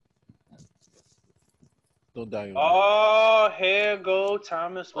Don't die on Oh, here go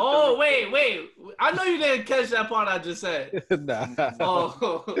Thomas with Oh, the wait. I know you didn't catch that part I just said. that. Nah.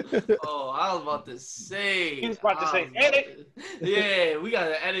 Oh, I was about to say. He was about to say, edit. Yeah, we got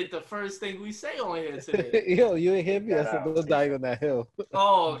to edit the first thing we say on here today. Yo, you ain't hear me? I That said, out. don't die on that hill.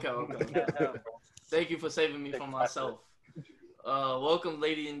 Oh, okay. Bro. Thank you for saving me from myself. Welcome,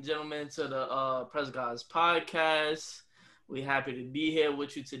 ladies and gentlemen, to the Press Guys podcast. We happy to be here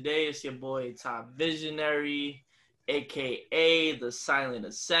with you today. It's your boy Top Visionary, aka the Silent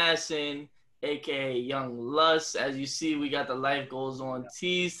Assassin, aka Young Lust. As you see, we got the Life Goes On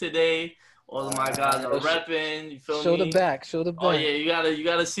tees today. All of my guys are repping. You feel Show me? the back. Show the back. Oh yeah, you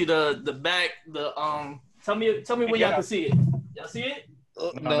gotta see the back. Tell me when y'all can see it. Y'all see it?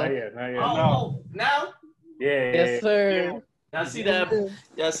 No. Not yet. Oh, now? Yeah. Yes, sir. Y'all see that?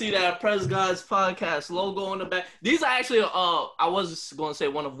 Y'all see that Press Guys podcast logo on the back? These are actually I was gonna say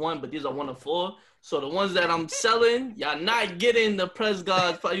one of one, but these are one of four. So the ones that I'm selling, y'all not getting the Press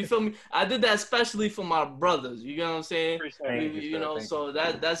Guys. You feel me? I did that especially for my brothers. You know what I'm saying? So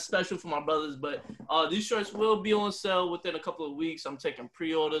that's special for my brothers. But these shirts will be on sale within a couple of weeks. I'm taking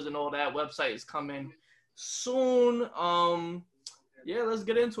pre-orders and all that. Website is coming soon. Yeah, let's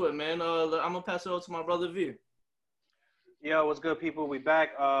get into it, man. I'm gonna pass it over to my brother V. Yo, what's good, people? We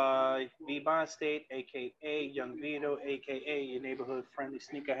back. V Bond State, aka Young Vito, aka your neighborhood friendly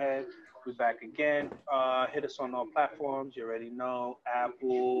sneakerhead. We back again. Hit us on all platforms. You already know: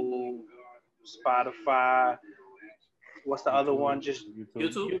 Apple, Spotify. What's the other one? Just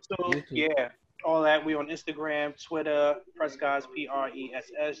YouTube. Yeah, all that. We on Instagram, Twitter, Press Guys,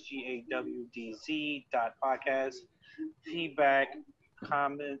 PRESSGAWDZ.podcast. Feedback,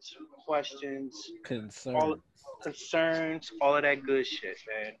 comments, questions, concerns, all of that good shit,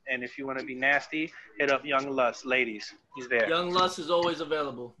 man. And if you want to be nasty, hit up Young Lust, ladies. He's there. Young Lust is always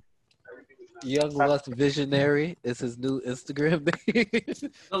available. Young Lust Visionary is his new Instagram name.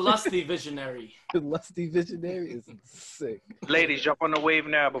 The Lusty Visionary. The Lusty Visionary is sick. Ladies, jump on the wave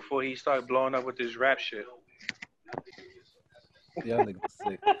now before he starts blowing up with this rap shit. Y'all niggas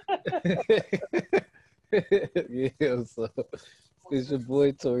sick. Yeah, so it's your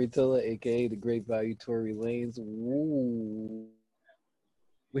boy Tory Tiller, aka the Great Value Tory Lanez. Ooh.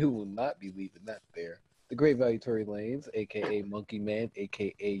 We will not be leaving that there. The Great Value Tory Lanez, aka Monkey Man,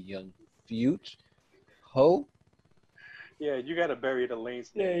 aka Young Fuge. Ho. Yeah, you gotta bury the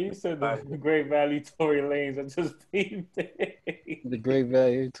lanes. Yeah, you said the Great Value Tory Lanez. I just peeped it. The Great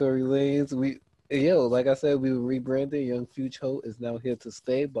Value Tory Lanez. Like I said, we were rebranding. Young Fuge Ho is now here to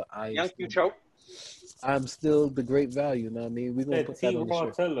stay, but I'm still the Great Value. You know what I mean? We're gonna put that on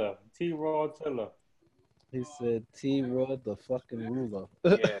the shirt. T-Raw Tiller. He said T-Raw the fucking ruler.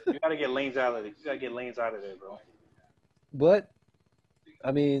 Yeah, you gotta get lanes out of it. You gotta get lanes out of there, bro. But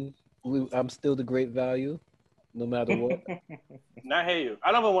I mean, I'm still the Great Value, no matter what. Not hear you.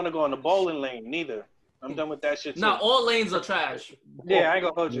 I don't even want to go on the bowling lane neither. I'm done with that shit. Now all lanes are trash. Yeah, I ain't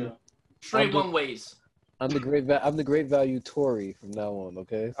gonna hold you. Straight one ways. I'm the Great Value Tory from now on.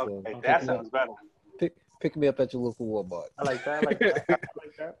 Okay. So okay, that sounds better. Pick me up at your local Walmart. I like that.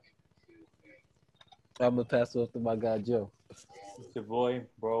 I'm gonna pass it off to my guy Joe. It's your boy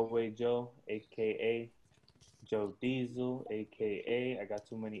Broadway Joe, aka Joe Diesel, aka I got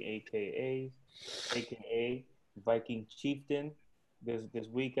too many AKAs, aka Viking Chieftain. This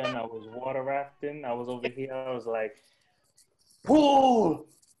weekend I was water rafting. I was over here. I was like, pool.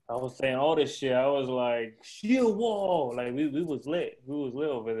 I was saying all this shit. I was like, shield wall. Like we was lit. We was lit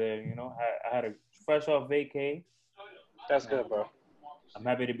over there. You know, I had a fresh off vacay. That's good, bro. I'm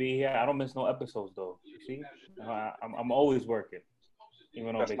happy to be here. I don't miss no episodes though. You see, I'm always working.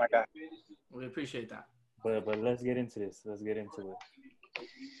 Even on my guy. We appreciate that. But let's get into this. Let's get into it.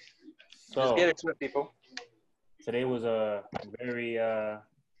 So let's get into it, people. Today was a very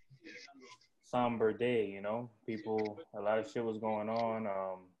somber day. You know, a lot of shit was going on.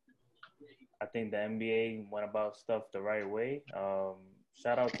 I think the NBA went about stuff the right way.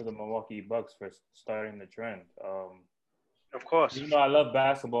 Shout out to the Milwaukee Bucks for starting the trend. Of course. You know, I love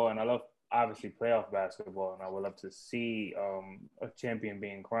basketball and I love obviously playoff basketball, and I would love to see a champion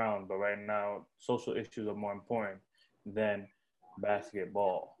being crowned. But right now, social issues are more important than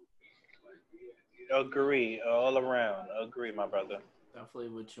basketball. Agree, all around. Agree, my brother. Definitely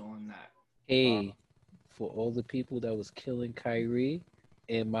with you on that. Hey, for all the people that was killing Kyrie,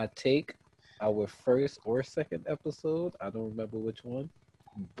 in my take, our first or second episode, I don't remember which one,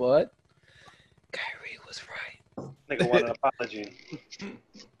 but Kyrie was right. Nigga want an apology.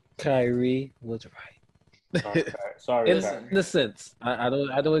 Kyrie was right. Sorry. In a sense, I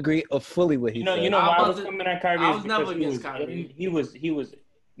don't agree fully with he said. You know why I was coming at Kyrie? I was never against Kyrie. He was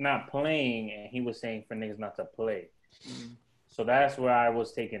not playing, and he was saying for niggas not to play. Mm. So that's where I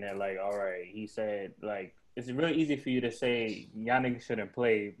was taking it. Like, all right, he said, like, it's really easy for you to say y'all niggas shouldn't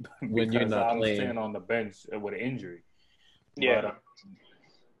play When you're because not I'm playing. sitting on the bench with an injury. Yeah. But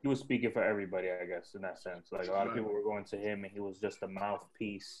he was speaking for everybody, I guess, in that sense. Like, a lot of people were going to him, and he was just a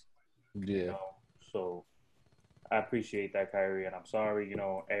mouthpiece. Yeah. You know? So I appreciate that, Kyrie, and I'm sorry, you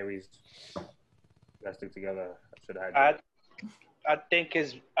know, Aries, let's stick together. I should have had I think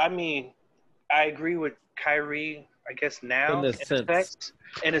I agree with Kyrie, I guess now,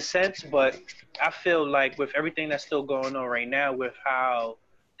 in a sense, but I feel like with everything that's still going on right now, with how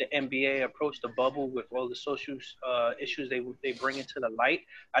the NBA approached the bubble, with all the social issues they bring into the light,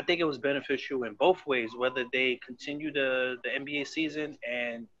 I think it was beneficial in both ways, whether they continue the NBA season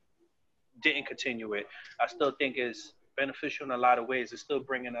and didn't continue it. I still think it's beneficial in a lot of ways. It's still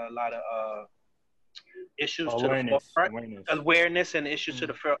bringing a lot of issues to the forefront, awareness and issues to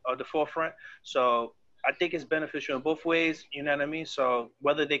the forefront. So I think it's beneficial in both ways. You know what I mean? So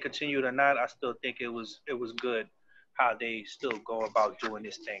whether they continued or not, I still think it was good how they still go about doing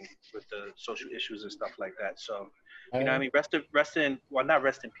this thing with the social issues and stuff like that. So you know what I mean? Rest in well, not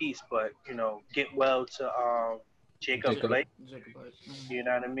rest in peace, but you know, get well to Jacob Blake. You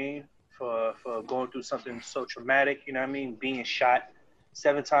know what I mean? For going through something so traumatic. You know what I mean? Being shot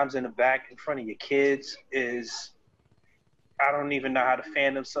 7 times in the back in front of your kids is, I don't even know how to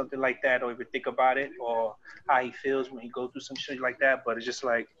fathom something like that or even think about it or how he feels when he goes through some shit like that. But it's just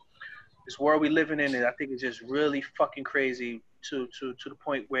like this world we living in, and I think it's just really fucking crazy to the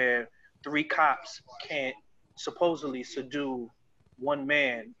point where 3 cops can't supposedly subdue one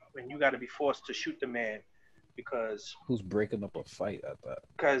man when you got to be forced to shoot the man because who's breaking up a fight at that?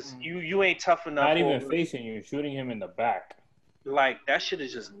 Because you ain't tough enough. Not even facing you, shooting him in the back. Like, that shit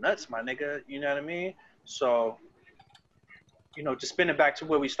is just nuts, my nigga. You know what I mean? So, you know, just spinning back to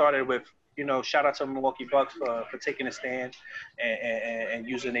where we started with, you know, shout out to Milwaukee Bucks for taking a stand and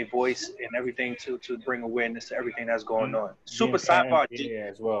using their voice and everything to bring awareness to everything that's going on. Super sidebar. Yeah,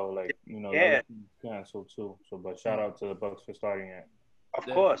 as well. Like, you know, yeah. Canceled too. So, but shout out to the Bucks for starting it. Of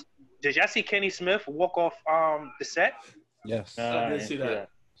course. Did y'all see Kenny Smith walk off the set? Yes. I did see that.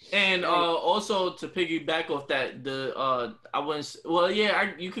 And also to piggyback off that,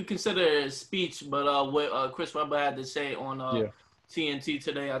 you could consider it a speech, but what Chris Webber had to say on TNT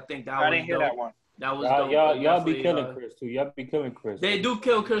today, I think that I didn't hear that one. That was y'all be killing Chris too. Y'all be killing Chris. They do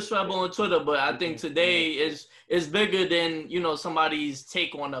kill Chris Webber on Twitter, but I think today is bigger than, you know, somebody's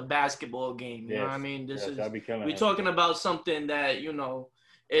take on a basketball game. You know what I mean? We're talking about something that, you know,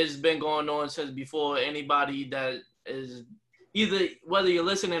 has been going on since before anybody that is either, whether you're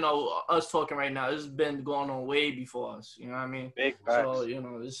listening or us talking right now, it's been going on way before us. You know what I mean? Big facts. So, you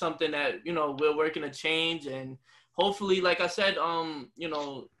know, it's something that, you know, we're working to change, and hopefully, like I said, you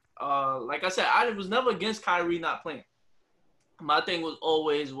know, like I said, I was never against Kyrie not playing. My thing was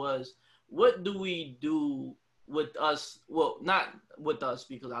always what do we do with us? Well, not with us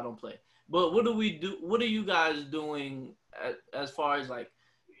because I don't play, but what do we do? What are you guys doing as far as, like,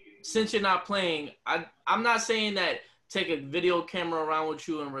 since you're not playing? I'm not saying that take a video camera around with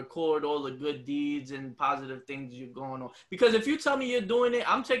you and record all the good deeds and positive things you're going on. Because if you tell me you're doing it,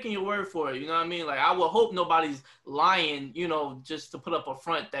 I'm taking your word for it. You know what I mean? Like, I would hope nobody's lying, you know, just to put up a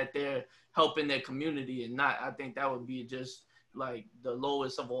front that they're helping their community and not. I think that would be just like the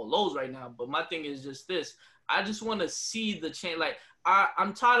lowest of all lows right now. But my thing is just this. I just want to see the change. Like,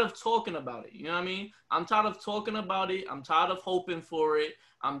 I'm tired of talking about it. You know what I mean? I'm tired of talking about it. I'm tired of hoping for it.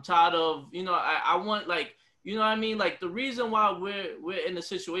 I'm tired of, you know, I want, like, you know what I mean? Like, the reason why we're in the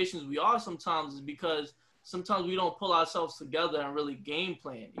situations we are sometimes is because sometimes we don't pull ourselves together and really game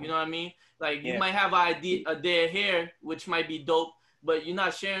plan. You know what I mean? Like, you might have an idea here, which might be dope, but you're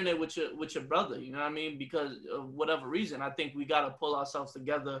not sharing it with your brother. You know what I mean? Because of whatever reason, I think we got to pull ourselves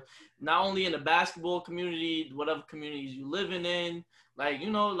together, not only in the basketball community, whatever communities you living in. Like, you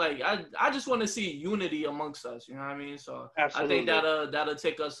know, like, I just want to see unity amongst us. You know what I mean? So absolutely. I think that'll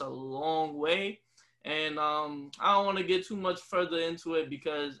take us a long way. And I don't want to get too much further into it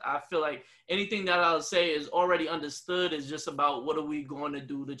because I feel like anything that I'll say is already understood. It's just about what are we going to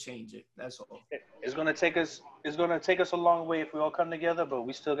do to change it. That's all. It's going to take us a long way if we all come together, but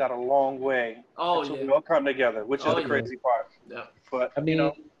we still got a long way until we all come together, which is the crazy part. Yeah. But I mean, you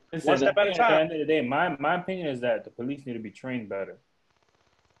know, one step at a time. At the end of the day, my opinion is that the police need to be trained better.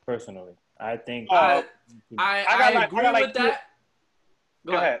 Personally, I think. I agree with that.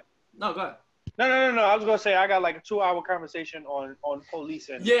 Go ahead. No, go ahead. No. I was gonna say I got like a 2-hour conversation on police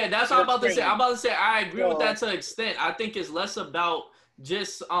and that's what I'm about to say. I agree with that to an extent. I think it's less about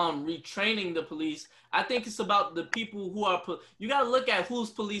just retraining the police. I think it's about the people who are. You gotta look at who's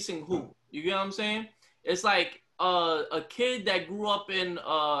policing who. You get what I'm saying? It's like a kid that grew up in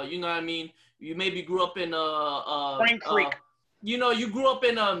you know what I mean. You maybe grew up in Spring Creek. you know, you grew up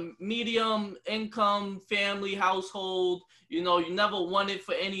in a medium income family household. You know, you never wanted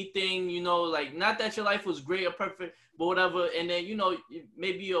for anything. You know, like not that your life was great or perfect, but whatever. And then you know,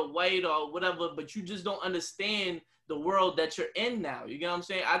 maybe you're white or whatever, but you just don't understand the world that you're in now. You get what I'm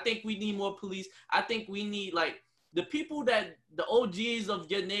saying? I think we need more police. I think we need like the people that the OGs of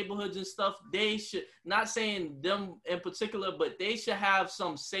your neighborhoods and stuff, they should, not saying them in particular, but they should have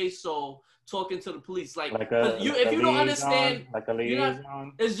some say so talking to the police. Like if you don't understand, like a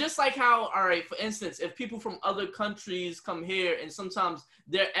liaison. it's just like how, all right, for instance, if people from other countries come here and sometimes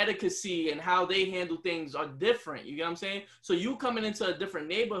their etiquette and how they handle things are different. You get what I'm saying? So you coming into a different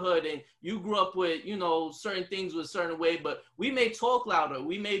neighborhood and you grew up with, you know, certain things with a certain way, but we may talk louder.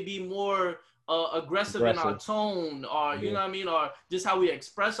 We may be more aggressive in our tone, or you know what I mean, or just how we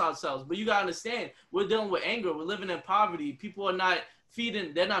express ourselves. But you gotta understand, we're dealing with anger. We're living in poverty. People are not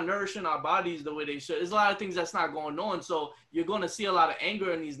feeding, they're not nourishing our bodies the way they should. There's a lot of things that's not going on. So you're going to see a lot of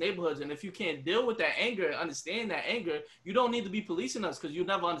anger in these neighborhoods. And if you can't deal with that anger, understand that anger, you don't need to be policing us because you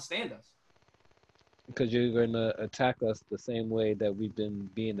never understand us. Because you're going to attack us the same way that we've been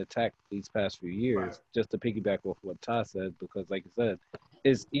being attacked these past few years. Right. Just to piggyback off what Ty said, because like you said,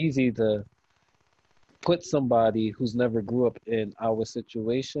 it's easy to put somebody who's never grew up in our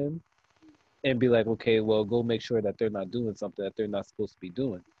situation and be like, okay, well, go make sure that they're not doing something that they're not supposed to be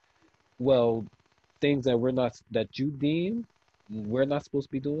doing. Well, things that that you deem we're not supposed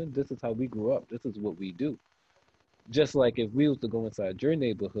to be doing, this is how we grew up. This is what we do. Just like if we was to go inside your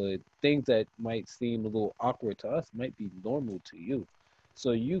neighborhood, things that might seem a little awkward to us might be normal to you.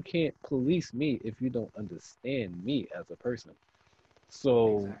 So you can't police me if you don't understand me as a person.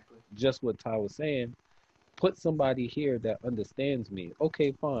 So exactly. Just what Ty was saying, put somebody here that understands me.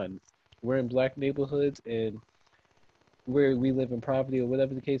 Okay, fine. We're in black neighborhoods and where we live in poverty or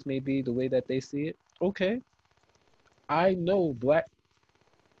whatever the case may be, the way that they see it. Okay. I know black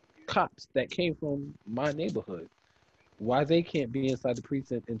cops that came from my neighborhood. Why they can't be inside the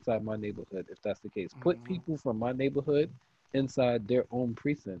precinct inside my neighborhood, if that's the case. Put people from my neighborhood inside their own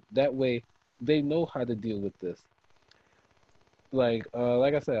precinct. That way they know how to deal with this. Like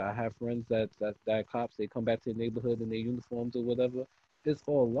I said, I have friends that cops, they come back to the neighborhood in their uniforms or whatever. It's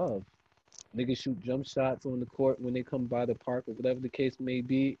all love. Niggas shoot jump shots on the court when they come by the park or whatever the case may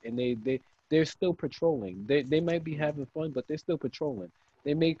be, and they're still patrolling. They might be having fun, but they're still patrolling.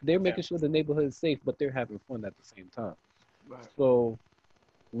 They're making sure the neighborhood is safe, but they're having fun at the same time. Right. So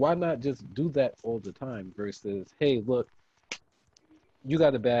why not just do that all the time versus, hey, look, you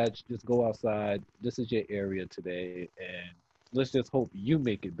got a badge, just go outside. This is your area today, and let's just hope you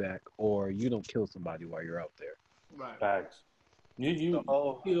make it back or you don't kill somebody while you're out there. Right. Facts. You see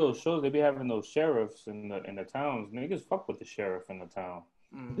those shows, they be having those sheriffs in the towns. Niggas fuck with the sheriff in the town.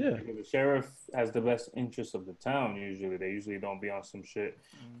 Yeah. Because the sheriff has the best interest of the town usually. They usually don't be on some shit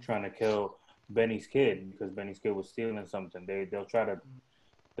trying to kill Benny's kid because Benny's kid was stealing something.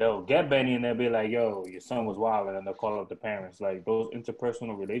 They'll get Benny and they'll be like, yo, your son was wild, and then they'll call up the parents. Like, those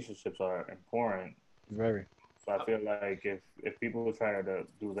interpersonal relationships are important. Very. So I feel like if people try to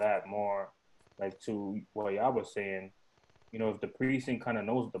do that more, like to what y'all was saying, you know, if the precinct kind of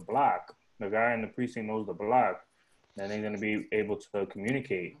knows the block, the guy in the precinct knows the block, then they're going to be able to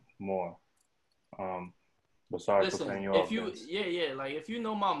communicate more. But sorry for cutting you off. Like if you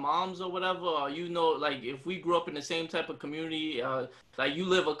know my mom's or whatever, or you know, like if we grew up in the same type of community, like you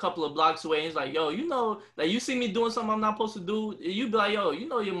live a couple of blocks away, and it's like, yo, you know, like you see me doing something I'm not supposed to do, you be like, yo, you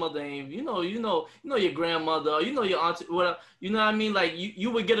know your mother ain't, you know your grandmother, or you know your auntie, whatever, you know what I mean? Like you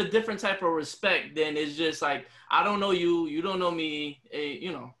would get a different type of respect than it's just like, I don't know you, you don't know me,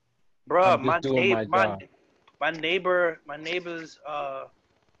 you know. Bro, my neighbor's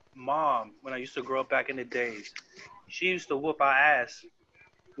mom, when I used to grow up back in the days, she used to whoop our ass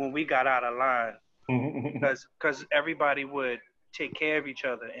when we got out of line because everybody would take care of each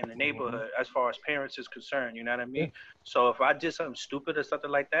other in the neighborhood as far as parents is concerned, you know what I mean? So if I did something stupid or something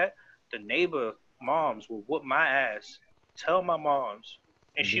like that, the neighbor moms will whoop my ass, tell my moms,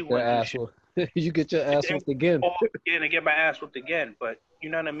 and she wouldn't do shit. You get your ass whooped again. And I get my ass whooped again, but you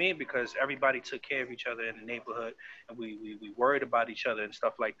know what I mean? Because everybody took care of each other in the neighborhood, and we worried about each other and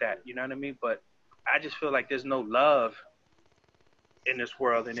stuff like that. You know what I mean? But I just feel like there's no love in this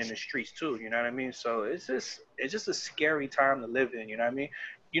world and in the streets too. You know what I mean? So it's just a scary time to live in. You know what I mean?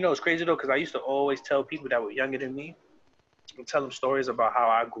 You know, it's crazy though, because I used to always tell people that were younger than me, and tell them stories about how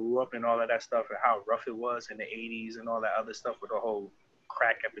I grew up and all of that stuff and how rough it was in the 80s and all that other stuff with the whole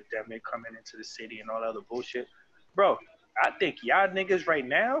crack epidemic coming into the city and all that other bullshit. Bro, I think y'all niggas right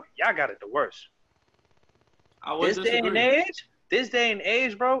now, y'all got it the worst. I would disagree. This day and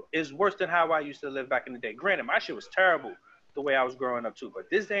age, bro, is worse than how I used to live back in the day. Granted, my shit was terrible the way I was growing up too, but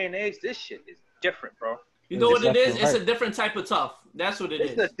this day and age, this shit is different, bro. You know what it is? It's a different type of tough. That's what it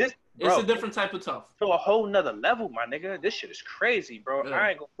is. It's a different type of tough. To a whole nother level, my nigga. This shit is crazy, bro. Yeah. I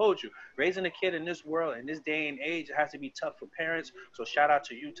ain't gonna hold you. Raising a kid in this world, in this day and age, it has to be tough for parents. So shout out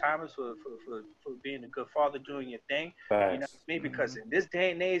to you, Thomas, for being a good father, doing your thing. Thanks. You know what I mean? Because in this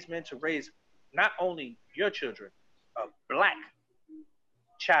day and age, man, to raise not only your children, a black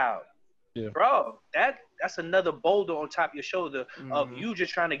child, yeah. Bro, that's another boulder on top of your shoulder of you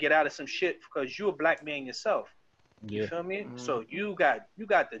just trying to get out of some shit because you're a black man yourself. You feel me? So you got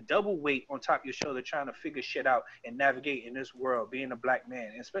the double weight on top of your shoulder trying to figure shit out and navigate in this world, being a black man,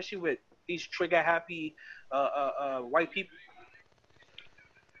 and especially with these trigger happy white people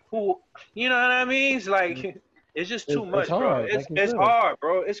who, you know what I mean? It's like it's just too much, bro. It's hard,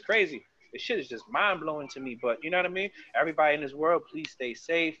 bro. It's crazy. This shit is just mind blowing to me. But you know what I mean? Everybody in this world, please stay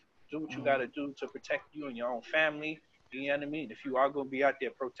safe. Do what you gotta do to protect you and your own family. You know what I mean? If you are going to be out there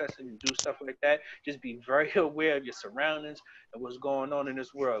protesting and do stuff like that, just be very aware of your surroundings and what's going on in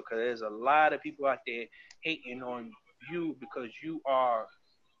this world. Because there's a lot of people out there hating on you because you are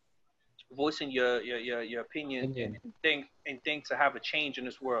voicing your opinion and things to have a change in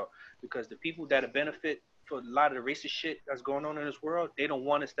this world. Because the people that benefit for a lot of the racist shit that's going on in this world, they don't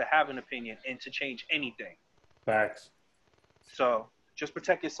want us to have an opinion and to change anything. Facts. So just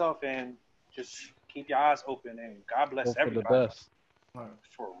protect yourself and just keep your eyes open, and God bless everybody. For the best.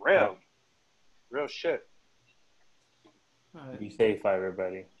 For real. Real shit. Be safe,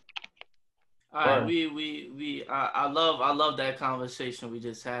 everybody. All right, I love that conversation we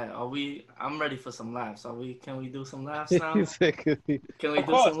just had. I'm ready for some laughs. Can we do some laughs now? Can we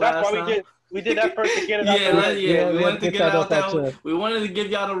do some laughs now? We did that first to get it out. We wanted to get out that. We wanted to give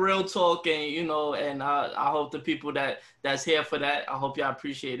y'all the real talk, and and I hope the people that's here for that, I hope y'all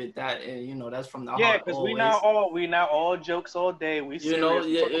appreciated that, and that's from the heart. Yeah, because we not all jokes all day. We serious.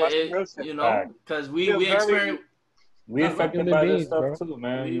 Because we experience. We affected by this stuff too,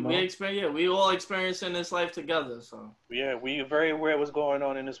 man. We all experiencing this life together. So yeah, we very aware what's going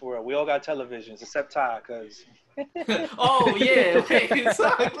on in this world. We all got televisions except Ty, because. Oh yeah, wait,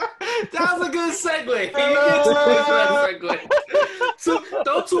 that was a good segue. You get 2 points for that segue. So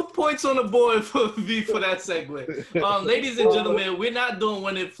throw 2 points on the board for that segue. Ladies and gentlemen, we're not doing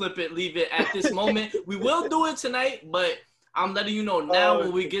Win It, Flip It, Leave It at this moment. We will do it tonight, but I'm letting you know now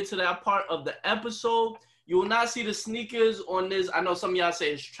when we get to that part of the episode. You will not see the sneakers on this. I know some of y'all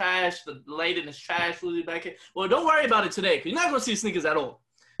say it's trash. The lighting is trash. Really back here. Well, don't worry about it today, because you're not going to see sneakers at all.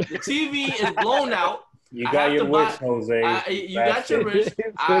 The TV is blown out. You got your wish, Jose. You got your wish.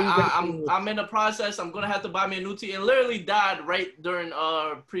 I'm in the process. I'm going to have to buy me a new TV. It literally died right during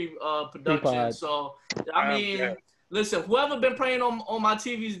pre-production. So, I mean... Listen, whoever been praying on my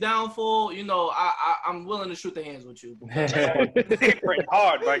TV's downfall, I'm willing to shoot the hands with you. They praying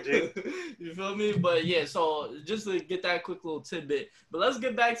hard, right, G? You feel me? But yeah, so just to get that quick little tidbit. But let's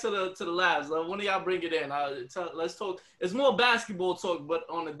get back to the labs. One of y'all bring it in. Let's talk. It's more basketball talk, but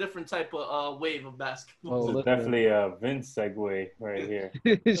on a different type of wave of basketball. It's definitely a Vince segue right here.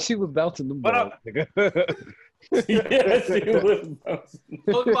 She was bouncing the ball. Yes, she was bouncing.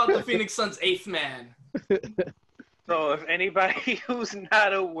 Talk about the Phoenix Suns' 8th man. So if anybody who's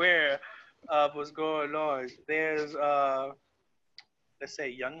not aware of what's going on, there's let's say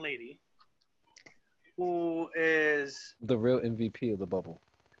a young lady who is the real MVP of the bubble.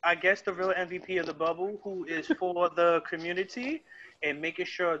 I guess the real MVP of the bubble, who is for the community and making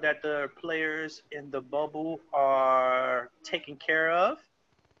sure that the players in the bubble are taken care of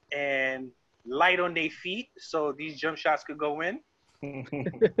and light on their feet so these jump shots could go in.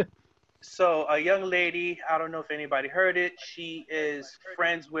 So a young lady, I don't know if anybody heard it, she is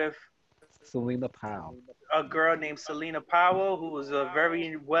friends with Selena Powell. A girl named Selena Powell, who is a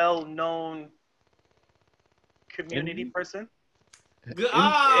very well-known community person.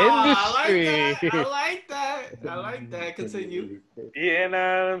 I like that. Continue. You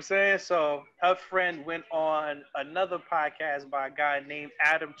know what I'm saying? So her friend went on another podcast by a guy named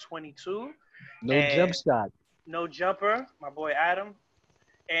Adam22. No jump shot. No jumper, my boy Adam.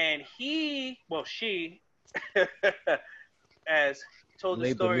 And she as told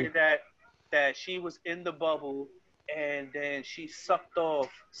the story that she was in the bubble and then she sucked off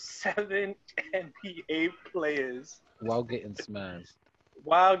 7 NBA players while getting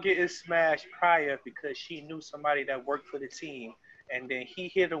smashed prior because she knew somebody that worked for the team, and then he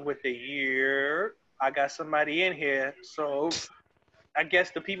hit her with the I got somebody in here, so I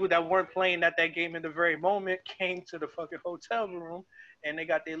guess the people that weren't playing at that game in the very moment came to the fucking hotel room and they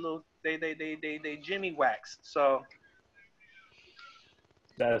got their little they Jimmy wax. So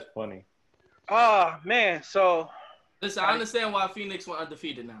That's funny. oh man, so Listen, I understand why Phoenix went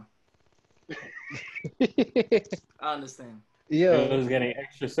undefeated now. I understand. Yeah, It was getting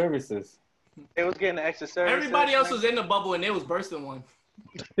extra services. it was getting the extra service. Everybody else was in the bubble and they was bursting one.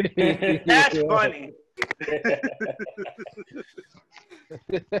 That's funny.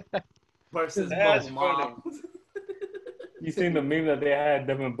 Versus That's bubble mom. You seen the meme that they had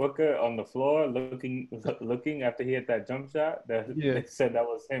Devin Booker on the floor looking after he hit that jump shot? That They said that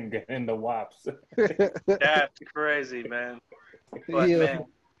was him getting the wops. That's crazy, man. But man,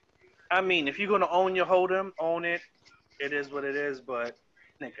 I mean, if you're gonna own your hold'em, own it. It is what it is. But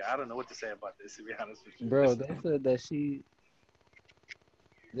nigga, I don't know what to say about this. To be honest with you, Bro, they said that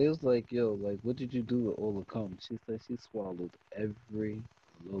they was like, yo, like, what did you do with all the cum? She said she swallowed every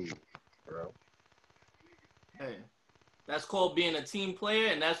load, bro. Hey, that's called being a team player,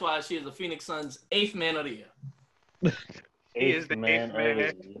 and that's why she is the Phoenix Suns' 8th man of the year. He is the 8th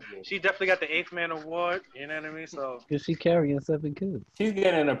man. She definitely got the 8th man award. You know what I mean? So Cause she carrying 7 kids. She's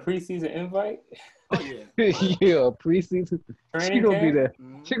getting a preseason invite. Oh yeah. Yeah, preseason. She gonna be there.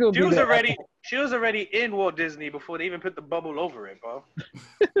 She gonna be there. She was already in Walt Disney before they even put the bubble over it, bro.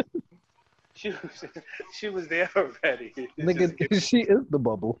 she was there already. Nigga, she is the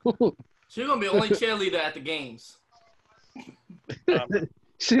bubble. She's gonna be the only cheerleader at the games.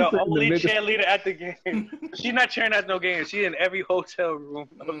 She's the only cheerleader at the game. She's not cheering at no games. She's in every hotel room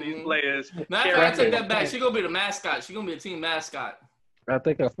of these players. I take that back. She's gonna be the mascot. She's gonna be a team mascot. I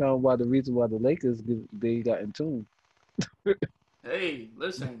think I found the reason why the Lakers they got in tune. Hey,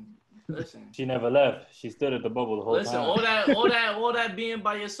 listen. She never left. She stood at the bubble the whole time. Listen, all that being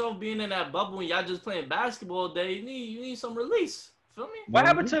by yourself, being in that bubble, and y'all just playing basketball all day. You need some release. Feel me? What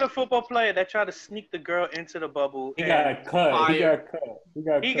happened to the football player that tried to sneak the girl into the bubble? He got cut.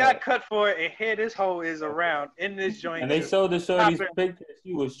 He got cut for it, and here this hoe is around in this joint. And they showed the shorty's picture.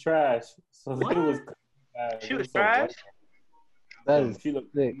 She was trash. So what? it was. She was trash. She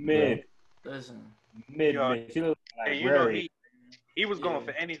looked mid. Listen, mid. She looked like and you know he was going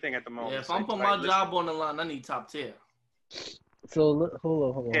for anything at the moment. Yeah, if I'm putting my job on the line, I need top tier. So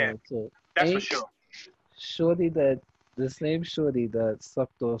hold on. Yeah, so that's for sure. The same shorty that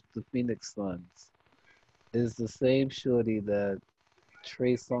sucked off the Phoenix Suns is the same shorty that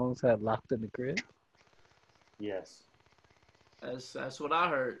Trey Songz had locked in the crib? Yes. That's what I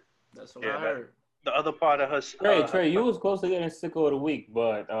heard. That's what I heard. The other part of her. Trey, you was close to getting sicko of the week,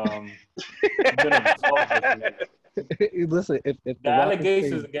 but listen, if the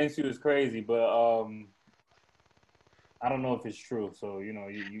allegations against you is crazy, but I don't know if it's true. So you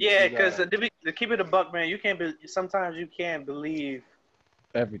because to keep it a buck, man, you can't be. Sometimes you can't believe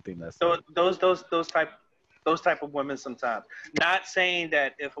everything that's those type of women. Sometimes, not saying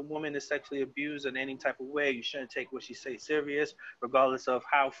that if a woman is sexually abused in any type of way, you shouldn't take what she say serious, regardless of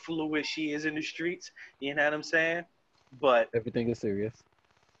how fluid she is in the streets. You know what I'm saying? But everything is serious.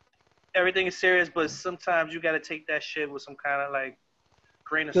 Everything is serious, but sometimes you got to take that shit with some kind of like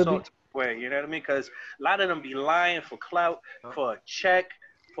grain of salt. Way, you know what I mean? Because a lot of them be lying for clout, for a check,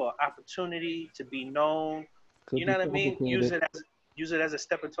 for opportunity to be known. You know what I mean? Use it as a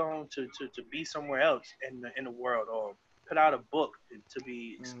stepping stone to be somewhere else in the world, or put out a book to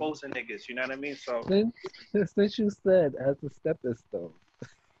be exposing niggas. You know what I mean? So since you said as a stepping stone,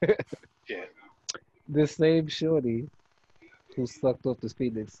 yeah, the same shorty who sucked off the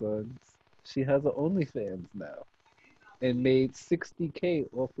Phoenix Suns, she has an OnlyFans now. And made $60K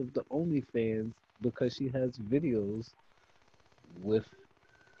off of the OnlyFans because she has videos with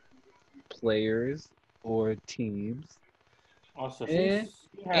players or teams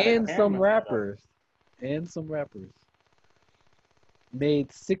and some rappers. Made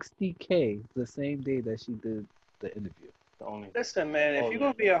 $60K the same day that she did the interview. Listen, man, if you're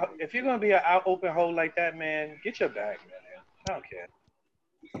gonna be an open hole like that, man, get your bag, man. I don't care.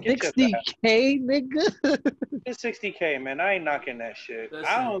 60K, nigga. It's 60K, man. I ain't knocking that shit. Listen,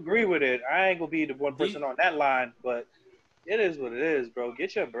 I don't agree with it. I ain't gonna be the one person on that line, but it is what it is, bro.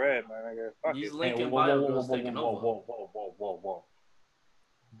 Get your bread, man. Fuck these it. Lincoln bio girls taking over. Whoa.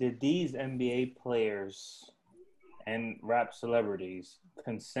 Did these NBA players and rap celebrities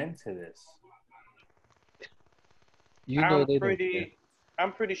consent to this?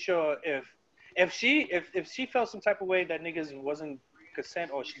 I'm pretty sure if she felt some type of way that niggas wasn't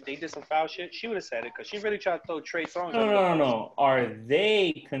consent or they did some foul shit, she would have said it because she really tried to throw Trey Songz. No. Are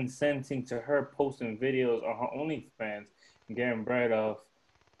they consenting to her posting videos on her OnlyFans and getting bread off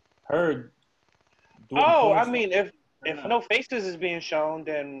her? I mean, If no faces is being shown,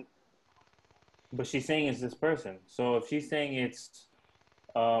 then. But she's saying it's this person. So if she's saying it's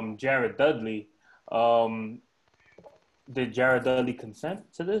Jared Dudley, did Jared Dudley consent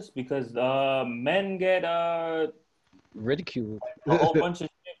to this? Because men get Ridiculed. a whole bunch of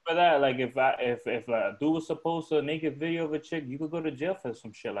shit for that. Like if a dude was supposed to make a video of a chick, you could go to jail for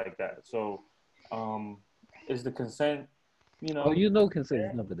some shit like that. So, is the consent, you know? Oh, you know, consent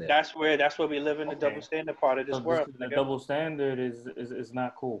is never there. That's where we live in the double standard part of this world. The double standard is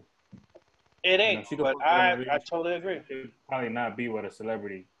not cool. It ain't. But I totally agree. It should probably not be with a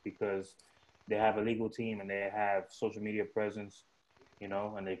celebrity because they have a legal team and they have social media presence, you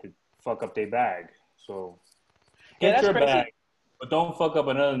know, and they could fuck up their bag. So. Get your bag, but don't fuck up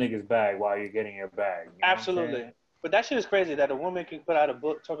another nigga's bag while you're getting your bag. You know Absolutely. But that shit is crazy that a woman can put out a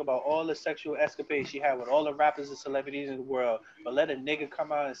book talk about all the sexual escapades she had with all the rappers and celebrities in the world, but let a nigga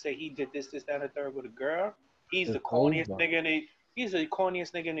come out and say he did this, that, and the third with a girl. He's the corniest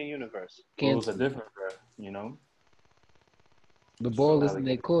nigga in the universe. Rules are different, bro. You know. The ball is in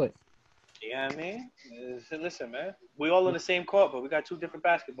their court. You know what I mean? Listen, man. We all in the same court, but we got two different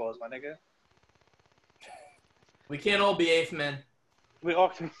basketballs, my nigga. We can't all be eighth men. We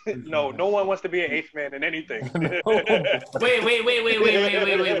all no one wants to be an eighth man in anything. Wait.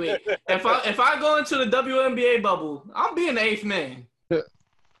 If I go into the WNBA bubble, I'm being the eighth man.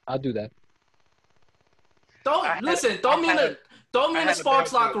 I'll do that. Throw me in the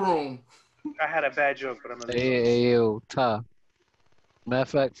Sparks locker room. I had a bad joke, but I'm gonna Hey, yo, Ta. Matter of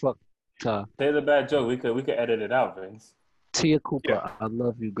fact, fuck Ta. Say the bad joke. We could edit it out, Vince. Tia Cooper, I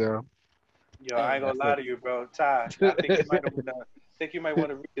love you, girl. Yo, I ain't gonna lie to you, bro. Ty, I think you might want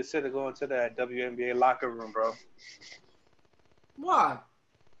to reconsider going to that WNBA locker room, bro. Why?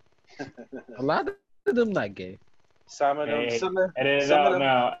 A lot of them not gay. Some of them got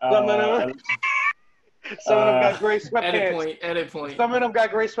gray sweatpants. Edit point. Some of them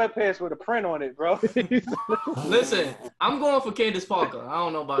got gray sweatpants with a print on it, bro. Listen, I'm going for Candace Parker. I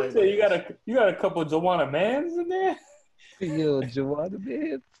don't know about it. You got a couple Joanna Mans in there? Yo, Joanna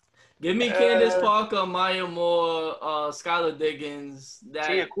Mans. Give me Candace Parker, Maya Moore, Skylar Diggins.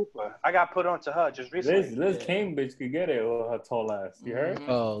 Tia Cooper. I got put onto her just recently. Liz Cambridge could get it with her tall ass. You heard? Mm-hmm.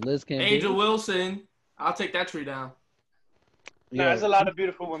 Oh, Liz Cambridge. Angel Wilson. I'll take that tree down. Nah, there's a lot of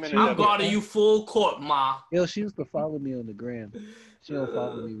beautiful women. I'm guarding you full court, ma. Yo, she used to follow me on the gram. She don't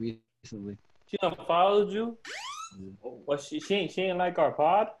follow me recently. She done followed you? Well, she ain't like our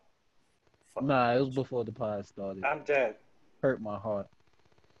pod? Nah, it was before the pod started. I'm dead. Hurt my heart.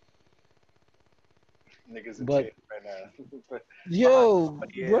 Niggas in But- jail right now. Yo,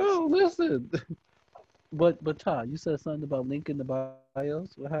 Yes. bro, listen. But Ty, you said something about linking the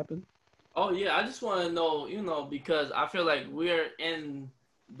bios. What happened? Oh yeah, I just want to know, because I feel like we're in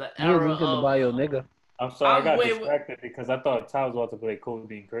the You're era linking the of. bio, nigga. I'm sorry, I got wait. distracted because I thought Ty was about to play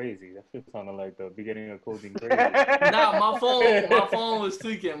Codeine Crazy. That shit sounded like the beginning of Codeine Crazy. Nah, my phone was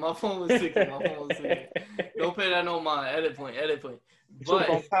tweaking. Don't pay that no mind. Edit point.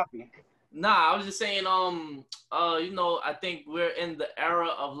 But Copy. nah, I was just saying, I think we're in the era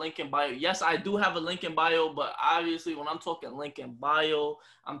of link in bio. Yes, I do have a link in bio, but obviously when I'm talking link in bio,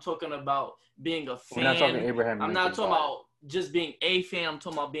 I'm talking about being a fan. We're not talking Abraham. I'm not talking about just being a fan. I'm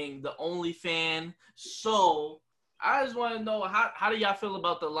talking about being the only fan. So I just want to know, how do y'all feel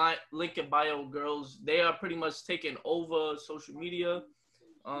about the link in bio girls? They are pretty much taking over social media.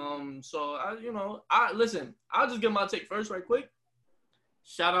 So listen, I'll just give my take first right quick.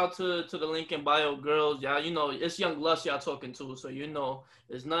 Shout out to the link in bio girls. Y'all, it's Young Lust y'all talking to, so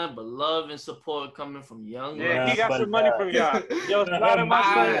there's nothing but love and support coming from Young Lust. Yeah, he got some money from y'all. Yo, slide in my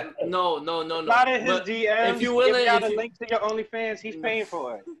son. No. Slide in his DMs. If you willing, got a link to your OnlyFans, he's paying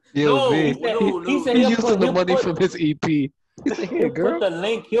for it. Yo, No, B. no. He said He's he'll using the put- money from his EP. He said, "Here, girl."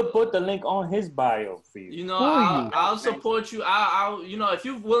 He'll put the link on his bio for you. I'll support you. I'll if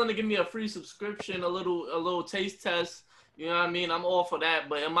you're willing to give me a free subscription, a little taste test. You know what I mean? I'm all for that.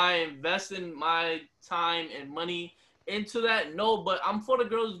 But am I investing my time and money into that? No, but I'm for the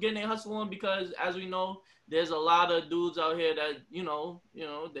girls getting their hustle on because, as we know, there's a lot of dudes out here that,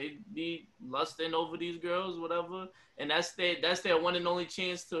 they be lusting over these girls, whatever. And that's their one and only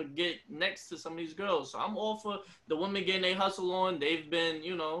chance to get next to some of these girls. So I'm all for the women getting their hustle on. They've been,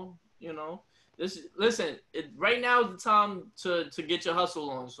 right now is the time to get your hustle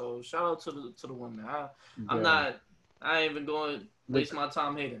on. So shout out to the women. I ain't even going to waste my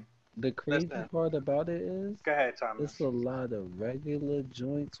time hating. The crazy part about it is, Go ahead, Thomas. it's a lot of regular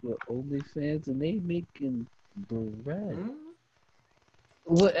joints with OnlyFans, and they making bread. Hmm?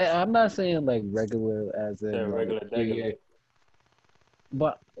 Well, I'm not saying like regular as in Yeah, regular, yeah.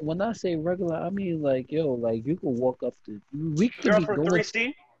 But when I say regular, I mean like, yo, like you could walk up to, we could Girl be from going,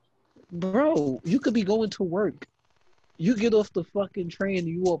 3C. bro, you could be going to work. You get off the fucking train and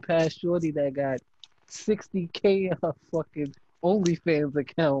you walk past Shorty that got 60K in her fucking OnlyFans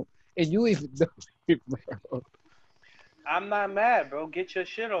account and you even know it, bro. I'm not mad, bro. Get your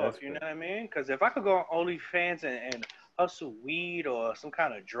shit That's off. You know good. what I mean? Because if I could go on OnlyFans and hustle weed or some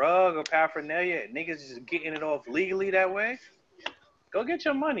kind of drug or paraphernalia, and niggas just getting it off legally that way, go get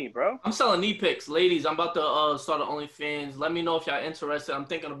your money, bro. I'm selling knee pics, ladies. I'm about to start an OnlyFans. Let me know if y'all interested. I'm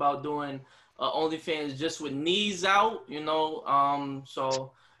thinking about doing OnlyFans just with knees out. So He you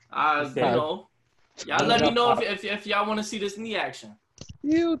said, Ty- know, y'all knees let me up know top. if y'all want to see this knee action.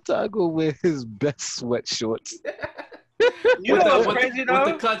 You Taco with his best sweat shorts. You with know the what's with, crazy with the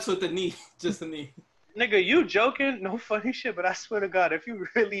though? cuts with the knee, just the knee. Nigga, you joking? No funny shit, but I swear to God, if you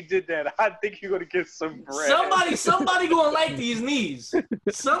really did that, I think you're gonna get some bread. Somebody gonna like these knees.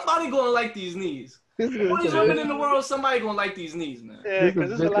 Somebody gonna like these knees. All these women in the world, somebody gonna like these knees, man. Yeah, There's a because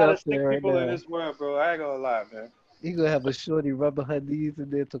there's a bitch lot out of sick there right people in now. this world, bro. I ain't gonna lie, man. You gonna have a shorty rubbing her knees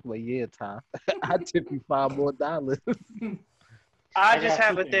and then talk about, yeah, Ty, I tip you $5 more. I I just got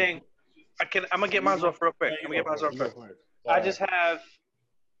have two a things. thing. I'm gonna get You mine go. off real quick. Yeah, I'm you gonna go get mine first. off You go first. first. I just have.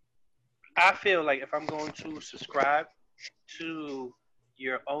 I feel like if I'm going to subscribe to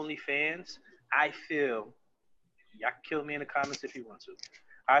your OnlyFans, I feel y'all can kill me in the comments if you want to.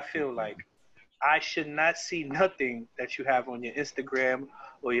 I feel like I should not see nothing that you have on your Instagram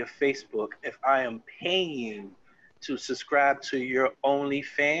or your Facebook if I am paying to subscribe to your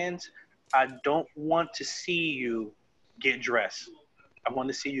OnlyFans. I don't want to see you get dressed. I want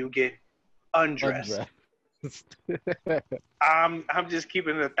to see you get undressed. Undressed. I'm just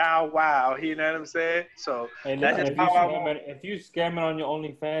keeping it a thou wow. You know what I'm saying? So Hey, that's listen, just how I want. if you scamming on your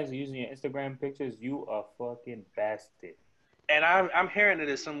OnlyFans using your Instagram pictures, you a fucking bastard. And I'm hearing that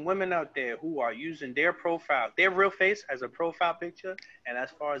there's some women out there who are using their profile, their real face as a profile picture, and as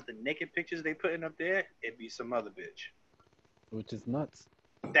far as the naked pictures they putting up there, it be some other bitch. Which is nuts.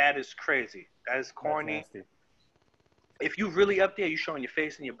 That is crazy. That is That's corny. nasty. If you really up there, you showing your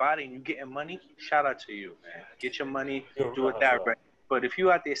face and your body, and you getting money, shout out to you, man. Get your money, You're a do real it that hustler. way. But if you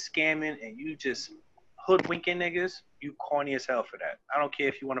out there scamming and you just hoodwinking niggas, you corny as hell for that. I don't care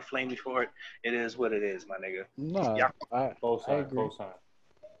if you want to flame me for it. It is what it is, my nigga. Nah, Yeah, I Cosign, agree. cosign.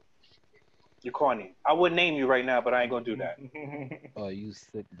 you're corny. I would name you right now, but I ain't gonna do that. Oh, you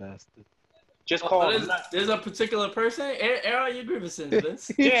sick bastard. Just So call me. there's a particular person. Air out your grievances,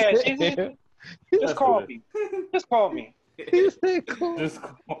 Vince. Yeah, He said, just Let's call do me. Just call me. he said, cool. Just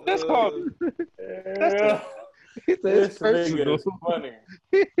Just call me. That's yeah. it. He said, it's This nigga personal. is funny.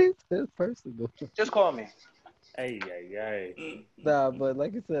 He said, it's personal. Just call me. Hey, hey, hey. Nah, but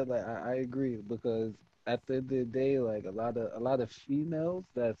like I said, like I agree because at the end of the day, like a lot of females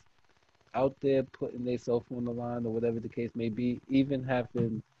that's out there putting themselves on the line or whatever the case may be, even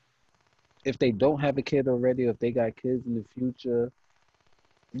having if they don't have a kid already, or if they got kids in the future,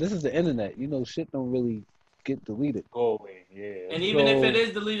 this is the internet. You know, shit don't really get deleted. Go away, yeah. And even if it So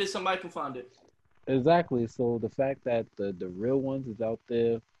is deleted, somebody can find it. exactly. So the fact that the real ones is out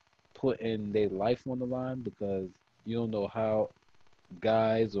there putting their life on the line because you don't know how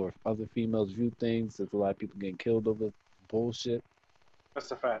guys or other females view things. There's a lot of people getting killed over bullshit.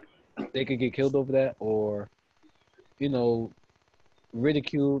 That's a fact. They could get killed over that, or you know,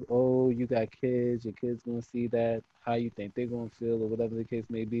 ridiculed. Oh, you got kids. Your kids gonna see that. How you think they're gonna feel, or whatever the case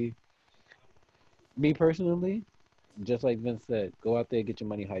may be. Me personally, just like Vince said, go out there, get your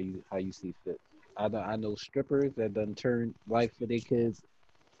money how you see fit. I know strippers that done turn life for their kids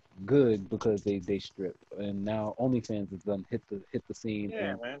good because they strip, and now OnlyFans has done hit the scene.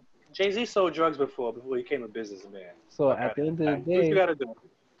 Yeah, And man. Jay-Z sold drugs before he became a businessman. so Fuck at out the of end of here. the Do what you day, gotta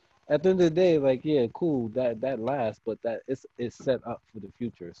do. like yeah, cool, that lasts, but that it's set up for the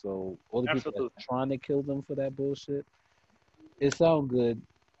future. So all the people Absolutely. that's trying to kill them for that bullshit, it sound good.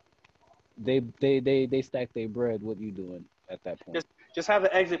 They stack their bread. What you doing at that point? Just have an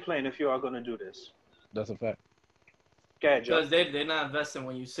exit plan if you are gonna do this. That's a fact. Go ahead, Joe. Because they're not investing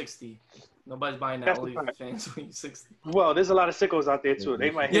when you're 60. Nobody's buying that That's the fact. OnlyFans when you're 60. Well, there's a lot of sickos out there too. They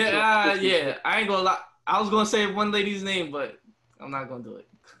might hit you. Yeah. I ain't gonna lie. I was gonna say one lady's name, but I'm not gonna do it.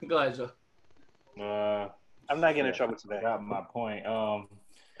 Go ahead, Joe. I'm not getting in trouble today. I got my point.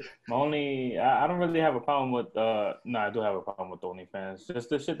 My only, I don't really have a problem with, no, I do have a problem with OnlyFans. Just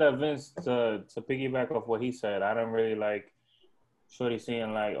the shit that Vince, to piggyback off what he said, I don't really like Shorty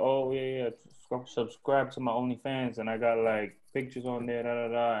saying like, oh, yeah, subscribe to my OnlyFans, and I got like pictures on there,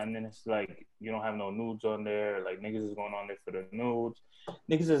 and then it's like, you don't have no nudes on there, like niggas is going on there for the nudes.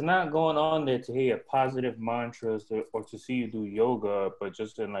 niggas is not going on there to hear positive mantras or to see you do yoga, but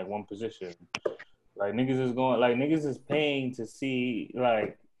just in like one position. Like niggas is paying to see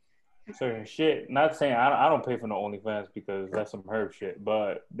like certain shit. Not saying I don't pay for no OnlyFans because that's some herb shit,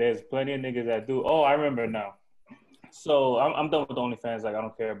 but there's plenty of niggas that do. Oh, I remember now. So I'm done with OnlyFans. Like I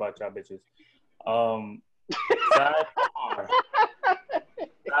don't care about y'all bitches.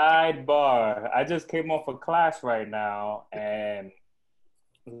 Sidebar. I just came off a class right now, and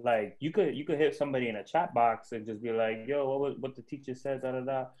like you could hit somebody in a chat box and just be like, "Yo, what the teacher said?" Da da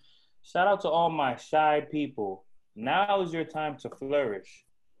da. Shout out to all my shy people. Now is your time to flourish.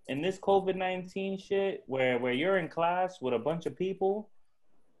 In this COVID-19 shit, where you're in class with a bunch of people,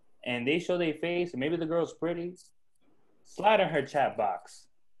 and they show their face, and maybe the girl's pretty, slide in her chat box.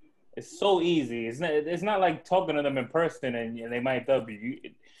 It's so easy. It's not like talking to them in person and they might dub you.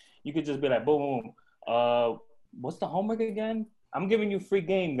 You could just be like, boom, what's the homework again? I'm giving you free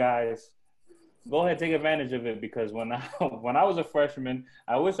game, guys. Go ahead, take advantage of it, because when I was a freshman,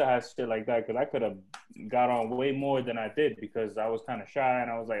 I wish I had shit like that, because I could have got on way more than I did, because I was kind of shy and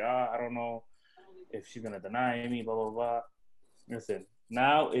I was like, I don't know if she's gonna deny me, blah blah blah. Listen,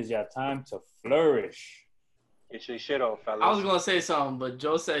 now is your time to flourish. Get your shit off, fellas. I was gonna say something, but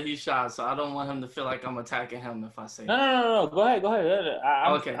Joe said he's shy, so I don't want him to feel like I'm attacking him if I say. No. Go ahead.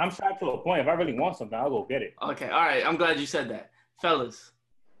 Okay. I'm shy to a point. If I really want something, I'll go get it. Okay, all right. I'm glad you said that, fellas.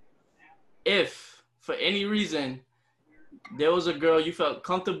 If for any reason there was a girl you felt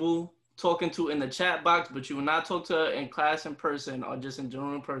comfortable talking to in the chat box, but you would not talk to her in class in person or just in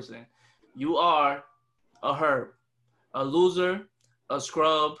general in person, you are a herb, a loser, a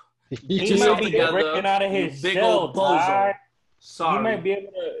scrub. Get yourself together, out of his big shell, old bozo. Sorry. He might be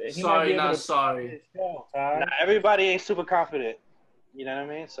able to. Sorry, not sorry. Nah, everybody ain't super confident. You know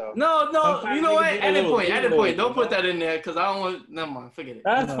what I mean? So No. Sometimes You know what? niggas be At the point. Don't you put know? that in there, because I don't want. Never mind. Forget it.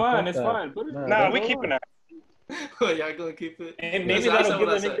 That's No, fine. fuck It's that. fine. Put it. Nah, we keeping that. Y'all gonna keep it? And maybe Listen, I that'll said give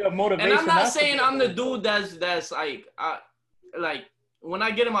what a I said. nigga a motivation. And I'm not not to saying do I'm the it. dude that's like when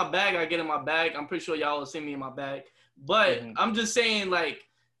I get in my bag, I get in my bag. I'm pretty sure y'all will see me in my bag. But I'm just saying, like,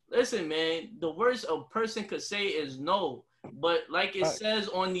 listen, man, the worst a person could say is no. But like it says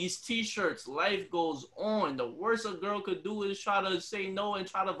on these t-shirts, life goes on. The worst a girl could do is try to say no and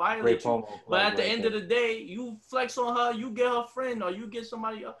try to violate you. But at the end of the day, you flex on her, you get her friend, or you get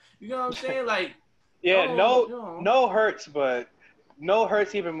somebody else. You know what I'm saying? Like, Yeah, no hurts, but no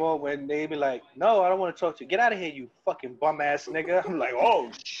hurts even more when they be like, no, I don't want to talk to you. Get out of here, you fucking bum ass nigga. I'm like, oh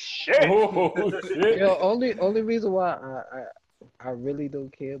shit. Oh shit. Yo, only reason why I really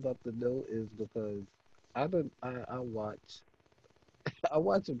don't care about the no is because I watch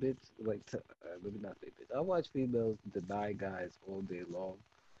a bitch like let me not say bitch. I watch females deny guys all day long,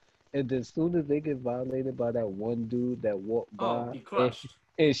 and then as soon as they get violated by that one dude that walked by, he crushed.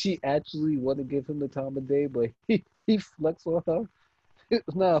 and she actually want to give him the time of day, but he flex on her.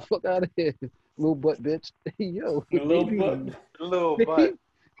 Nah, fuck out of here, little butt bitch. Yo, little butt.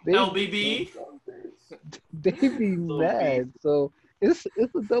 LBB. They be mad. So it's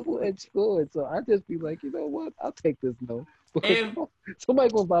a double-edged sword. So I just be like, you know what? I'll take this no. And, somebody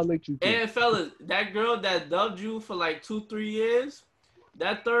gonna violate you too. And fellas, that girl that dubbed you for like 2-3 years,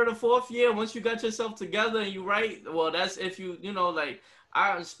 that 3rd or 4th year, once you got yourself together and you right, well, that's if you like,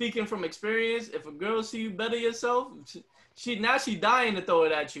 I'm speaking from experience. If a girl see you better yourself, she dying to throw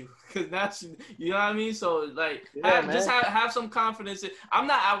it at you, because now you know what I mean. So like, have some confidence.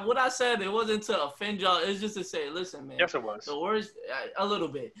 What I said, it wasn't to offend y'all. It's just to say, listen, man. Yes, it was. The worst, a little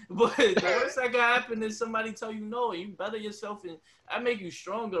bit, but the worst that can happen is somebody tell you no, and you better yourself, and that make you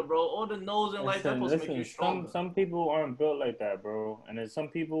stronger, bro. All the no's in life that supposed to make you stronger. Some people aren't built like that, bro. And there's some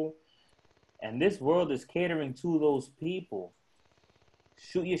people, and this world is catering to those people.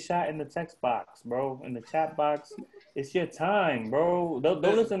 Shoot your shot in the text box, bro. In the chat box. It's your time, bro. Don't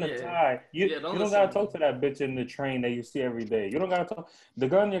listen to Ty. You don't gotta talk to that bitch in the train that you see every day. You don't gotta talk. The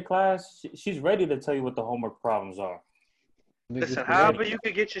girl in your class, she's ready to tell you what the homework problems are. Listen, however you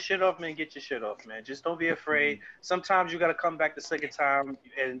can get your shit off, man, get your shit off, man. Just don't be afraid. Sometimes you gotta come back the second time,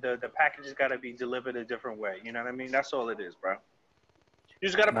 and the package has gotta be delivered a different way. You know what I mean? That's all it is, bro. You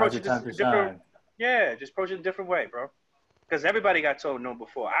just gotta approach it different. Yeah, just approach it a different way, bro. Because everybody got told no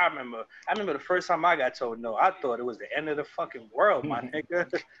before. I remember the first time I got told no, I thought it was the end of the fucking world, my nigga.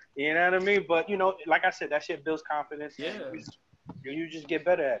 You know what I mean? But, you know, like I said, that shit builds confidence. Yeah. You just get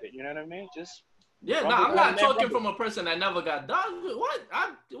better at it. You know what I mean? I'm not talking from a person that never got dubbed. What?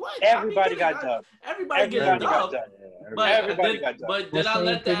 Everybody got dubbed. Everybody gets dubbed. Everybody got dubbed. But did I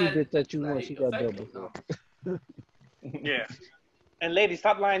let that? Bitch that you want, she got dubbed before. Yeah. And ladies,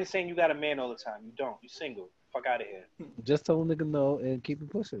 stop lying and saying you got a man all the time. You don't. You're single. Fuck out of here. Just tell a nigga no and keep it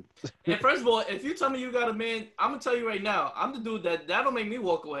pushing. And first of all, if you tell me you got a man, I'm gonna tell you right now, I'm the dude that'll make me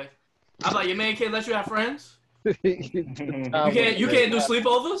walk away. I'm like, your man can't let you have friends. You can't do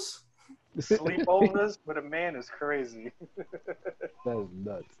sleepovers. Sleepovers with a man is crazy. That is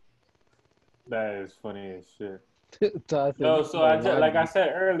nuts. That is funny as shit. Todd said, No, so like I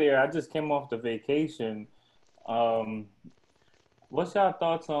said earlier, I just came off the vacation. What's y'all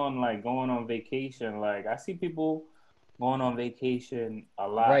thoughts on like going on vacation? Like I see people going on vacation a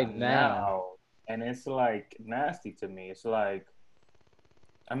lot right now, and it's like nasty to me. It's like,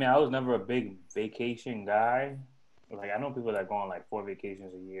 I mean, I was never a big vacation guy. Like I know people that go on like 4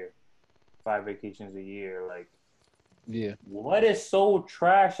 vacations a year, 5 vacations a year. Like, yeah. What is so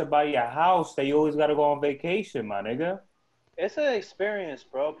trash about your house that you always got to go on vacation, my nigga? It's an experience,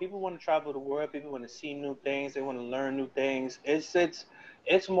 bro. People want to travel the world. People want to see new things. They want to learn new things.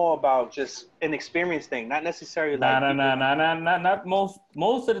 It's more about just an experience thing, not necessarily like. Not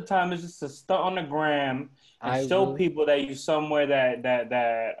most of the time. It's just to stunt on the gram and show people that you're somewhere that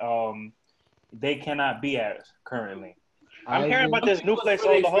they cannot be at currently. I'm hearing about this new place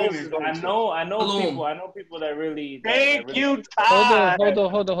all the hoes is going to. I know people that really. Thank you, Todd.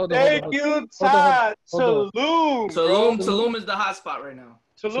 Hold on. Thank you, Todd. Tulum is the hot spot right now.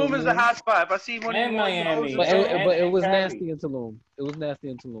 Tulum is the hot spot. If I see one in Miami, but it was nasty in Tulum. It was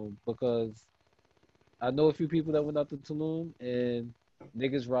nasty in Tulum because I know a few people that went out to Tulum and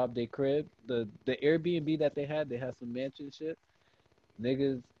niggas robbed their crib. The Airbnb that they had some mansion shit.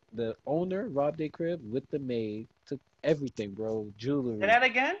 Niggas, the owner robbed their crib with the maid, took everything, bro, jewelry. Say that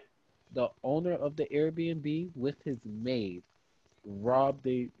again? The owner of the Airbnb with his maid robbed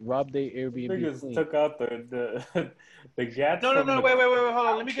their Airbnb. Niggas took out the gas. No, wait, hold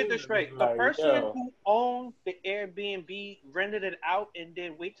on. Let me get this straight. The person who owned the Airbnb rented it out and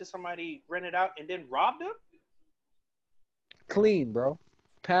then wait till somebody rent it out and then robbed them? Clean, bro.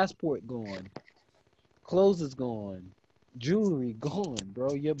 Passport gone. Clothes is gone. Jewelry gone,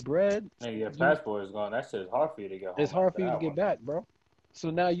 bro. Your bread. Hey, your passport is gone. That shit is hard for you to get home. It's hard for you to get back, bro. So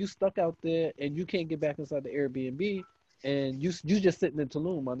now you stuck out there and you can't get back inside the Airbnb, and you just sitting in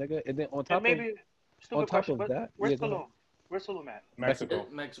Tulum, my nigga. And then on top of that, where's Tulum? Where's Tulum at?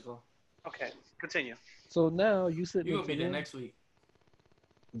 Mexico. Okay, continue. So now you sitting. You gonna be there next week?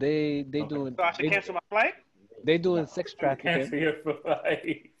 They doing. So I should cancel my flight? They doing sex trafficking. Cancel your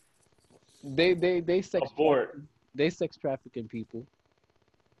flight. They sex abort. They sex trafficking people.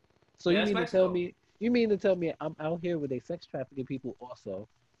 So you mean to tell me I'm out here with they sex trafficking people also,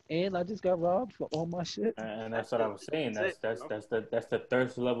 and I just got robbed for all my shit? And that's what I was saying. That's the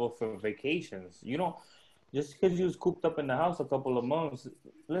thirst level for vacations. You don't just because you was cooped up in the house a couple of months.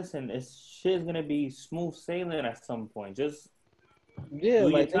 Listen, shit's gonna be smooth sailing at some point. Just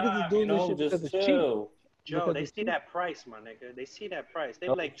like niggas is doing this shit because it's cheap. Joe, they see that price, my nigga. They see that price. They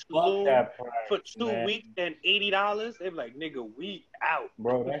be like, Tulum for 2 weeks and $80. They be like, nigga, we out.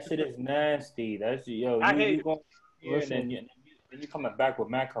 Bro, that shit is nasty. That's you going here and then you coming back with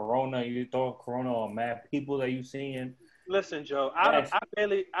mad corona. You throwing corona on mad people that you seeing. Listen, Joe, I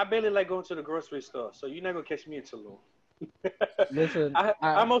barely like going to the grocery store, so you're not gonna catch me in Tulum. Listen,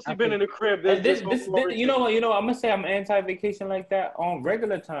 I mostly been in the crib. You know, I'm gonna say I'm anti-vacation like that on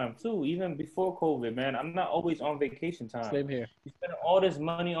regular time too, even before COVID, man. I'm not always on vacation time. Same here. You spend all this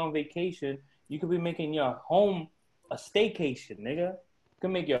money on vacation, you could be making your home a staycation, nigga. You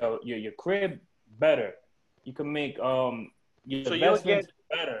can make your crib better. You can make your investments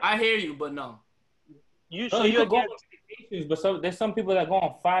better. I hear you, but no. You could go on vacations, but there's some people that go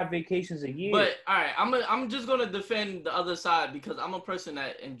on 5 vacations a year. But all right, I'm just gonna defend the other side because I'm a person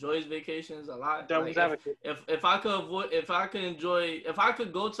that enjoys vacations a lot. Like if I could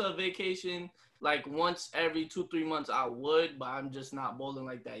go to a vacation like once every 2-3 months, I would, but I'm just not balling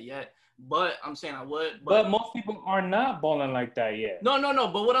like that yet. But I'm saying I would. But most people are not balling like that yet. No.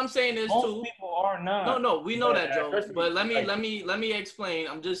 But what I'm saying is most people are not. No, we know that, Joe. But let me explain.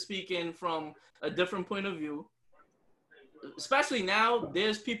 I'm just speaking from a different point of view. Especially now,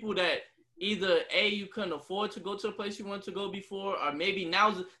 there's people that either you couldn't afford to go to a place you wanted to go before, or maybe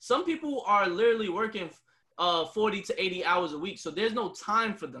now some people are literally working 40 to 80 hours a week, so there's no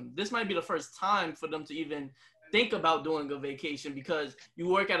time for them. This might be the first time for them to even think about doing a vacation because you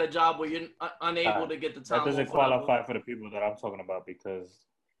work at a job where you're unable to get the time. That doesn't qualify for the people that I'm talking about because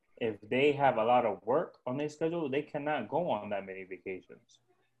if they have a lot of work on their schedule, they cannot go on that many vacations.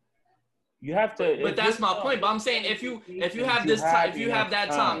 You have to. But that's my point. But I'm saying if you have this time, if you have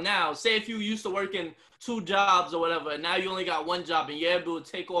that time now, say if you used to work in 2 jobs or whatever, and now you only got 1 job and you're able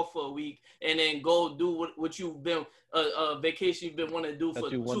to take off for a week and then go do what you've been a vacation you've been wanting to do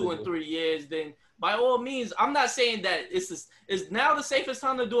for 2 and 3 years, then by all means, I'm not saying that it's now the safest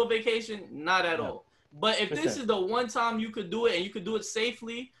time to do a vacation. Not at all. But if this is the one time you could do it and you could do it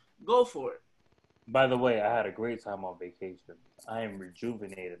safely, go for it. By the way, I had a great time on vacation. I am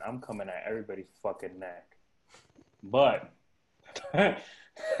rejuvenated. I'm coming at everybody's fucking neck. But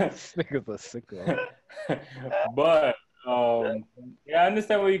This nigga's a sicko. but yeah, I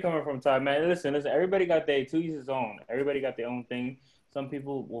understand where you're coming from, Todd. Man, listen. Everybody got their to each his own. Everybody got their own thing. Some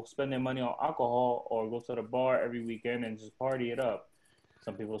people will spend their money on alcohol or go to the bar every weekend and just party it up.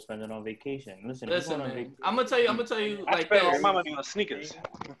 Some people spend it on vacation. Listen man. I'm gonna tell you I like spent all this. my money on sneakers.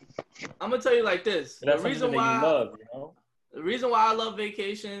 I'm gonna tell you like this. That's the reason why you love, you know. The reason why I love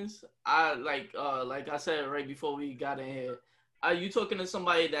vacations, I like I said right before we got in here, you talking to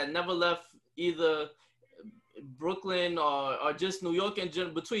somebody that never left either Brooklyn or just New York, and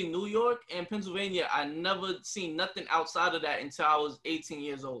between New York and Pennsylvania, I never seen nothing outside of that until I was 18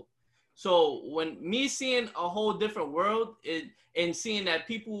 years old. So when me seeing a whole different world and seeing that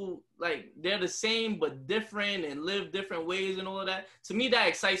people like they're the same but different and live different ways and all of that, to me that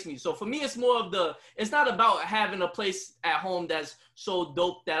excites me. So for me, it's more of it's not about having a place at home that's so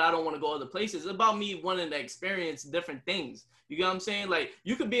dope that I don't want to go other places. It's about me wanting to experience different things. You get what I'm saying? Like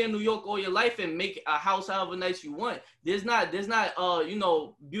you could be in New York all your life and make a house however nice you want. There's not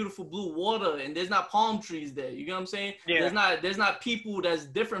beautiful blue water and there's not palm trees there. You get what I'm saying? Yeah. There's not people that's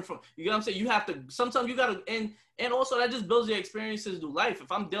different from, you get what I'm saying? You have to, sometimes you gotta, and also that just builds your experiences through life.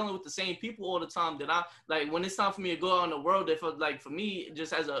 If I'm dealing with the same people all the time, then I like when it's time for me to go out in the world, if like for me,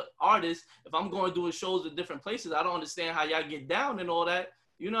 just as an artist, if I'm going doing shows at different places, I don't understand how y'all get down and all that.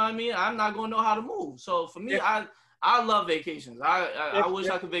 You know what I mean? I'm not gonna know how to move. So for me, I love vacations. I wish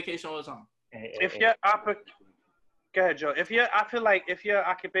I could vacation all the time. Go ahead, Joe. I feel like if your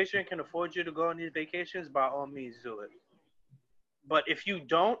occupation can afford you to go on these vacations, by all means do it. But if you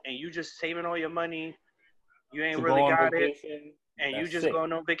don't and you just saving all your money, you ain't really got it, and you just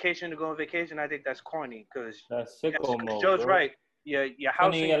going on vacation to go on vacation, I think that's corny. Because that's sicko mode. Joe's bro. Right. Your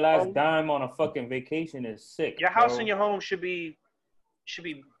house and your last dime on a fucking vacation is sick. Your house and your home should be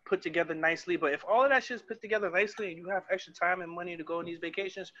put together nicely. But if all of that shit's put together nicely and you have extra time and money to go on these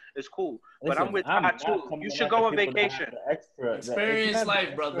vacations, it's cool. Listen, but I'm with Todd too. You should go on vacation. Experience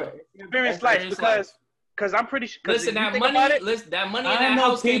life, brother. Experience life because I'm pretty sure. Listen, that money in that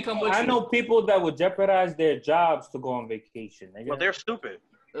house can't come with you. I know people that would jeopardize their jobs to go on vacation. Well, they're stupid.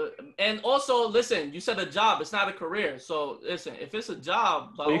 And also, listen, you said a job. It's not a career. So, listen, if it's a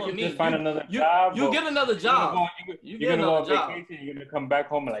job, by all means, find another job. You get another job. You're going to go on vacation. You're going to come back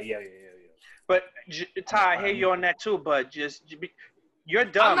home and like, yeah. But, Ty, I hear you on that too, but you're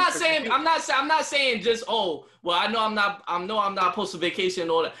dumb. I'm not saying just, oh, well, I know I'm not supposed to vacation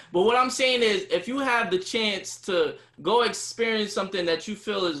and all that. But what I'm saying is, if you have the chance to go experience something that you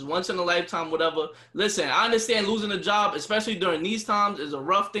feel is once in a lifetime, whatever, listen, I understand losing a job, especially during these times, is a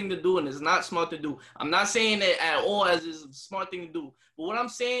rough thing to do and it's not smart to do. I'm not saying it at all as is a smart thing to do. But what I'm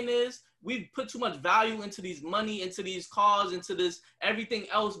saying is, we put too much value into these money, into these cars, into this everything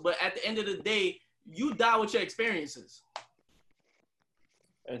else. But at the end of the day, you die with your experiences.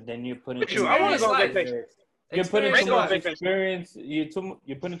 And then you're putting I want to go on vacation. You're putting too much experience.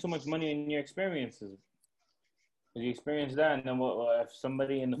 You're putting too much money in your experiences. You experience that, and then if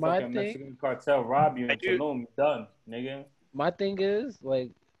somebody in the fucking Mexican cartel rob you in Tulum, done, nigga. My thing is like,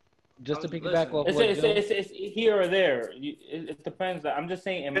 just to piggyback off it's here or there. It depends. I'm just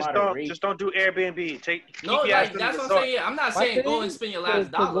saying in moderation. Just don't do Airbnb. That's what I'm saying. I'm not saying go and spend your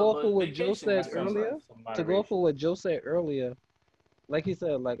last dollar. To go for what Joe said earlier, like he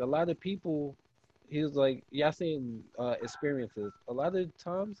said, like a lot of people, he was like, y'all saying experiences. A lot of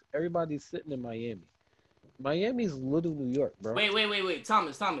times, everybody's sitting in Miami. Miami's little New York, bro. Wait,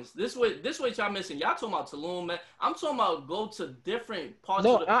 Thomas. This what y'all missing. Y'all talking about Tulum, man. I'm talking about go to different parts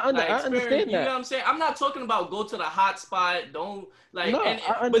of the I understand that. You know what I'm saying? I'm not talking about go to the hot spot. Don't like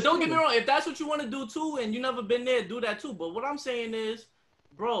but don't get me wrong, if that's what you want to do too and you never been there, do that too. But what I'm saying is,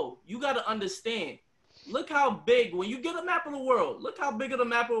 bro, you gotta understand. Look how big, when you get a map of the world, look how big of the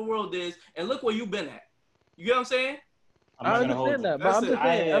map of the world is, and look where you've been at. You get what I'm saying? I understand that, but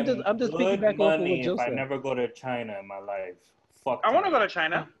I'm just piggybacking off of what Joe said. I never go to China in my life. Fuck. I want to go to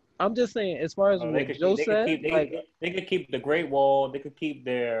China. I'm just saying, as far as what Joe said, they could keep the Great Wall. They could keep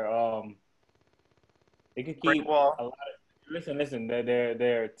their They could keep Great Wall. A lot of, listen.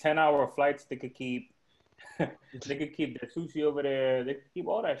 Their 10-hour flights. They could keep. They could keep their sushi over there. They could keep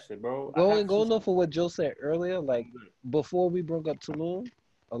all that shit, bro. Going off of what Joe said earlier, like before we broke up Tulum,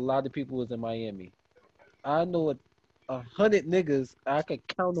 a lot of people was in Miami. I know 100 niggas, I could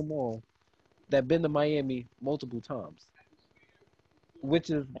count them all, that been to Miami multiple times. which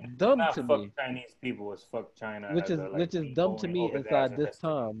is dumb Not to fuck me. Chinese people, it's fuck China. Which as is a, like, which is dumb to going me over there as inside a this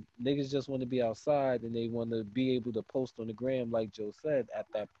restaurant. time. Niggas just want to be outside and they want to be able to post on the gram, like Joe said. At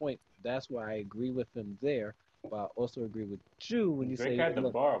that point, that's why I agree with him there. But I also agree with you when you Drake say, had the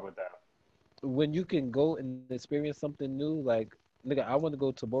look, bar with that. when you can go and experience something new, like nigga, I want to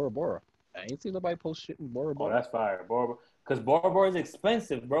go to Bora Bora. I ain't seen nobody post shit in Bora Oh, Bora. that's fire. Bora, because Bora Bora is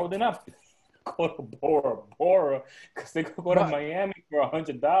expensive, bro. They're not go to Bora Bora because they could go to But- Miami for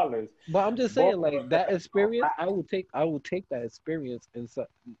 $100. But I'm just Bora saying, like Bora's that like experience, I will take that experience, and so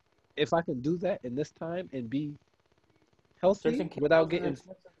if I can do that in this time and be healthy without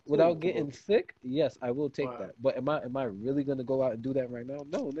getting sick, yes, I will take Right. that. But am I really gonna go out and do that right now?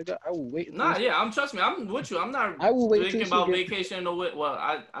 No, nigga, I will wait. Until Nah, yeah, trust me, I'm with you. I'm not I will wait till thinking shit about gets- vacation or what. Well,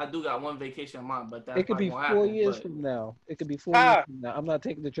 I do got one vacation in mind, but that's It could probably be won't 4 happen. years But from now. It could be 4 Ah. years from now. I'm not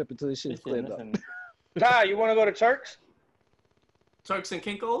taking the trip until this shit's Listen, cleared up. listen. Ty, you want to go to Turks? Turks and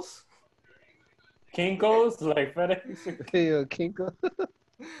Kinkos. Kinko's like FedEx. Hey, Kinko.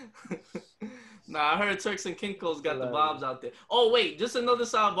 Nah, I heard Turks and Kinkos got the Hilarious. vibes out there. Oh wait, just another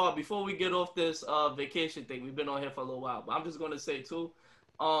sidebar before we get off this vacation thing. We've been on here for a little while, but I'm just gonna say too,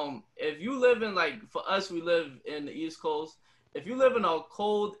 if you live in, like, for us, we live in the East Coast. If you live in a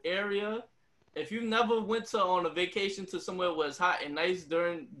cold area, if you never went on a vacation to somewhere where it's hot and nice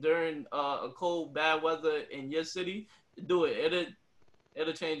during a cold bad weather in your city, do it.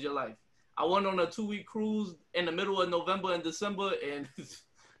 It'll change your life. I went on a 2-week cruise in the middle of November and December, and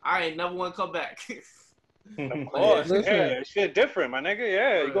I ain't never want to come back. Of course. Listen. Yeah, shit different, my nigga.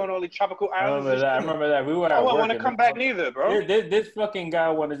 Yeah, you going to all these tropical I islands. remember that. We were at I work. won't want to and come back neither, bro. This fucking guy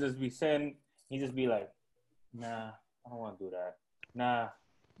want to just be saying, he just be like, nah, I don't want to do that. Nah.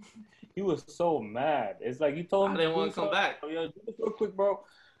 He was so mad. It's like you told him I didn't do want to come something. back. Oh, yeah, do this real quick, bro.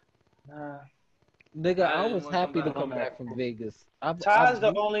 Nah. Nigga, I I didn't was wanna happy come to back. come back from Vegas. Ty's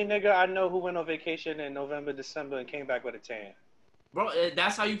the only nigga I know who went on vacation in November, December, and came back with a tan. Bro,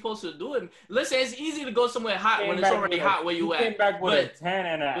 that's how you supposed to do it. Listen, it's easy to go somewhere hot when it's back already with hot where you He came at. back with But, a tan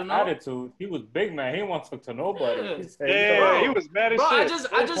and an you know? attitude. He was big man. He didn't want to talk to nobody. Yeah. He said, Yeah, Bro. he was mad as Bro, I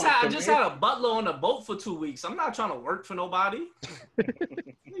shit. just had a butler on a boat for 2 weeks. I'm not trying to work for nobody.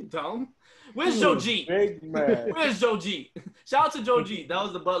 You dumb. Where's Joe G? Big man. Where's Joe G? Shout out to Joe G. That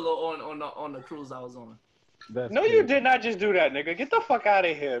was the butler on the cruise I was on. No, you did not just do that, nigga. Get the fuck out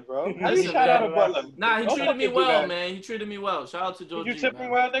of here, bro. How you Listen, shout out a man. butler? Nah, he Don't treated me fucking do well, that. man. He treated me well. Shout out to Joe Did G. you tip man.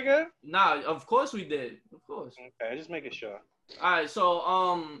 him well, nigga? Nah, of course we did. Of course. Okay, just making sure. All right, so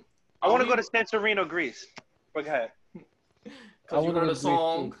I want to go to Santorini, Greece. But go ahead. I Cause you wanna heard go a to Greece,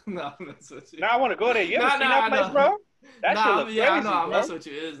 song. Nah, that's what you. Now I want to go there. You ever Nah, seen nah, that place, nah. bro? That Nah, shit look yeah, I crazy, know. I'm bro. messing with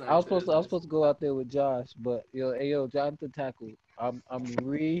you. It is nice. I was supposed to go out there with Josh, but yo, Jonathan Tackle.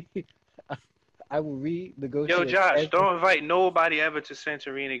 I will renegotiate. Yo, Josh, every- don't invite nobody ever to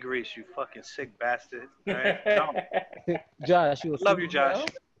Santorini, Greece. You fucking sick bastard. All right? No. Josh, you Love you, Josh.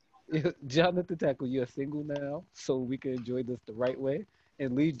 Jonathan Tackle, you're single now, so we can enjoy this the right way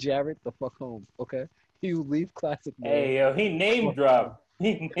and leave Jared the fuck home, okay? You leave Classic Man. Hey, yo, he name dropped.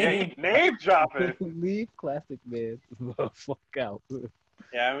 He Hey, name name dropping. Leave Classic Man the fuck out.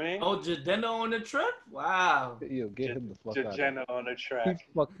 Yeah, I mean, Oh, Jadena on the trip? Wow. Yo, get him the fuck out. Jenna on the He track.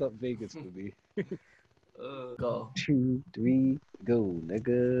 fucked up Vegas for me. Go. 2, 3, go,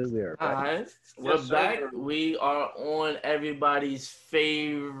 nigga. We are All back. right, we're Yes, back. sir. We are on everybody's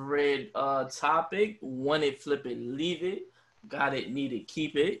favorite topic. Want it, flip it, leave it. Got it, need it,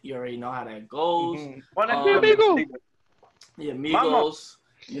 keep it. You already know how that goes. Wanna Um, do Yeah, Mama. Migos.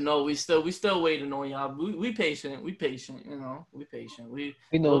 You know, we still waiting on y'all. We patient. We patient. You know, we patient. We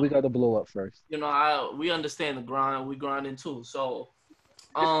We know we got to blow up first. you know we understand the grind. We grinding too. So, It's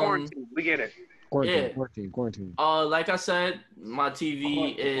quarantine. We get it. Quarantine. like I said, my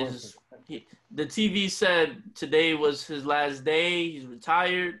TV is the TV said today was his last day. He's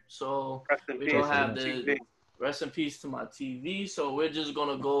retired, so Rest in we peace. don't have TV. the rest in peace to my TV. So we're just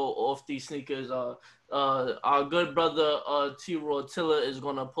gonna go off these sneakers. Our good brother T. Rotilla is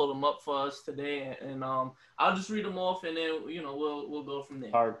gonna pull them up for us today, and I'll just read them off, and then we'll go from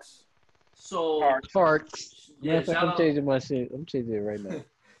there. Parks. So Farts. yeah, Matter of fact, shout I'm out, changing my shit. I'm changing it right now.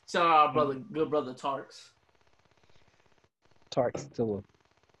 shout out our brother, good brother Tarks. Tarks Tilla.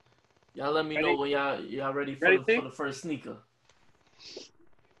 Y'all let me Ready? know when y'all ready for, Ready, T? for the first sneaker.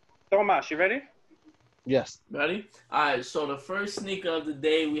 Throw them out. You ready? Yes. Ready? All right. So the first sneaker of the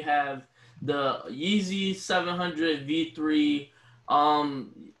day, we have the Yeezy 700 V3.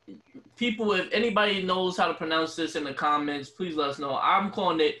 People, if anybody knows how to pronounce this in the comments, please let us know. I'm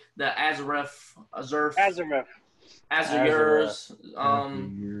calling it the Azaref. Azareth. Azures.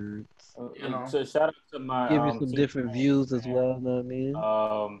 You're- You know. So shout out to my Give you some team, different views as well. Know what I mean?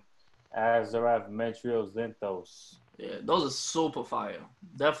 Azarath Metrio Zinthos. Yeah, those are super fire.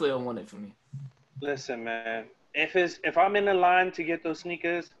 Definitely a one it for me. Listen, man. If I'm in the line to get those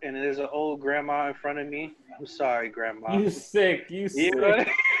sneakers and there's an old grandma in front of me, I'm sorry, grandma. You sick. You sick. Vince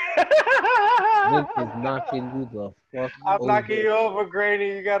is knocking you the fuck I'm over. knocking you over, Grady.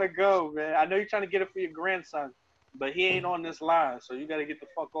 You gotta go, man. I know you're trying to get it for your grandson, but he ain't on this line, so you gotta get the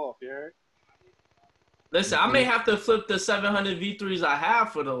fuck off, you heard? Listen, I may have to flip the 700 V3s I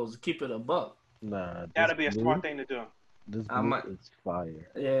have for those. Keep it a buck. Nah, That'd be a smart thing to do. This I blue might- is fire.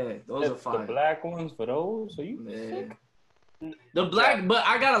 Yeah, those are The fire. black ones for those? So you Yeah. sick? The black, but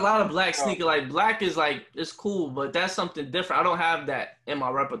I got a lot of black sneakers. Like black is like it's cool, but that's something different. I don't have that in my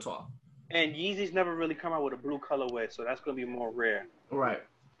repertoire. And Yeezys never really come out with a blue colorway, so that's gonna be more rare. Right.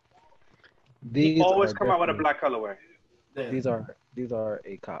 These He always are come out with a definitely- black colorway. Yeah. These are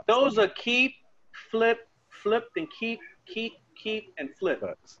a cop. Those are keep, flip, and keep, and flip.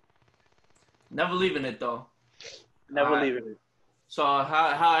 Facts. Never leaving it though. Never Alright. leaving it. So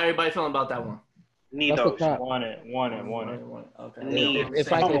how everybody feeling about that one? Need That's a those. cop. Want it. Okay. Need.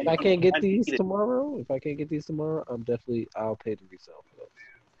 If I can't get these I need it. tomorrow, I'll pay the resale for those.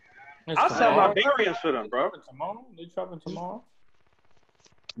 I'll sell my variants for them, bro. Tomorrow? They dropping tomorrow?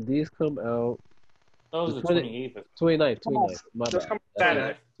 These come out Those are 28th. 29th. My Just bad. come That's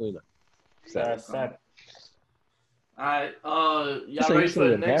Saturday. 29th. That's Saturday. Alright, y'all So ready you for the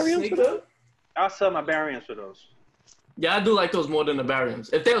selling next variants for sneaker? I'll sell my variants for those. Yeah, I do like those more than the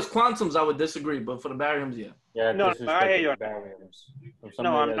bariums. If there was quantums, I would disagree, but for the bariums, yeah. Yeah, No, disrespect I hear you. the bariums. From No,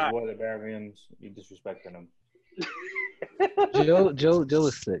 somebody I'm that's not. wore the bariums, you disrespecting them. Joe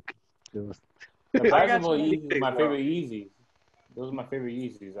is sick. The I got basketball some Yeezys are my bro. favorite Yeezys. Those are my favorite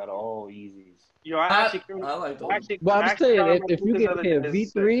Yeezys out of all Yeezys. Yo, I actually, I like those. But I'm saying if you get pair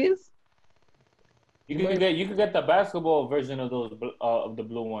V3s, You can get the basketball version of those of the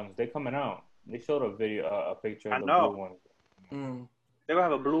blue ones. They coming out. They showed a video, a picture I of the know. blue ones. Mm, they're gonna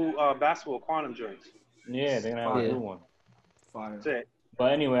have a blue basketball quantum joints. Yeah, they're gonna have a Yeah. blue one. fire. That's it.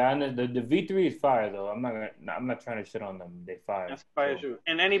 But anyway, I know the V3 is fire though. I'm not trying to shit on them. They fire. That's fire So, shoe.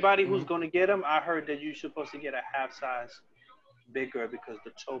 And anybody who's gonna get them, I heard that you're supposed to get a half size bigger because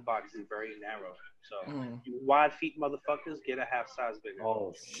the toe box is very narrow. So you wide feet motherfuckers, get a half size bigger.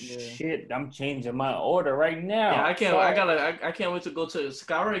 Oh Yeah. shit! I'm changing my order right now. Yeah, I can't. Sorry. I can't wait to go to.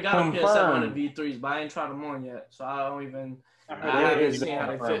 I already got a pair of 700 V3s, but I ain't tried them on yet, so I don't even. I I heard Where haven't is the seen how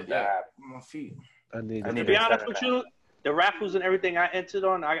they confirmed fit yet app? on my feet. I need I To need be to honest set with it you, the raffles and everything I entered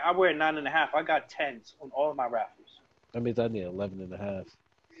on, I wear 9.5. I got 10s on all of my raffles. That means I need 11.5.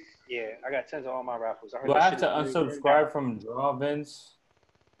 Yeah, I got 10s on all my raffles. I heard Do I that have shit to is really unsubscribe from Draw Vince?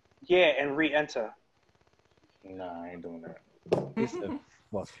 Yeah, and re-enter. Nah, I ain't doing that. He said,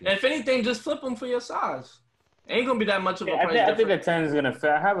 fuck you. If anything, just flip them for your size. Ain't gonna be that much of a Yeah, price I think the difference. 10 is gonna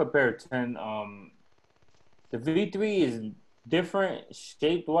fit. I have a pair of 10. The V3 is different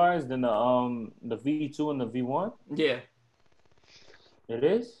shape wise than the V2 and the V1. Yeah. It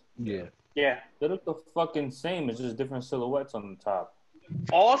is. Yeah. Yeah. They look the fucking same. It's just different silhouettes on the top.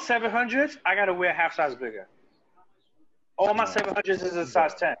 All 700s, I gotta wear half size bigger. All my 700s is a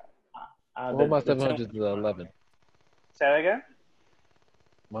size 10. All my 700s is 11. Say that again?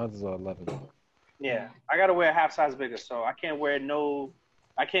 Mine's is 11. Yeah, I gotta wear half size bigger, so I can't wear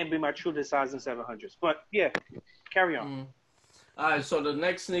I can't be my true size in 700s. But yeah, carry on. All right, so the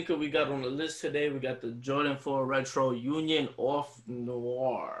next sneaker we got on the list today, we got the Jordan 4 Retro Union Off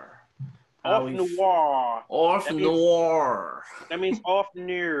Noir. Off noir. Off That means- Noir. That means off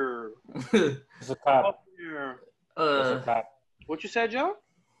near. It's a cop. Off near. That's a cop. What you said, Joe?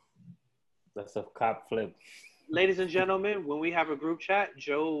 That's a cop flip. Ladies and gentlemen, when we have a group chat,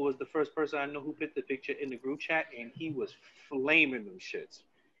 Joe was the first person I know who put the picture in the group chat, and he was flaming them shits.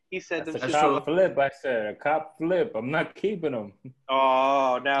 He said them That's a shits. cop flip. I said a cop flip. I'm not keeping them.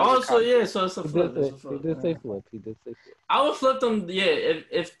 Oh, now. Oh, the so cop- yeah, so it's a He flip. did It's a say, he flip. did say flip. He did say flip. I would flip them, yeah.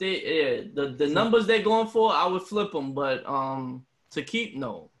 If they, the numbers they're going for, I would flip them. But to keep,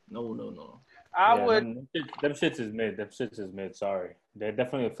 no. I Yeah, would. Them shits is mid. Them shits is mid. Sorry. They're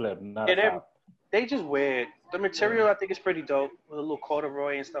definitely a flip. Not Yeah, a they're- cop. They just weird. The material I think is pretty dope with a little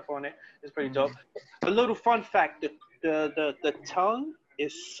corduroy and stuff on it. It's pretty dope. A little fun fact: the tongue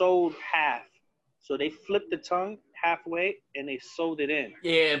is sewed half, so they flipped the tongue halfway and they sewed it in.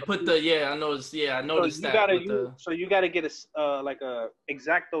 Yeah, I noticed. Yeah, I So noticed you that. gotta with the, so you gotta get a like a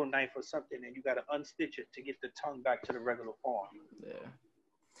X-Acto knife or something, and you gotta unstitch it to get the tongue back to the regular form. yeah.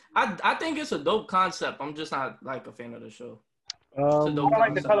 I think it's a dope concept. I'm just not like a fan of the show. I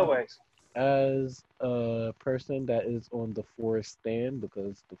like the colorways. as a person that is on the Forest stand,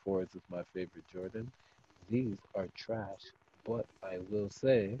 because the Forest is my favorite Jordan, these are trash. But I will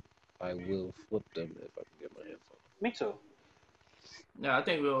say, I will flip them if I can get my hands on them. Me too. Yeah, I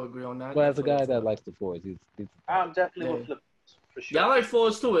think we all agree on that. But as a Definitely guy that flip. likes the Forest, these are I'm definitely Yeah. with flip for Yeah, I sure. like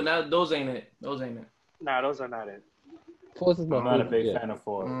fours too, and those ain't it. Those ain't it. Nah, those are not it. Forest is my I'm not a favorite. big Yeah. fan of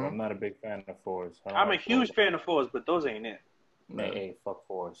fours. Mhm. I'm not a big fan of fours. I don't I'm a like huge fours. fan of fours, but those ain't it. Yeah. Hey, fuck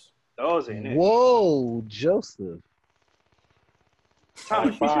fours. Those ain't it. Whoa, Joseph. Thomas,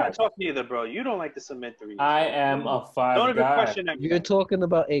 you should Five. not talk either, bro. You don't like the cement threes. I am a Don't five even guy. question that. You're talking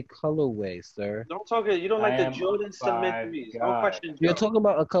about a colorway, sir. Don't talk. You don't like I the am a Jordan cement five threes. guy. Don't question You're Joe. talking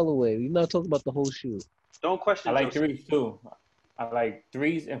about a colorway. You're not talking about the whole shoe. Don't I question like Joe. threes too. I like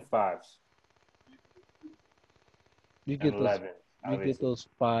threes and fives You and get those. 11. You get those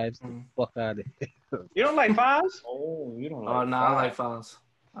fives the Mhm. fuck out of here. You don't like fives? Oh, you don't Oh like no, fives. I like fouls.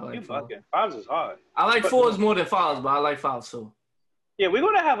 I You like fouls. bugging. Fives is hard. I like But- fours more than fouls, but I like fouls too. Yeah, we're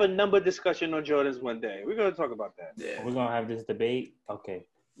gonna have a number discussion on Jordans one day. We're gonna talk about that. Yeah, We're gonna have this debate. Okay.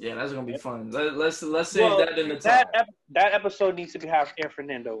 yeah, that's gonna be fun. Let's save Well, that in the top. that episode needs to have Air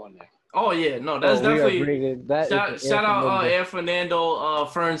Fernando on there. Oh yeah, no, that's Oh, we are definitely. bringing that. Shout out Air Fernando,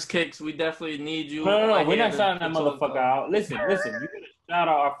 Ferns Kicks. We definitely need you. No. We're here not shouting that to talk motherfucker about- out. Listen. You gotta shout out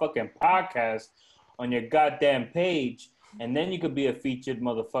our fucking podcast on your goddamn page, and then you could be a featured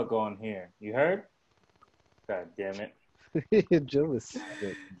motherfucker on here. You heard? God damn it. Joe is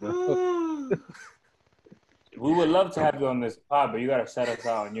sick, bro. We would love to have you on this pod, but you gotta shout us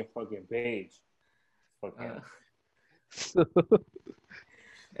out on your fucking page. Fucking.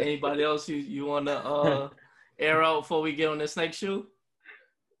 Anybody else you wanna air out before we get on this next shoe?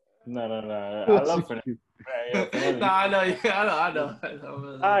 No. I love Fernando. No, I know. Yeah, I know.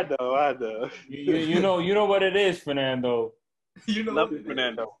 I know. You know what it is, Fernando. You know. Love you,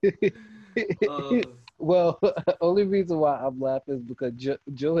 Fernando. Well, only reason why I'm laughing is because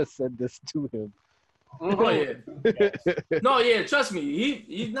Joe has said this to him. Oh yeah. No, yeah. Trust me,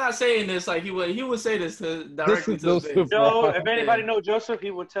 he's not saying this like he would say this directly is to no his face. Joe, if anybody know Joseph,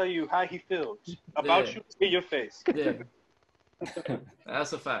 he will tell you how he feels about Yeah. you in your face. Yeah,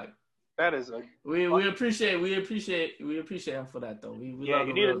 that's a fact. That is a We appreciate him for that though. We yeah. love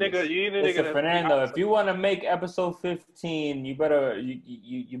You him need a really. nigga. You need a Listen, nigga. Fernando, if you want to make episode 15, you better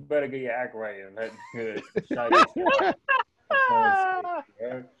get your act right and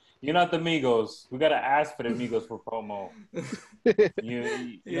You're not the Migos. We gotta ask for the Migos for promo.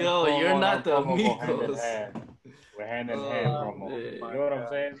 Yo, you're not the promo go hand in Migos. hand. We're hand in hand promo. yeah. You know what I'm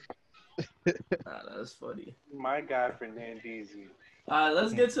saying? Nah, that's funny. My guy Fernandezzi. All right,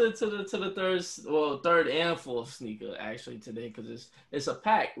 let's get to the third and fourth sneaker actually today because it's a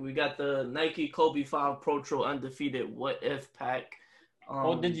pack. We got the Nike Kobe 5 Pro Tro undefeated What If pack.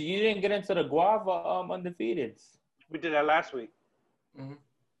 You didn't get into the Guava undefeateds? We did that last week. Mhm.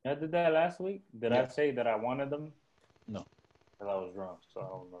 I did that last week. Did Yeah. I say that I wanted them? No. Because I was drunk, so I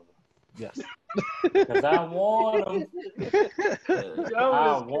don't remember. Yes. Because I want them.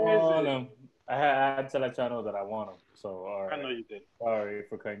 I want crazy. them. I had to let y'all know that I want them. So, all right. I know you did. Sorry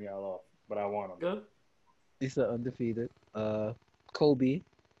for cutting y'all off, but I want them. Good. He's undefeated. Kobe,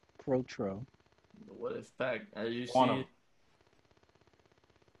 Pro Tro. The What If pack, as you Want see. 'em.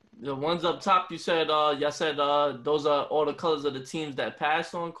 The ones up top, y'all said those are all the colors of the teams that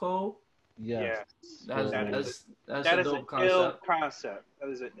passed on Cole. Yes. Yeah. That's That a is an dope ill concept. concept. That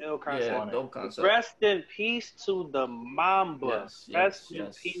is an ill concept. Yeah, dope concept. Rest in peace to the Mamba. Yes, Rest yes, in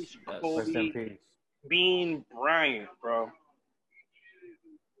yes, peace, yes. Rest in Kobe peace. Bean Bryant, bro.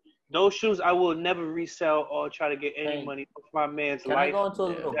 Those shoes I will never resell or try to get any Hey, money off my man's Can I life. go into a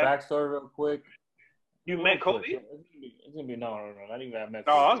little Yeah. backstory real quick? You Real met quick. Kobe? It's gonna be no, not even that.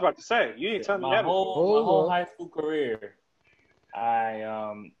 No, I was about to say you didn't tell me my that. whole Hold on. high school career, I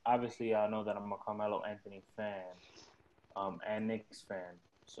obviously I know that I'm a Carmelo Anthony fan, and Knicks fan.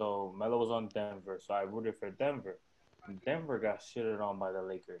 So Melo was on Denver, so I rooted for Denver. Denver got shitted on by the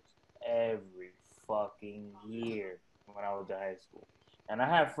Lakers every fucking year when I was in high school, and I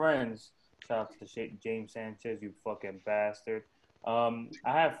have friends. Shout out to James Sanchez, you fucking bastard. I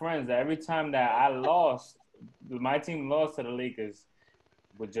have friends that every time that my team lost to the Lakers,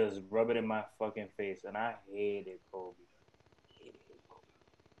 would just rub it in my fucking face, and I hated Kobe.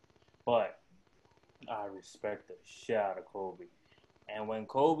 But I respect the shit out of Kobe. And when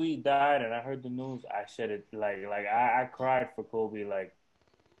Kobe died, and I heard the news, I shed it I cried for Kobe. Like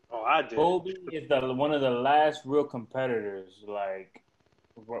Oh, I did. Kobe is one of the last real competitors. Like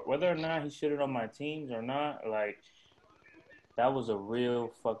whether or not he shitted on my teams or not, that was a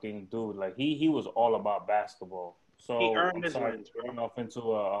real fucking dude. Like he was all about basketball. So He earned I'm his sorry wins, to bro. run off into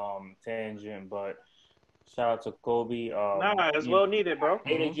a tangent, but shout out to Kobe. Nah, it's well needed, bro.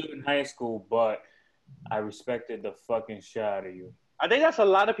 Hated you in high school, but I respected the fucking shit out of you. I think that's a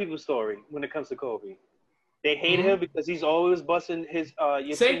lot of people's story when it comes to Kobe. They hated him because he's always busting his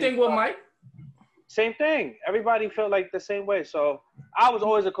your Same team. thing with Mike. Same thing. Everybody felt like the same way. So I was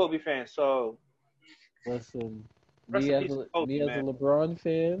always a Kobe fan. So Listen, rest me in as peace a to Kobe, me as a man. LeBron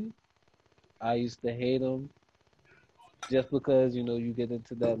fan, I used to hate him just because you get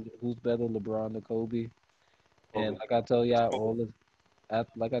into that who's better, LeBron or Kobe. And Kobe. like I tell y'all Kobe.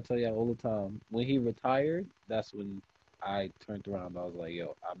 like I tell y'all all the time, when he retired, that's when I turned around. I was like,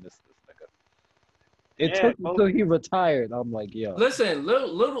 yo, I miss this nigga. It Yeah, took until Kobe. he retired. I'm like, yo. Listen,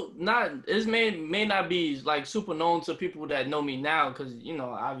 little not this may not be like super known to people that know me now because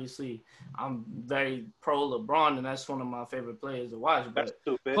obviously I'm very pro LeBron and that's one of my favorite players to watch. That's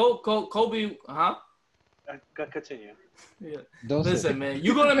But stupid. Kobe, huh? Continue. Don't say Listen, man,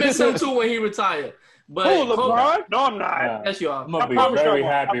 you're gonna miss him too when he retire. But Who, Kobe, LeBron? No, I'm not. Nah, yes, you are. I'm gonna I be promise very you I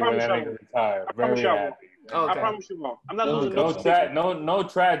won't. happy I when that promise you I nigga won't. retire. I promise Very you I won't. happy. Okay. I promise you won't. I'm not Don't losing go. no sleep. No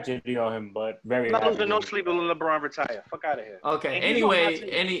tragedy on him, but very I'm not happy. losing no when he sleep when LeBron retire. Fuck out of here. Okay. And he's on my Anyway,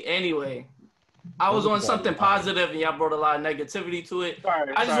 team. anyway, I was Don't on go something lying. positive and y'all brought a lot of negativity to it.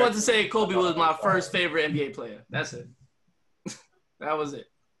 Sorry. I just sorry. wanted to say Kobe was my first favorite NBA player. That's it. That was it.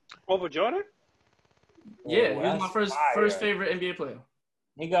 Over Jordan? Yeah, he was that's my first fire. favorite NBA player.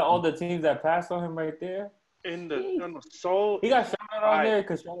 He got all the teams that passed on him right there. In the soul. He got Charlotte on there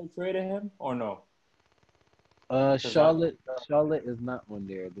because Charlotte traded him, or no? Charlotte is not on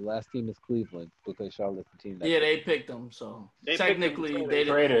there. The last team is Cleveland because Charlotte's the team that Yeah, they picked him. So They picked him, technically, traded. they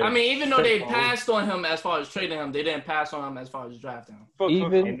Traded. didn't. I mean, even though they Triple. passed on him as far as trading him, they didn't pass on him as far as drafting him. For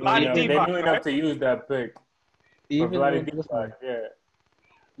Even- They knew Vlade enough, they Divac, knew right? enough to use that pick. even Vlade on this one. Divac, yeah.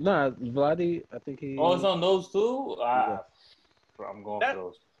 Nah, Vladi, I think he. Oh, it's on those two? Yeah. I'm going That- for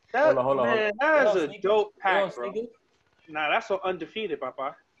those. That, Hold on. man, They that is don't a sneak it? dope They don't pack, bro. sneak it? Nah, that's so undefeated,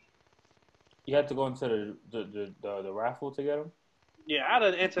 Papa. You had to go into the raffle to get them? Yeah, I'd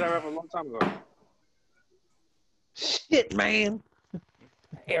have answered that rap a long time ago. Shit, man.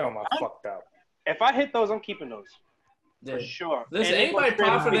 Damn, I fucked up. If I hit those, I'm keeping those. Yeah. For sure. Listen, And they anybody gonna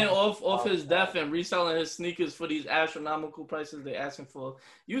trade profiting me. off his death and reselling his sneakers for these astronomical prices they're asking for,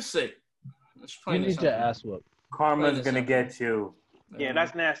 you sick. It's You plain and need your simple. ass whooped. Karma's Plain gonna and get you. Yeah,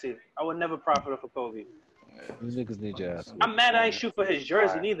 that's nasty. I would never profit off of Kobe. You niggas need your ass whooped. I'm mad I ain't shoot for his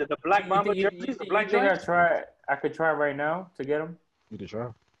jersey neither. The black bomber jerseys, the black You think jerseys. I could try right now to get them? You can try.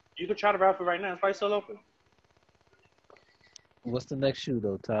 You can try to raffle right now. It's probably still open. What's the next shoe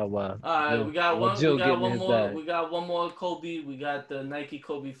though, Ty? Wow. All right, we got one. Jill We got getting one his more. bag. We got one more Kobe. We got the Nike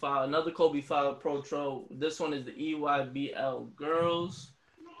Kobe 5. Another Kobe 5 Pro Tro. This one is the EYBL Girls.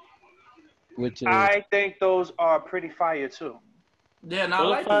 Which is I think those are pretty fire too. Yeah, and I Those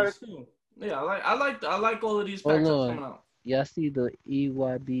like fire these. too. Yeah, I like all of these Hold packs that's on. coming out. y'all see the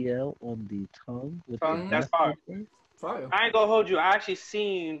EYBL on the tongue with Tongue, the that's basket fire. thing? Fire. I ain't gonna hold you. I actually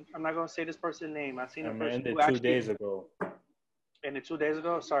seen. I'm not gonna say this person's name. I seen a I person ended who 2 actually days ago. ended 2 days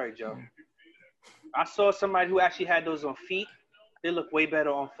ago. Sorry, Joe. I saw somebody who actually had those on feet. They look way better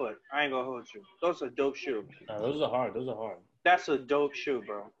on foot. I ain't gonna hold you. Those are dope shoes. Those are hard. Those are hard. That's a dope shoe,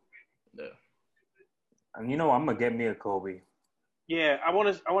 bro. Yeah. And you know, I'm gonna get me a Kobe. Yeah, I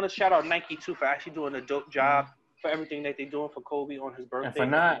want to shout out Nike too for actually doing a dope job for everything that they're doing for Kobe on his birthday. And for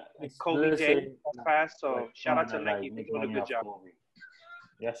not It's Kobe Day listen, fast, so like, shout out to trying Nike like, for make doing a money good off job. Kobe.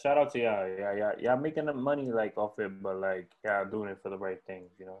 Yeah, shout out to y'all. Y'all making the money like off it, but like y'all doing it for the right things,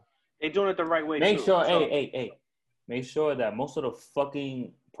 you know. They're doing it the right way Make too. sure, So, hey, make sure that most of the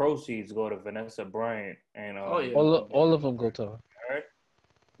fucking proceeds go to Vanessa Bryant and Oh, yeah. All of them go to her. Alright.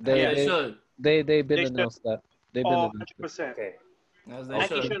 Yeah, they They should. they've been They should. announced that. They've been oh, announced it. 100%. Okay, As they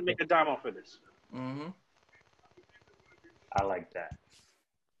Nike should. shouldn't make a dime off of this. Mm-hmm. I like that.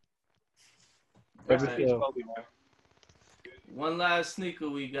 Rest in Alright. peace, Kobe, man. One last sneaker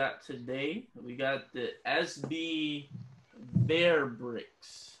we got today. We got the SB Bear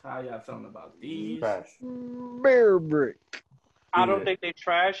Bricks. How y'all feeling about these? Trash. Bear brick. I don't Yeah. think they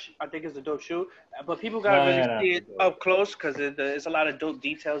trash. I think it's a dope shoe, but people gotta really No. see it up close because there's a lot of dope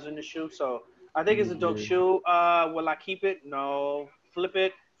details in the shoe. So I think it's a dope shoe. Will I keep it? No. Flip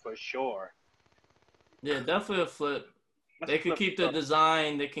it for sure. Yeah, definitely a flip. They can keep the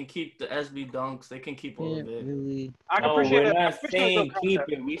design. They can keep the SB Dunks. They can keep all Can't of it. really. I can No, appreciate we're it. I not appreciate saying the keep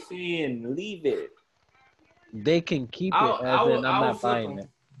concept. it. We saying leave it. They can keep it I'll- as I will- in I I'm will not flip buying them. it.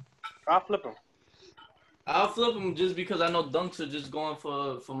 I'll flip them. I'll flip them just because I know Dunks are just going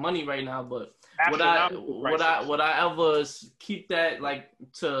for money right now. But Astronomical prices. would I ever keep that like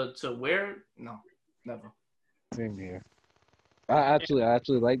to wear? No, never. Same here. I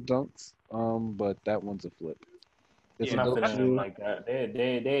actually like dunks. But that one's a flip. It's Yeah, a I'm not dope feeling them shoe. like that.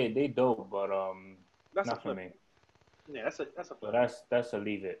 They dope, but That's a not for flip. me. Yeah, that's a So flip. that's a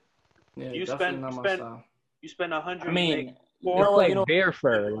leave it. Yeah, You definitely spend not you my spend style. you spend 100 I and make mean, you four. know It's what? like You know, bear it's a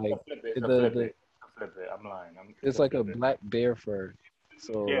fur. flip it. It's Like a flip it. It's a the flip the it. It's a flip it. I'm lying. it's It's a like a flip it. black bear fur.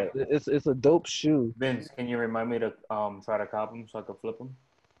 So Yeah. like it's a dope shoe. Vince, can you remind me to try to cop them so I can flip them?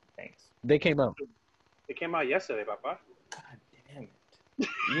 Thanks. They came out. It came out yesterday, Papa. God damn it!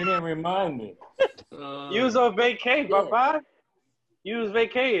 You didn't remind me. You was on vacay, Papa. You was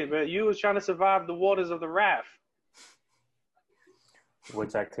vacating, but you was trying to survive the waters of the raft.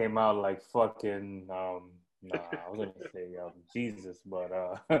 Which I came out like fucking nah, I was gonna say Jesus, but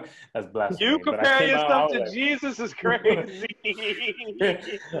that's blasphemy. You But I compare came out, I yourself was to like, Jesus is crazy.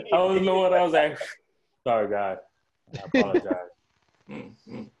 I don't know what I was like. Sorry, God. I apologize.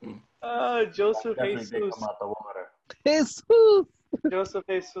 Joseph Definitely did Jesus. come out the water. Jesus. Joseph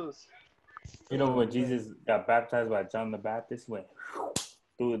Jesus. You know when Jesus got baptized by John the Baptist, he went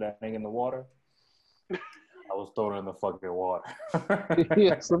threw that thing in the water. I was thrown in the fucking water.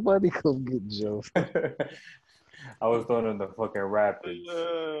 Yeah, somebody come get Joe. I was thrown in the fucking rapids.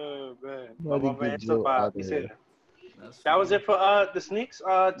 Oh, man. Somebody My man get Joe survived. out He of said here. that was it for the sneaks,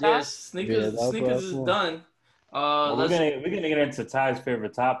 Ty? Yes, Yeah, sneakers. that was Sneakers last is one. done. Well, we're Let's. gonna get into Ty's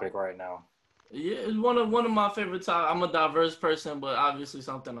favorite topic right now. Yeah, it's one of my favorite topics. I'm a diverse person, but obviously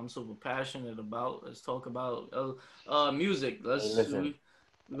something I'm super passionate about. Let's talk about music. Listen,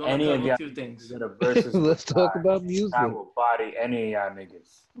 We're gonna any of cover a y'all few things. get a versus Let's with talk Ty, about Ty music. will body any of y'all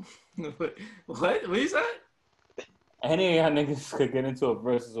niggas. What you said? Any of y'all niggas could get into a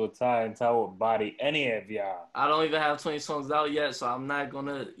versus with Ty, and Ty will body any of y'all. I don't even have 20 songs out yet, so I'm not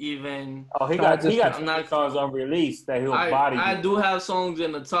gonna even. Oh, he Ty got just- 20 songs unreleased that he'll body. I you. do have songs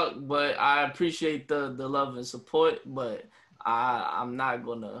in the tuck, but I appreciate the love and support. But I'm not even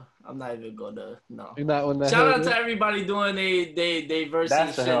gonna no. You're not on that. Shout out hill to yet? everybody doing they versus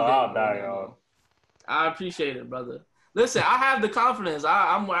That's the hell I'll die shindig. on. I appreciate it, brother. Listen, I have the confidence.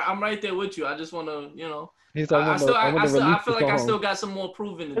 I'm right there with you. I just want to, He said, I I want to feel release like I the still song. got some more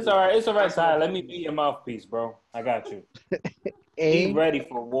proving to It's do. all right. It's all right, Got some Ty. more Let me proving be your mouthpiece, bro. I got you. Be Hey, ready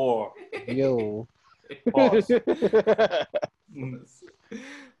for war. yo. Pause.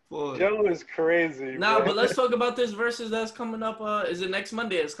 Boy. Joe is crazy. Nah, bro. but let's talk about this versus that's coming up. Is it next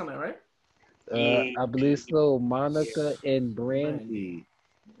Monday? It's coming, right? I believe so. Monica and Brandy.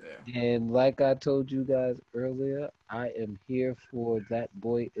 Yeah. And like I told you guys earlier, I am here for That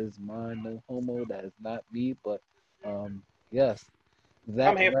Boy Is Mine, no homo. That is not me, but yes, that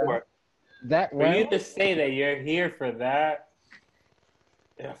I'm here for it. That For you round. to say that you're here for that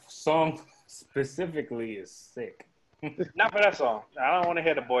song specifically is sick. Not for that song. I don't want to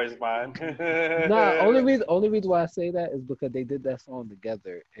hear the boys' mind. Nah, only reason why I say that is because they did that song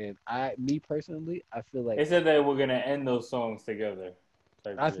together, and me personally, I feel like They said that we're gonna end those songs together.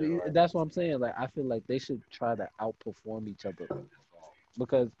 I feel, that's what I'm saying. Like I feel like they should try to outperform each other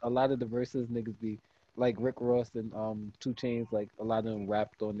because a lot of the verses niggas be like Rick Ross and 2 Chainz, like a lot of them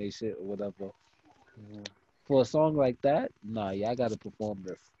rapped on their shit or whatever. Mhm. For a song like that, nah, y'all gotta perform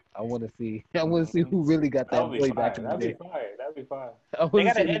this. I want to see. I want to see who really got that That'll be boy fire. back in the That'd be day. fire. That'd be fire. I they want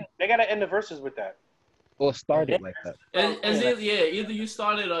to see gotta end the verses with that. or start it like that. Either you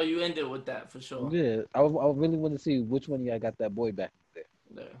started or you ended with that for sure. Yeah, I really want to see which one of y'all got that boy back in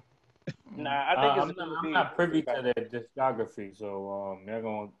the day. Yeah. Nah, I think it's I'm not privy to their discography, so they're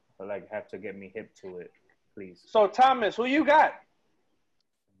gonna have to get me hip to it, please. So Thomas, who you got?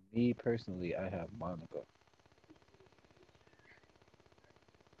 Me personally, I have Monica.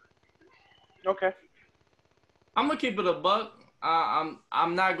 Okay. I'm gonna keep it a buck.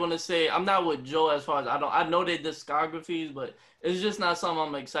 I'm not gonna say I'm not with Joe as far as I know their discographies, but it's just not something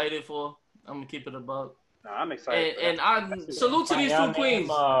I'm excited for. I'm gonna keep it a buck. Nah, I'm excited. And I salute to these two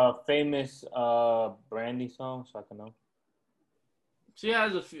queens. Famous Brandy song, so I can know. She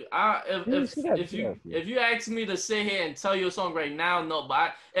has a few. If you ask me to sit here and tell you a song right now, no.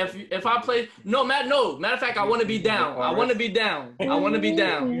 But if I play matter of fact, I want to be down. I want to be down. I want to be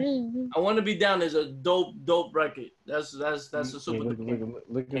down. I want to be down is a dope record. That's a super good one.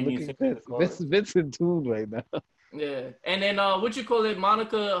 Look at Vince in tune right now. Yeah, and then what you call it,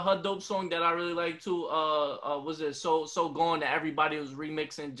 Monica, her dope song that I really like too. Was it so gone that everybody was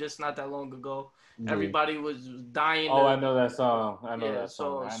remixing just not that long ago. Yeah. Everybody was dying. Oh, I know that song. I know that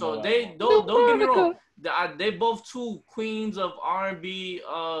So song. so they don't get me wrong. They both two queens of R&B.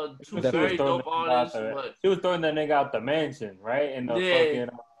 Two very dope artists. But she was throwing that nigga out the mansion, right? In the fucking.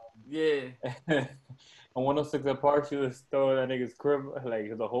 Yeah. On 106 and Park, she was throwing that nigga's crib,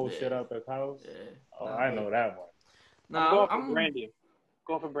 like the whole Yeah. shit out the house. Yeah. Oh, I know that one. Nah, I'm going for Brandy.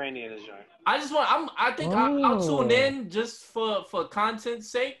 Going for Brandy in this joint. I just want. I think I'll tune in just for content's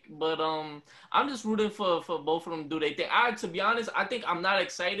sake. But I'm just rooting for both of them to do their thing. To be honest, I think I'm not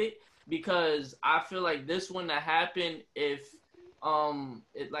excited because I feel like this wouldn't have happened if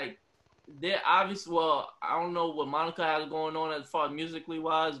it like they're obviously. Well, I don't know what Monica has going on as far as musically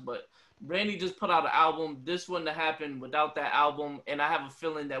wise, but Brandy just put out an album. This wouldn't have happened without that album, and I have a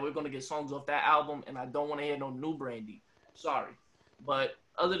feeling that we're gonna get songs off that album, and I don't want to hear no new Brandy. Sorry. But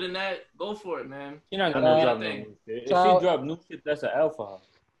other than that, go for it, man. You're not gonna drop no new shit. If she drop new shit, that's an L for her.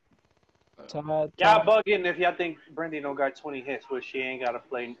 Y'all bugging if y'all think Brandy don't got 20 hits where she ain't gotta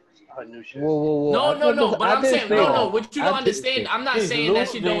play her new shit. Whoa. No. But I'm saying no. What you don't understand? I'm not saying that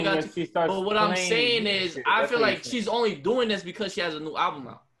she don't got. But what I'm saying is, I feel like she's only doing this because she has a new album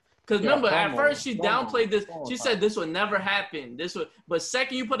out. Because remember, at first she downplayed this. She said this would never happen. But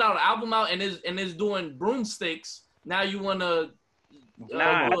second you put out an album out and is doing broomsticks. Now you wanna.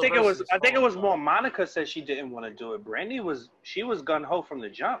 Nah, I think it was more Monica said she didn't want to do it. Brandy was gun ho from the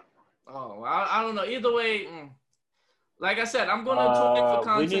jump. Oh, well, I don't know. Either way, like I said, I'm gonna tune in for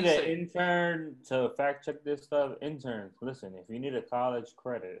content. We need an intern to fact check this stuff. Interns, listen, if you need a college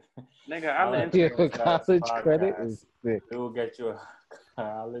credit, nigga, I'm an intern. College credit is sick. It will get you a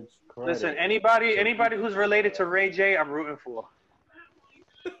college credit. Listen, anybody who's related to Ray J, I'm rooting for.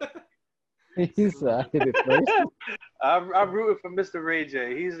 He's I hit it first. I'm rooting for Mr. Ray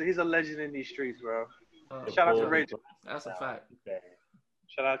J. He's a legend in these streets, bro. Shout out to Ray J. That's a fact.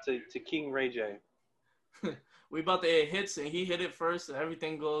 Shout out to King Ray J. We about to hit hits, and he hit it first, and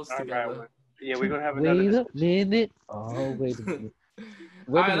everything goes together. Right. Yeah, we're gonna have another. Wait a minute. Oh, wait a minute.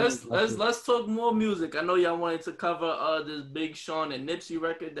 All right, let's talk more music. I know y'all wanted to cover this Big Sean and Nipsey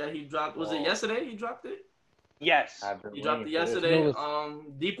record that he dropped. Was it yesterday? He dropped it. Yes, he dropped it yesterday.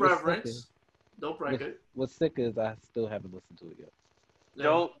 Deep Reverence. Dope record. What's sick is I still haven't listened to it yet.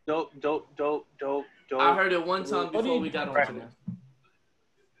 Dope. I heard it one time before we got on today.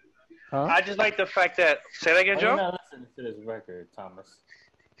 Huh? I just like the fact that. Say that again, Joe. I'm not listening to this record, Thomas.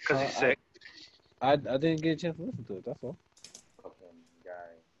 Because he's sick. I didn't get a chance to listen to it. That's all. Fucking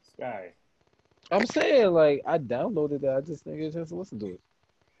guy. I'm saying like I downloaded it. I just didn't get a chance to listen to it.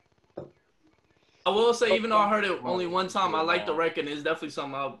 I will say, even though I heard it only one time, I like the record. It's definitely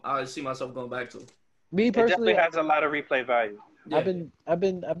something I see myself going back to. Me personally, it definitely has a lot of replay value. Yeah. I've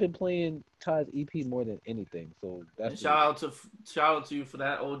been playing Todd's EP more than anything. So that's shout out to you for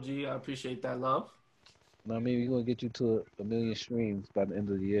that, OG. I appreciate that love. I mean, we're gonna get you to 1 million streams by the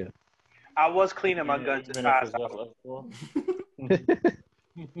end of the year. I was cleaning my gun to Todd's album.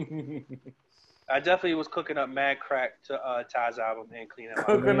 I definitely was cooking up mad crack to Todd's album and cleaning my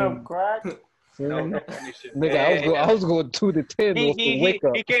cooking up crack. No, nigga, I was going 2 to 10. He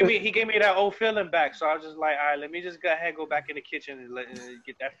gave me that old feeling back, so I was just like, all right, let me just go back in the kitchen and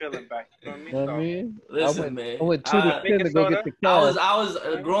get that feeling back. You know what I mean? Listen, man. I went 2 to 10 to go get the cash. I was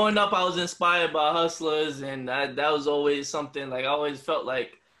growing up. I was inspired by hustlers, and that was always something. Like I always felt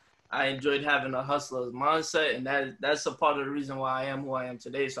like I enjoyed having a hustler's mindset, and that's a part of the reason why I am who I am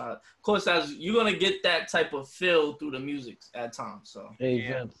today. So, of course, as you're gonna get that type of feel through the music at times. So, hey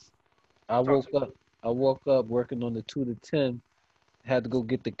Vince. I woke up working on the 2 to 10. Had to go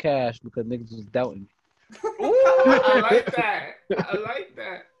get the cash because niggas was doubting me. Ooh, I like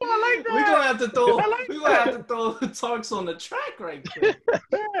that. We're gonna have to throw talks on the track right quick.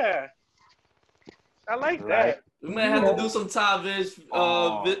 Yeah. I like that. We might have to do some Tavish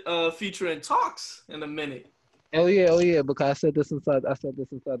featuring talks in a minute. Oh yeah, because I said this inside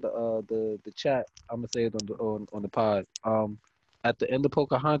the chat. I'm gonna say it on the pod. At the end of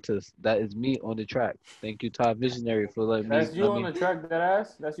Pocahontas, that is me on the track. Thank you, Todd Visionary, for letting me. That's you on the track, that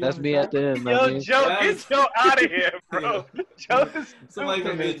ass? That's me at the end. Yo, Joe, get Joe out of here, bro. Joe is somebody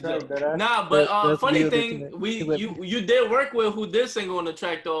come get Joe. Nah, but funny thing, you did work with who did sing on the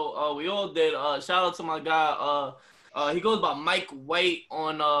track though. We all did. Shout out to my guy. He goes by Mike White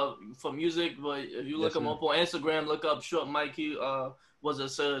on for music, but if you look him up on Instagram, look up Short Mike. He was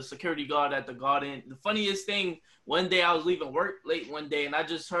a security guard at the Garden. The funniest thing, one day I was leaving work late one day, and I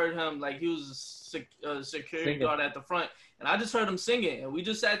just heard him, like he was a security guard at the front, and I just heard him singing, and we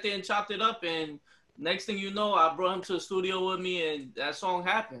just sat there and chopped it up, and next thing you know, I brought him to the studio with me, and that song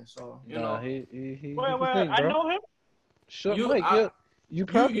happened. So, you know. I know him? Sure, Mike, you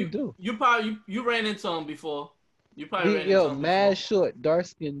probably do. You ran into him before. You probably ran into him mad before. Short,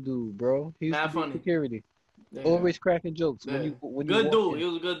 dark-skinned dude, bro. He's funny. Security. Yeah. Always cracking jokes. Yeah. Good dude. He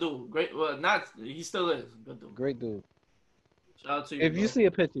was a good dude. Great. Well, he still is. Good dude. Great dude. Shout out to you. If you bro. see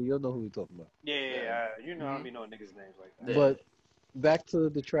a picture, you'll know who we're talking about. Yeah. You know I don't be knowing niggas' names like that. Yeah. But back to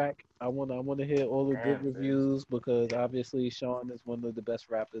the track, I wanna hear all the good Damn, reviews because obviously Sean is one of the best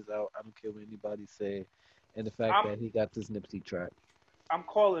rappers out. I don't care what anybody say, and the fact that he got this Nipsey track. I'm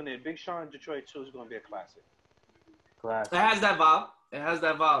calling it. Big Sean Detroit 2 is gonna be a classic. It has that vibe. It has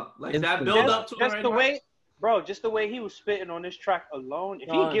that vibe. Like that Instant build vibe. up to it Just right the now. way, bro. Just the way he was spitting on this track alone. If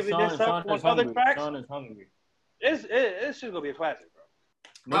he giving this up on other tracks, Sean is hungry. it's just gonna be a classic,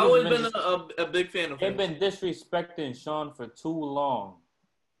 bro. I've always been a big fan of They've him. been disrespecting Sean for too long.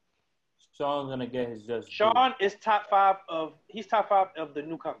 Sean's gonna get his just due. Sean is top 5 of the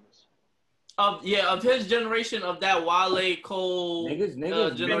newcomers. Of his generation, of that Wale Cole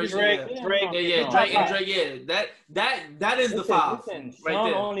Niggas, generation. Drake, yeah. Drake, Yeah, Drake and Drake. Yeah, that is the five Listen, right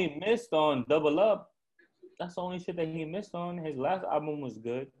Sean there. only missed on Double Up. That's the only shit that he missed on. His last album was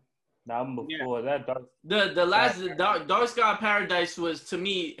good. The album before that, The last Dark Sky Paradise was, to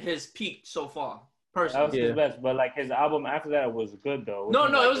me, his peak so far. that was Personally, his best. But like his album after that was good though. no,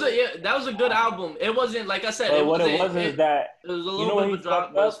 it was that was a good album. It wasn't, like I said. But It what wasn't, it was is that it was a you little know bit what of he a drop,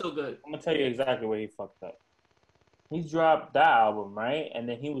 fucked but up? it's still good. I'm gonna tell you exactly where he fucked up. He dropped that album, right? And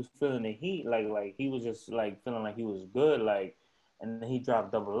then he was feeling the heat, like he was just like feeling like he was good, like, and then he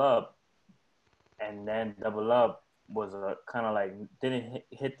dropped Double Up, and then Double Up was a kind of like didn't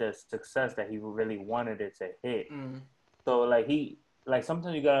hit the success that he really wanted it to hit. Mm. So like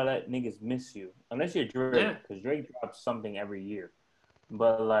sometimes you gotta let niggas miss you, unless you're Drake, because Drake drops something every year,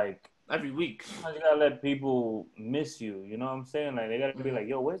 but like Every week. sometimes you gotta let people miss you. You know what I'm saying? Like they gotta be like,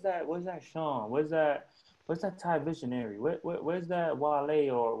 yo, where's that Sean? Where's that Ty Visionary? Where's that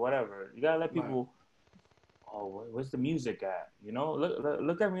Wale or whatever? You gotta let people. Oh, where's the music at? You know,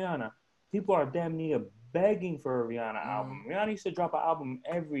 look at Rihanna. People are damn near begging for a Rihanna album. Rihanna used to drop an album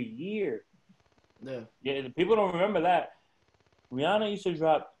every year. Yeah, people don't remember that. Rihanna used to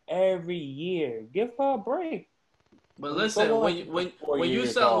drop every year. Give her a break. But listen, when you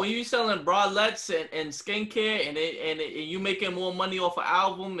selling bralettes and skincare and you making more money off an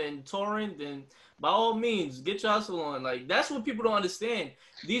album and touring, then by all means get your hustle on. Like that's what people don't understand.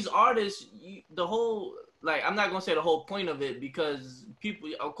 These artists, the whole, like, I'm not gonna say the whole point of it, because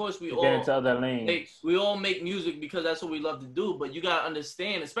people, of course, we all make music because that's what we love to do. But you gotta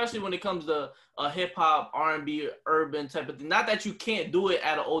understand, especially when it comes to a hip hop, R&B, urban type of thing. Not that you can't do it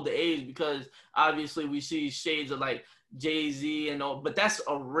at an older age, because obviously we see shades of like Jay-Z and all, but that's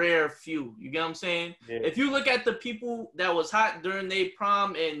a rare few. You get what I'm saying? Yeah. If you look at the people that was hot during their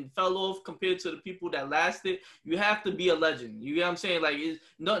prime and fell off compared to the people that lasted, you have to be a legend. You get what I'm saying? Like,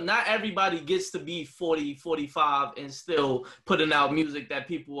 not everybody gets to be 40, 45 and still putting out music that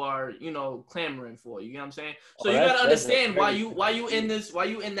people are, clamoring for. You get what I'm saying? So you gotta understand why you in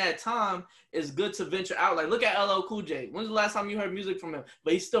that time. It's good to venture out. Like, look at LL Cool J. When's the last time you heard music from him?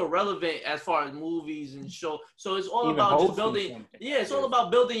 But he's still relevant as far as movies and shows. So it's all about just building. Something. Yeah, it's all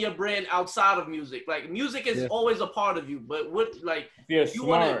about building your brand outside of music. Like, music is always a part of you. But if you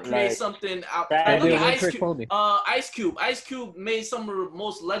want to create something out. Like, look at Ice Cube. Ice Cube made some of the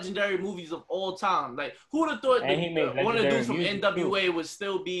most legendary movies of all time. Like, who would have thought one of the dudes from NWA would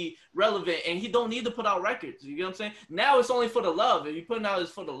still be relevant, and he don't need to put out records. You get what I'm saying? Now it's only for the love. If you're putting out,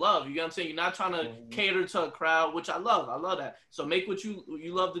 it's for the love. You get what I'm saying? You're not trying to cater to a crowd, which I love. I love that. So make what you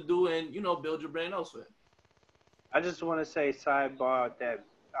love to do, and build your brand elsewhere. I just want to say, sidebar, that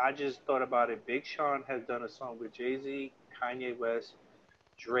I just thought about it. Big Sean has done a song with Jay-Z, Kanye West,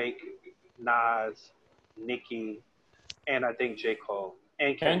 Drake, Nas, Nicki, and I think J. Cole.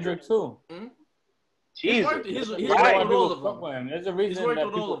 And Kendrick too. Mm-hmm. Jesus. He's worked with all of them. There's a reason that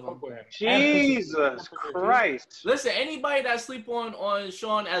people fuck with him. Jesus Christ. Listen, anybody that sleep on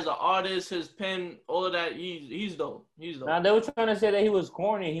Sean as an artist, his pen, all of that, he's dope. He's dope. Now they were trying to say that he was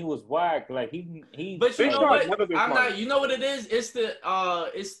corny, he was whack, like he. But you know what? I'm not. You know what it is? It's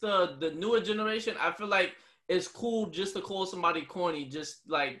the newer generation. I feel like it's cool just to call somebody corny, just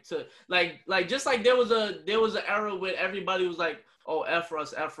like to just like there was an era where everybody was like, oh, F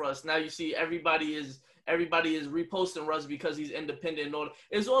Russ. Now you see everybody is reposting Russ because he's independent and all.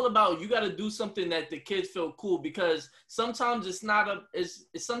 It's all about, you got to do something that the kids feel cool, because sometimes it's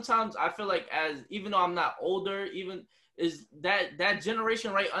sometimes I feel like, as even though I'm not older, even is that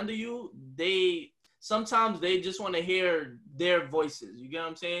generation right under you, sometimes they just want to hear their voices. You get what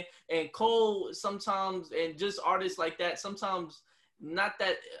I'm saying? And Cole sometimes, and just artists like that, sometimes not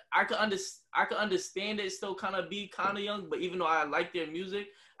that I could understand it still kind of young, but even though I like their music,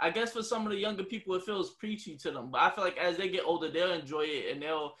 I guess for some of the younger people it feels preachy to them. But I feel like as they get older, they'll enjoy it, and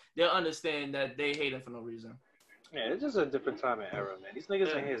they'll understand that they hate it for no reason. Yeah, it's just a different time and era, man. These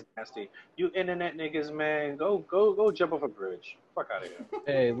niggas in here is nasty. You internet niggas, man, go jump off a bridge. Fuck out of here.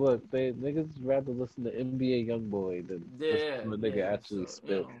 Hey, look, they niggas rather listen to NBA YoungBoy than listen to a nigga actually so,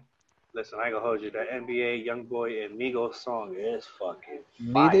 spit. Listen, I ain't gonna hold you. That NBA YoungBoy and Migos song is fucking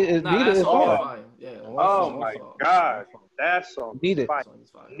Need fire. it? Nah, Need that's it? all Fire. fire. Yeah. Oh all my fire. god, that song Need is it. fire. That song is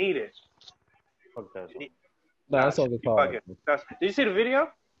fire. Need it. Fuck that song. Nah, that song is you fire. bugging. Did you see the video?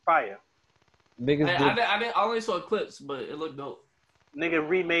 Fire. Niggas did. I only saw clips, but it looked dope. Nigga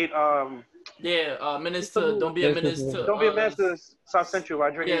remade Yeah, Menace to Don't Be a Menace to Don't Be a Menace to South Central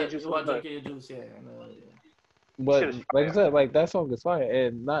while drinking your juice. while drinking your juice. Yeah, yeah. But Shit is like I fire. said, like that song is fire,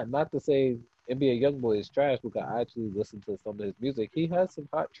 and not to say NBA YoungBoy is trash because I actually listen to some of his music. He has some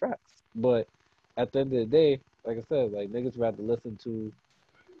hot tracks, but at the end of the day, like I said, like niggas rather listen to.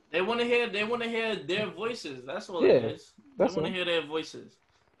 They want to hear their voices. That's all Yeah, it is. They that's want to all. hear their voices.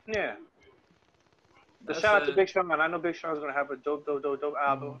 Yeah. The That's shout out to it. Big Sean, man. I know Big Sean's gonna have a dope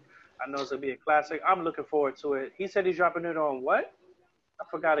album. I know it's gonna be a classic. I'm looking forward to it. He said he's dropping it on what? I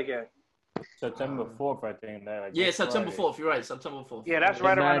forgot again. September 4th, I think. Like Yeah, next September Friday. 4th. You're right, September 4th. Yeah, that's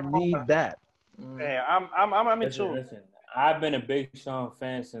right And I around the need corner. that. Yeah, I'm in Listen, tune. listen. I've been a Big Sean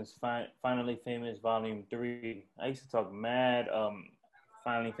fan since Finally Famous Volume 3. I used to talk mad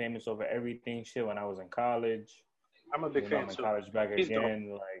Finally Famous over everything shit when I was in college. I'm a big fan I'm in too. college back He's again.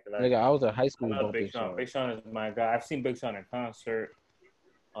 Like Nigga, I was in high I school love bumping Big Sean. Sean. Big Sean is my guy. I've seen Big Sean in concert.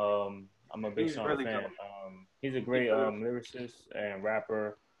 I'm a Big He's Sean really fan. dope. He's a great lyricist and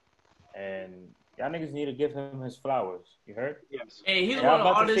rapper, and y'all niggas need to give him his flowers. You heard? Yes. Hey, he's Yeah, one of I'm the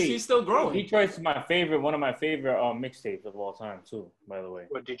about to artists. say, He's still growing. Detroit's one of my favorite mixtapes of all time too. By the way,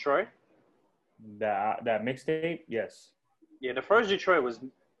 What, Detroit? that mixtape, yes, Yeah, the first Detroit was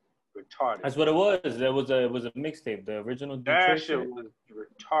retarded. that's what it was. It was a mixtape. The original That Detroit shit shit. was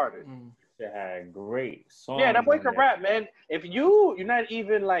retarded. It had great songs. Yeah, that boy on can there. rap, man. If you're not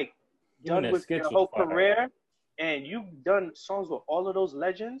even like Even done the with skits your was whole fire. career, and you've done songs with all of those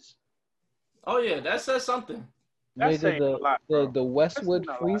legends, Oh yeah, that says something. that's Nigga, saying a lot, bro. the Westwood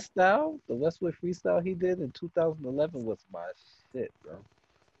That's saying the Westwood freestyle he did in 2011 was my shit, bro.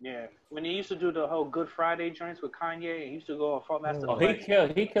 Yeah, when he used to do the whole Good Friday joints with Kanye, and he used to go on Funk Master Oh, Flex.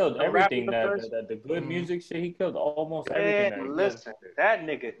 he killed The rap everything. universe. The good music shit. He killed almost everything. That he Man, did. listen, that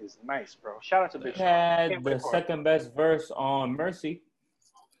nigga is nice, bro. Shout out to Big He Sean. had Can't the wait for it. second best verse on Mercy.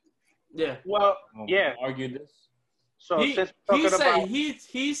 Yeah. Well, yeah. Argue this. So He since we're he talking said about,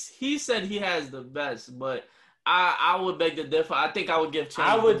 he said he has the best, but I would beg to differ. I think I would give Chainz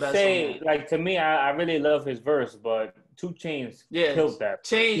I would the best say, on that. like, to me, I really love his verse, but 2 Chainz killed that.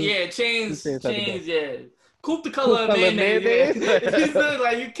 Chainz, had the best. yeah. Coop the color of Color mayonnaise. Yeah. mayonnaise? He said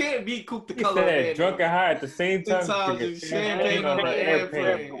like you can't beat Coop the He color of said mayonnaise. drunk and high at the same time. Sometimes drinking it's champagne on the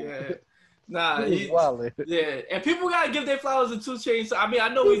airplane. Yeah. Nah, He was wildin'. yeah, and people gotta give their flowers to 2 Chainz. I mean, I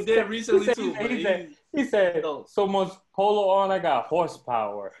know we did recently too, but He said, No. so much polo on, I got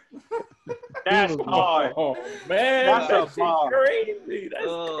horsepower. that's hard. Oh, man. That's that a shit bar. crazy. That's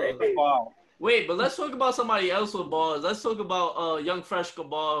crazy. Wow. Wait, but let's talk about somebody else with bars. Let's talk about Young Fresh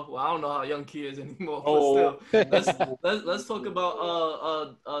Kabar. Well, I don't know how young he is anymore, Oh. but still, let's talk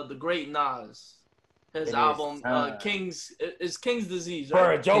about the great Nas. His It is album time. King's Disease, For a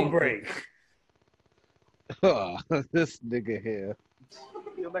right? Joe break. This nigga here.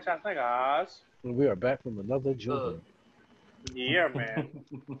 You bet y'all think, Oz. We are back from another journey. Yeah, man.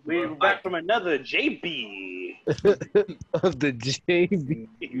 We're back from another JB. Of the JB.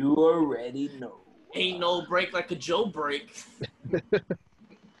 You already know. Ain't no break like a Joe break.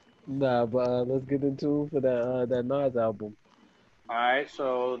 Nah, but let's get into for that Nas album. All right,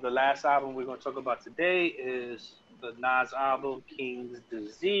 so the last album we're going to talk about today is the Nas album, King's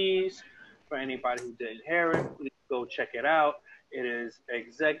Disease. For anybody who didn't hear it, please go check it out. It is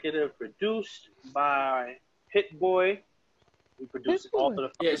executive produced by Hit Boy. He produced Hit Boy. all of the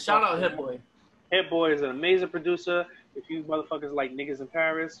Yeah, fucking shout out songs. Hit Boy. Hit Boy is an amazing producer. If you motherfuckers like niggas in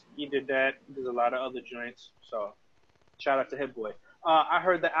Paris, he did that. He does a lot of other joints. So, shout out to Hit Boy. I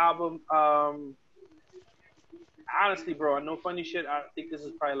heard the album. Honestly, bro, no funny shit. I think this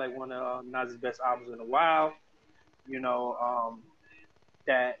is probably like one of Nas's best albums in a while. You know,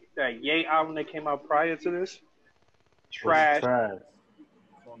 that Ye album that came out prior to this, trash.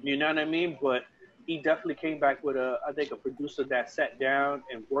 You know what I mean? But he definitely came back with a producer that sat down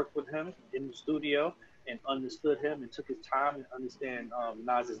and worked with him in the studio and understood him and took his time and understand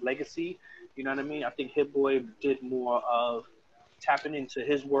Nas's legacy. You know what I mean? I think Hit Boy did more of tapping into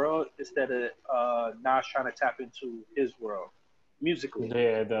his world instead of Nas trying to tap into his world musically.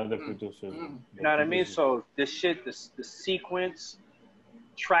 Yeah, the producer. You know what I mean? So this shit, the sequence,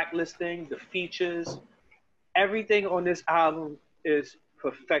 track listing, the features, Everything on this album is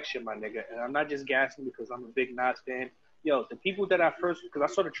perfection, my nigga. And I'm not just gassing because I'm a big Nas fan. Yo, the people that I first, because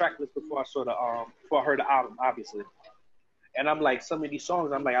I saw the track list before I saw the before I heard the album, obviously. And I'm like, some of these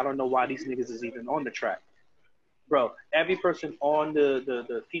songs, I'm like, I don't know why these niggas is even on the track. Bro, every person on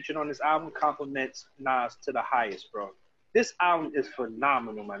the featured on this album compliments Nas to the highest, bro. This album is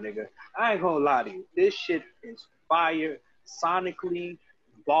phenomenal, my nigga. I ain't gonna lie to you. This shit is fire, sonically,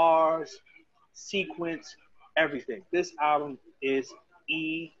 bars, sequence, everything. This album is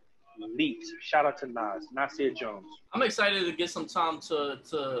elite. Shout out to Nas, Nasir Jones. I'm excited to get some time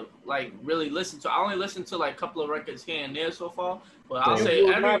to like really listen to. I only listened to like a couple of records here and there so far, but I'll say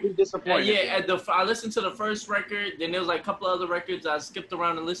I listened to the first record, then there was like a couple of other records I skipped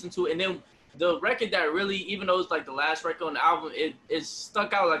around and listened to, and then the record that really, even though it's like the last record on the album, it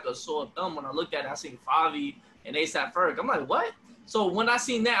stuck out like a sore thumb when I looked at it. I seen Favi and A$AP Ferg. I'm like, what? So when I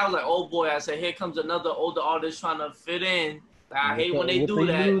seen that, I was like, oh boy, I said, here comes another older artist trying to fit in. I hate when they do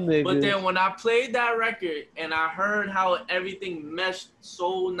that. But then when I played that record and I heard how everything meshed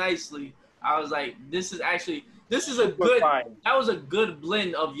so nicely, I was like, that was a good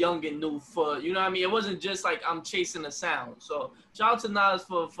blend of young and new for, you know what I mean? It wasn't just like I'm chasing a sound. So shout out to Nas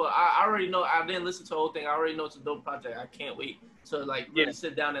for I already know, I didn't listen to the whole thing. I already know it's a dope project. I can't wait to like really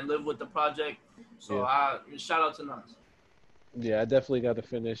sit down and live with the project. So shout out to Nas. Yeah, I definitely got to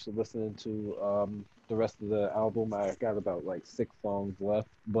finish listening to the rest of the album. I got about like 6 songs left,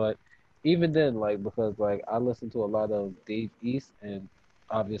 but even then, like, because like I listen to a lot of Dave East, and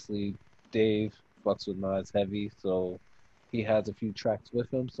obviously Dave fucks with Nas heavy, so he has a few tracks with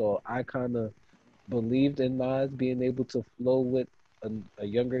him. So I kind of believed in Nas being able to flow with a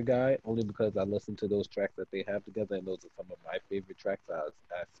younger guy, only because I listened to those tracks that they have together, and those are some of my favorite tracks I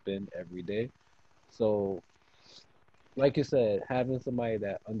spin every day. So, like you said, having somebody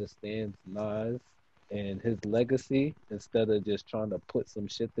that understands Nas and his legacy instead of just trying to put some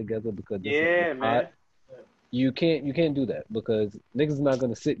shit together because this is man. hot, you can't do that, because niggas not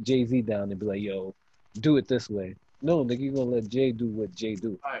gonna sit Jay-Z down and be like, yo, do it this way. No, nigga, you gonna let Jay do what Jay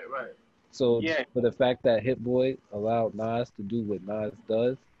do. Right. So for the fact that Hit Boy allowed Nas to do what Nas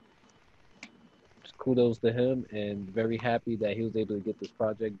does, kudos to him, and very happy that he was able to get this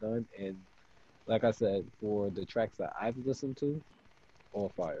project done. And like I said, for the tracks that I've listened to, on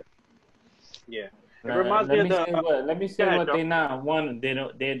fire. Yeah. It Let reminds me of the. Let me say what they not want.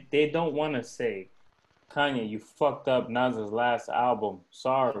 They don't want to say. Kanye, you fucked up Nas's last album.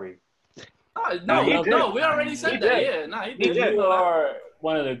 Sorry. No, we already said that. Yeah, he did. You are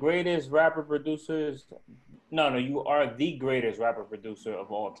one of the greatest rapper producers. No, you are the greatest rapper producer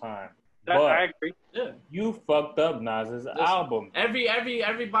of all time. I agree. Yeah. You fucked up Nas's album.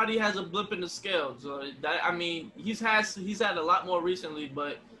 Everybody has a blip in the scale. So that, I mean, he's had a lot more recently,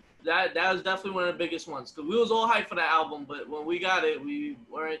 but that was definitely one of the biggest ones. Cause we was all hyped for that album, but when we got it, we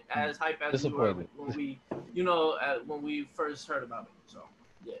weren't as hyped as we were when we, when we first heard about it. So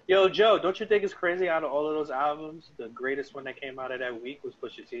yeah. Yo, Joe, don't you think it's crazy? Out of all of those albums, the greatest one that came out of that week was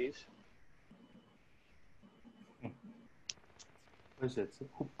Pusha T's.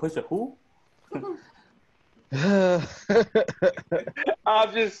 Pusha who?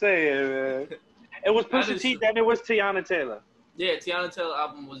 I'm just saying, man. It was Pusha T, then it was Teyana Taylor. Yeah, Teyana Taylor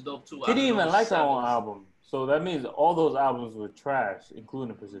album was dope too. She didn't even like her own album, so that means all those albums were trash,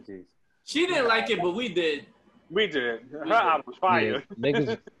 including Pusha T's. She didn't like it, but we did. We did. Her album was fire. Yeah,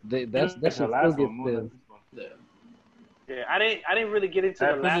 niggas, that's her last one. Yeah, I didn't really get into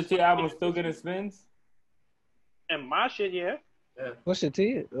that the last Pusha T album still getting spins. And my shit, yeah. Pusha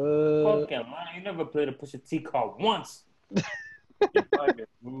T. Fucking man, you never played a Pusha T card once.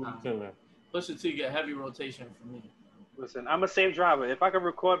 Pusha T get heavy rotation for me. Listen, I'm a safe driver. If I could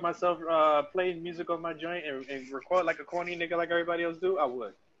record myself playing music on my joint and record like a corny nigga like everybody else do, I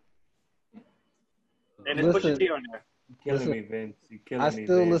would. And it's Pusha T on there. You're killing me, Vince. You're killing me. I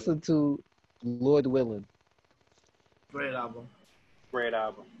still listen to Lord Willin'. Great album.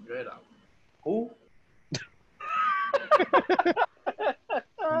 Who?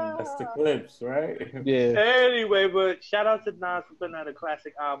 That's the Clips, right? Yeah. Anyway, but shout out to Nas for putting out a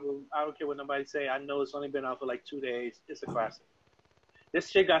classic album. I don't care what nobody say. I know it's only been out for like 2 days. It's a classic. This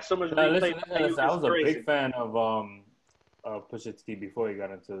shit got so much replay. Listen, I was a big fan of Pusha T before he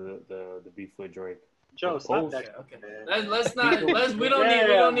got into the beef with Drake. Joe, stop that. Okay. We don't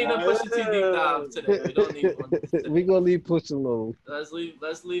need a Pusha T deep dive today. We don't need one today. We gonna leave Pusha alone. Let's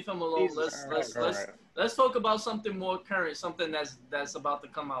leave him alone. Let's talk about something more current, something that's about to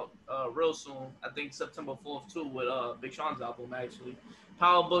come out real soon. I think September 4th too, with Big Sean's album actually.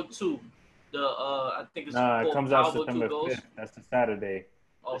 Power Book 2. I think it's it comes Power out Book September 2 5th. That's the Saturday.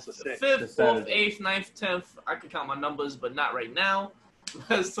 It's the 6th. 5th, 4th, Saturday. 8th, 9th, 10th. I could count my numbers, but not right now.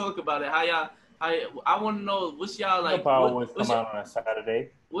 Let's talk about it. How y'all? I want to know what's y'all like. Power Wins What's come your, out on a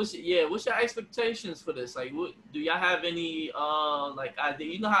Saturday. what's your expectations for this? Like, what do y'all have any like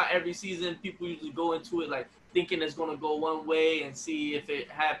idea? You know how every season people usually go into it like thinking it's gonna go one way and see if it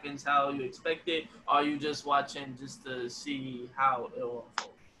happens how you expect it. Or are you just watching just to see how it will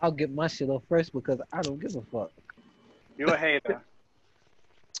unfold? I'll get my shit off first because I don't give a fuck. You a hater.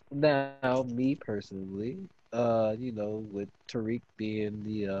 Now, me personally, with Tariq being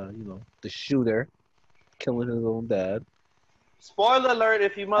the shooter, killing his own dad. Spoiler alert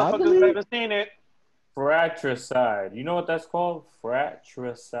if you I motherfuckers believe- haven't seen it. Fratricide. You know what that's called?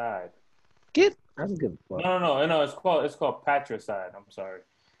 Fratricide. I don't give a fuck. No. It's called patricide. I'm sorry.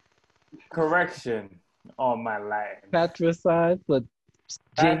 Correction on my Latin. Patricide for James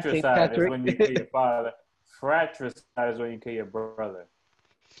St. Patricide is Patrick. when you kill your father. Fratricide is when you kill your brother.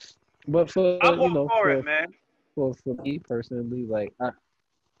 But for I'm all for it, man. for me personally, like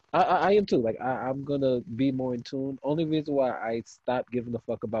I am too. Like I'm gonna be more in tune. Only reason why I stopped giving a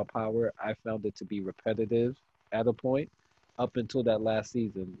fuck about Power, I found it to be repetitive at a point, up until that last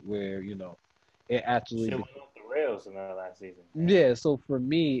season where it actually. Shit went off the rails in that last season. Yeah, so for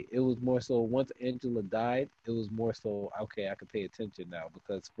me, it was more so once Angela died, it was more so okay. I could pay attention now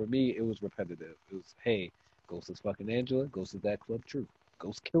because for me, it was repetitive. It was hey, Ghost is fucking Angela. Ghost is that club true.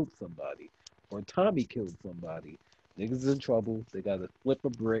 Ghost killed somebody, or Tommy killed somebody. Niggas is in trouble. They gotta flip a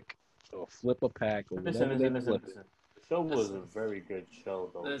brick or flip a pack or whatever they flip. Listen. The show was a very good show,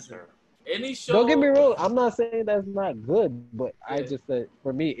 though, Listen. sir. Any show. Don't get me wrong. I'm not saying that's not good, but I Yeah. just said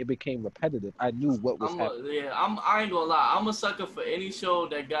for me it became repetitive. I knew what was happening. I ain't gonna lie. I'm a sucker for any show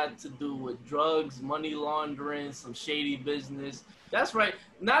that got to do with drugs, money laundering, some shady business. That's right.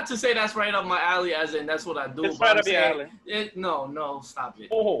 Not to say that's right up my alley, as in that's what I do. It's but right I'm up your saying alley. no, stop it.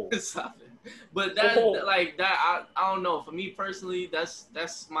 Oh, Stop it. But that like that, I don't know. For me personally, that's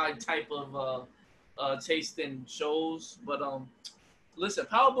my type of taste in shows. But listen,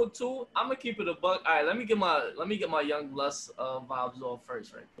 Power Book 2, I'm gonna keep it a buck. All right, let me get my Young Lust vibes off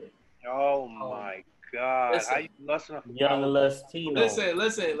first, right quick. Oh my God. Listen. How you busting up Young Lustino.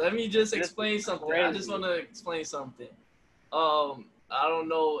 Listen. Let me just explain is something. crazy. I just want to explain something. I don't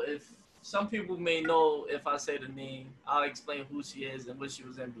know if some people may know if I say the name. I'll explain who she is and what she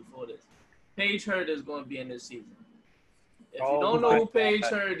was in before this. Paige Hurd is going to be in this season. If you Oh don't know my who Paige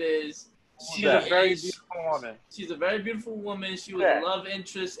God. Hurd is, She's a very beautiful woman. She's a very beautiful woman. She was Yeah. a love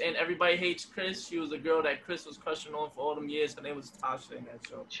interest, and everybody hates Chris. She was a girl that Chris was crushing on for all them years. Her name was Tasha in that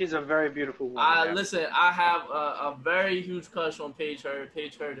show. She's a very beautiful woman. man. Listen, I have a very huge crush on Paige Hurd.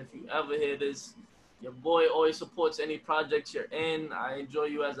 Paige Hurd, if you ever hear this, your boy always supports any projects you're in. I enjoy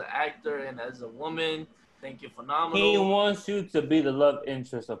you as an actor and as a woman. Think you're phenomenal. He wants you to be the love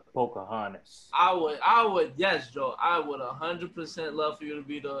interest of Pocahontas. I would, yes, Joe. I would 100% love for you to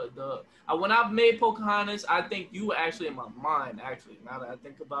be the. When I've made Pocahontas, I think you were actually in my mind. Actually, now that I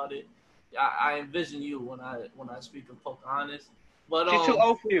think about it, I envision you when I speak of Pocahontas. But She's too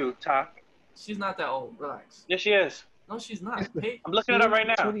old for you, Talk. she's not that old. Relax. Yes, she is. No, she's not. I'm looking it up right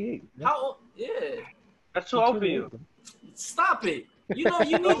now. 28. How old? Yeah. That's too old for you. Stop it. You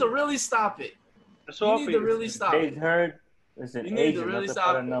need to really stop it. That's too You old need for to you. really stop Paige it. Hurd is an You need to agent. really That's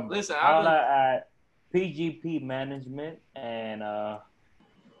stop a it. number. Listen, Holla at PGP Management, and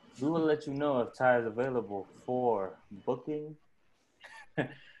we will let you know if Ty is available for booking.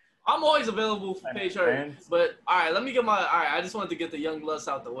 I'm always available for Paige Hurd. Friends. But all right, I just wanted to get the Young Lust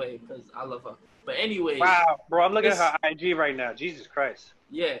out the way because I love her. But anyway, Wow, bro, I'm looking at her IG right now. Jesus Christ.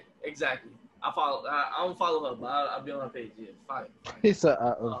 yeah, exactly. I don't follow her, but I'll be on her page. Yeah, fine. He said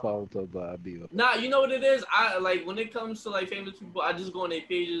I unfollowed her, but I be up. Nah, you know what it is? I like when it comes to like famous people, I just go on their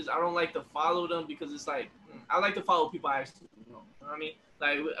pages. I don't like to follow them because it's like I like to follow people I actually know. You know what I mean?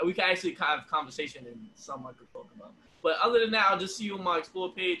 Like we can actually have conversation and something I could talk about. But other than that, I'll just see you on my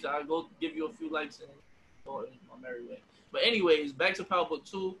explore page. I'll go give you a few likes and go my merry way. But anyways, back to Power Book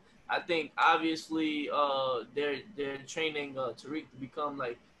 2. I think obviously they're training Tariq to become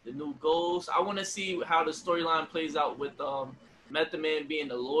like the new Ghost. I want to see how the storyline plays out with Method Man being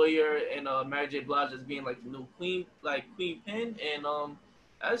the lawyer and Mary J. Blige as being like the new Queen Pen, and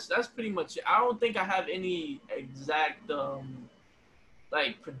that's pretty much it. I don't think I have any exact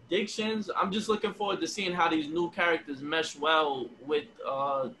like predictions. I'm just looking forward to seeing how these new characters mesh well with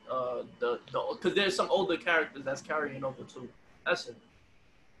the because there's some older characters that's carrying over too. That's it.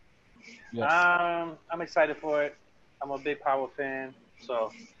 Yes. I'm excited for it. I'm a big Power fan.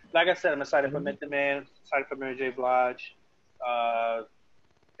 So, like I said, I'm excited for Method Man, excited for Mary J. Blige.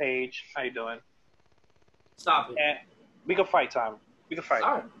 Paige, how you doing? Stop it. And we can fight time. We can fight.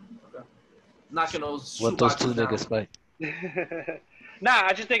 All right. Okay. Knocking those What those shoeboxes two down. niggas fight? Nah,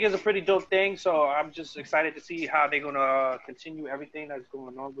 I just think it's a pretty dope thing. So I'm just excited to see how they're gonna continue everything that's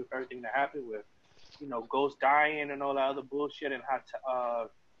going on with everything that happened with, Ghost dying and all that other bullshit, and how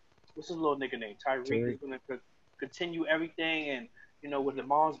what's his little nigga name? Tyreek is gonna continue everything, and with the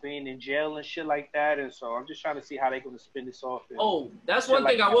moms being in jail and shit like that. And so I'm just trying to see how they're gonna spin this off. Oh, that's one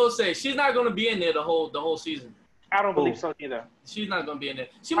thing I will say. She's not gonna be in there the whole season. I don't believe so either. She's not gonna be in there.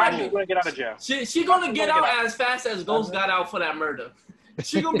 She She's might be. gonna get out of jail. She gonna get out as fast as Ghost got out for that murder.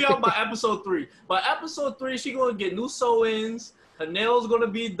 She gonna be out by episode 3. By episode 3, she gonna get new sew-ins. Her nails gonna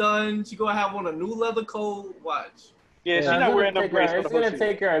be done. She gonna have on a new leather coat. Watch. Yeah, she's not wearing no brace. It's gonna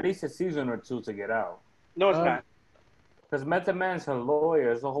take her at least a season or 2 to get out. No, it's not. Because Method Man's her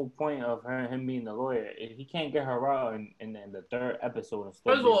lawyer. It's the whole point of him being the lawyer. If he can't get her out in the 3rd episode, and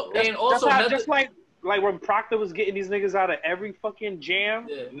first of all, and also just like when Proctor was getting these niggas out of every fucking jam,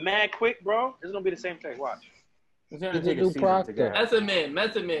 mad quick, bro. It's gonna be the same thing. Watch. It's gonna take a season to get out.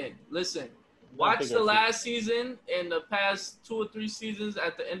 Method Man. Listen, watch the last season and the past 2 or 3 seasons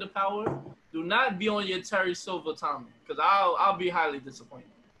at the end of Power. Do not be on your Terry Silver timing, because I'll be highly disappointed.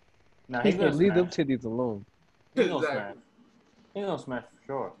 Nah, he's gonna leave them titties alone. He's gonna smash. He's gonna smash for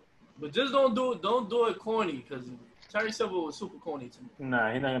sure. But just don't do it corny, because Terry Silver was super corny to me.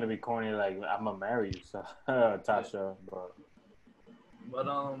 Nah, he's not gonna be corny like I'm gonna marry you, so Tasha. But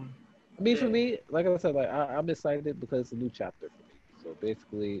I mean, for me, like I said, I'm excited because it's a new chapter for me. So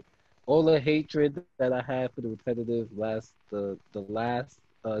basically, all the hatred that I had for the repetitive the last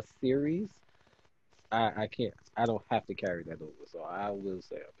series, I can't. I don't have to carry that over. So I will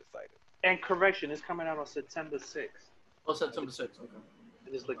say I'm excited. And correction, it's coming out on September 6th. Oh, September 6th. Okay.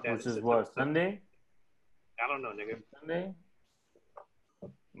 I just looked at Which is what, Sunday? I don't know, nigga. Sunday?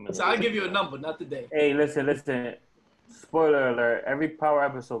 So I'll give you a number, not the day. Hey, listen. Spoiler alert, every Power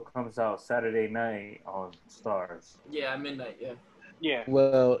episode comes out Saturday night on Stars. Yeah, at midnight, Yeah.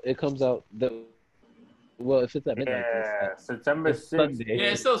 Well, it comes out if it's at midnight. Yeah, September 6th. Sunday.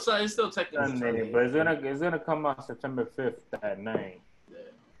 Yeah, it's still technically Sunday, but it's gonna come out September 5th at 9.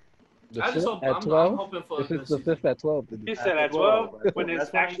 The I just 5th hope at I'm 12? hoping for a If good it's the season. 5th at 12. You said at 12 when That's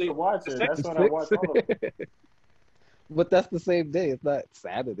it's when I actually used to watch it. That's when I watch all of it. But that's the same day. It's not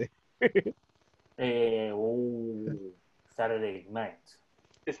Saturday. Hey, Saturday night.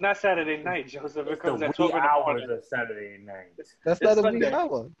 It's not Saturday night, Joseph. It It's comes the at 12 wee in the hours morning. of Saturday night. That's It's not a Sunday. wee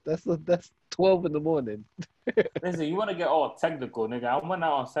hour. That's 12 in the morning. Listen, you want to get all technical, nigga. I went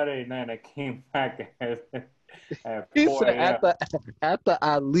out on Saturday night and I came back at He 4 said a.m. after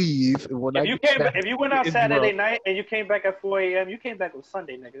I leave, and when If you went out it's Saturday rough. night and you came back at 4 a.m., you came back on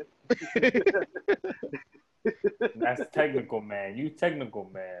Sunday, nigga. That's technical, man. You technical,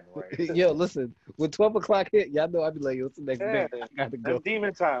 man. Right? Yo, listen, when 12 o'clock hit, y'all know I'd be like, yo, it's the next day. I gotta go. That's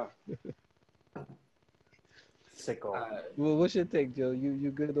demon time. Sicko. Well, what's your take, Joe?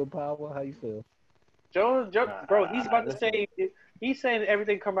 You good on Power? How you feel? Joe, bro, he's about to say, he's saying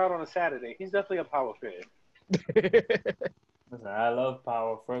everything come out on a Saturday. He's definitely a Power fan. Listen, I love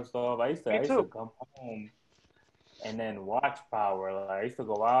Power. First off, I used to come home and then watch Power. Like, I used to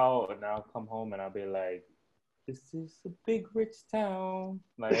go out and I'll come home and I'll be like, "This is a big rich town."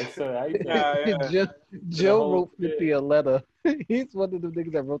 Like I used to, Joe wrote 50 a letter. He's one of the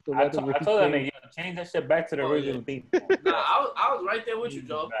niggas that wrote the I letter. told that nigga, change that shit back to the original theme. Nah, I was right there with you,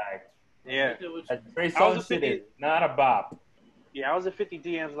 Joe. Yeah. Right there with you. That Trey Songz shit is not a bop. Yeah, I was at 50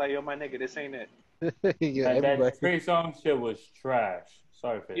 DMs like, yo, my nigga, this ain't it. Yeah, That Trey Songz shit was trash.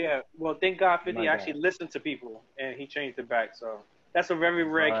 Sorry for Yeah, well, thank God 50 My actually bad. listened to people, and he changed it back. So that's a very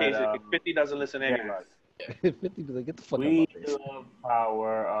rare case. 50 doesn't listen to anybody. 50 be like, get the fuck We out of here. love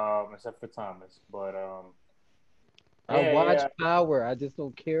Power, except for Thomas. But I watch Power. I just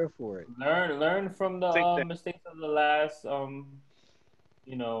don't care for it. learn from the mistakes of the last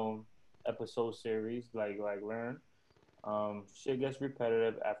episode series. Like learn. Shit gets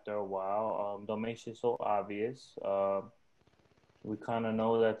repetitive after a while. Don't make shit so obvious. We kind of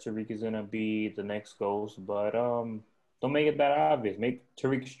know that Tariq is gonna be the next Ghost, but don't make it that obvious. Make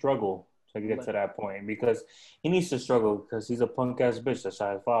Tariq struggle to get to that point, because he needs to struggle because he's a punk ass bitch. That's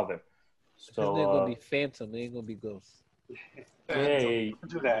his father. His So name gonna be Phantom. It ain't gonna be Ghost. yeah,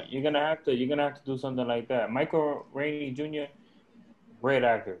 Do that. you're gonna have to do something like that. Michael Rainey Jr., great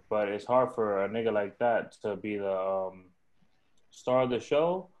actor, but it's hard for a nigga like that to be the star of the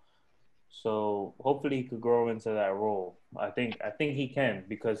show. So hopefully he could grow into that role. I think he can,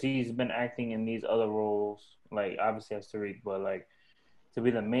 because he's been acting in these other roles, like obviously as Tariq, but like to be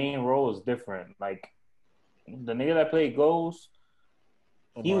the main role is different. Like the nigga that played Ghost,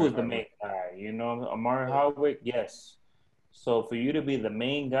 he was the main guy, Amari Hardwick, yes. So for you to be the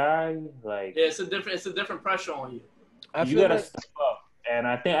main guy, like Yeah, it's a different pressure on you. I you feel gotta like step up. And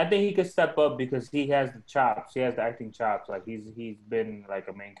I think he could step up because he has the chops. He has the acting chops. Like he's been like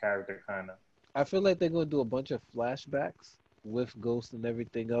a main character kind of. I feel like they're gonna do a bunch of flashbacks with Ghost and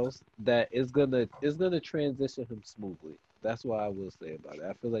everything else that is gonna transition him smoothly. That's what I will say about it.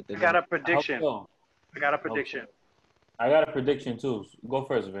 I feel like they're I got a gonna. prediction. So. I got a prediction. I got a prediction too. Go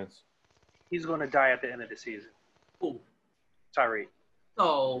first, Vince. He's going to die at the end of the season. Who? Tyreek.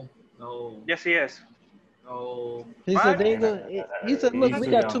 No. Yes, he is. No. He What? said they gonna. He said, "Look, we He's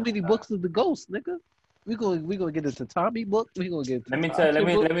got young. too many books of the Ghost, nigga. We gonna get into Tommy book. We gonna get. Into Let me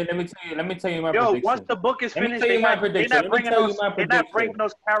Tasha book. let me tell you my Yo, prediction. once the book is Let me finished, tell you they're my not prediction. they're Let not me bringing tell you those. my They're not prediction. bringing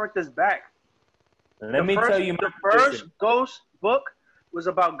those characters back. Let me tell you my The first prediction. Ghost book was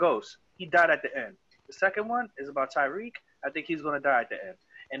about Ghost. He died at the end. The second one is about Tyreek. I think he's gonna die at the end.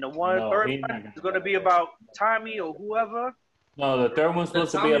 And the third he's not one gonna is gonna die. be about Tommy or whoever. No, the third one's The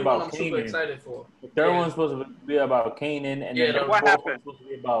supposed to be Tommy one about I'm super Kanan. excited for. The third Yeah. one's supposed to be about Kanan, and Yeah, then the what fourth happened? one's supposed to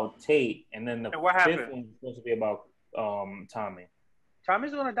be about Tate, and then the And what fifth happened? one's supposed to be about Tommy.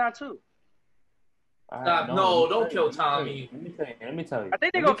 Tommy's gonna die too. Stop. No, No, let me don't tell kill you, Tommy. Let me tell you. I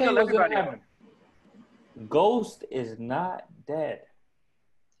think they're Let me gonna tell kill you what's gonna everybody. happen. Ghost is not dead.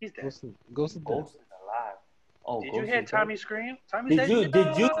 He's dead. Ghost is dead. Ghost is alive. Oh, Did Ghost you hear is Tommy dead? scream? Tommy said,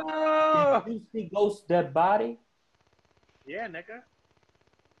 Did you "No!" see Ghost's dead body? Yeah, nigga.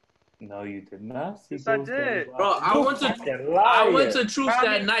 No, you did not see Yes, I Ghost's did. dead body. Bro, I You went to fucking liar. Truth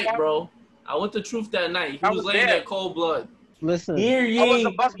that night, bro. I went to Truth that night. He I was was laying there. there cold blood. Listen, Hear ye, I was a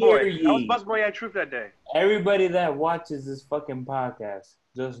busboy. hear I was ye. busboy at Truth that day. Everybody that watches this fucking podcast,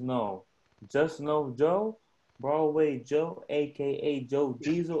 just know Joe, Broadway Joe, aka Joe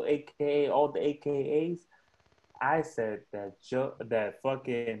Diesel, aka all the AKAs. I said that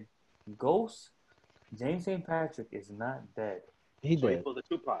fucking Ghost, James St. Patrick is not dead. he So he dead. pulled a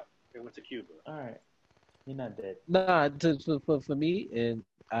Tupac. They went to Cuba. All right, he's not dead. Nah, for me, and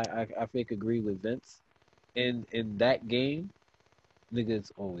I think agree with Vince. In that game,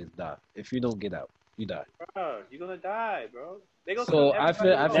 niggas always die. If you don't get out, you die. Bro, you're gonna die, bro. They gonna So kill I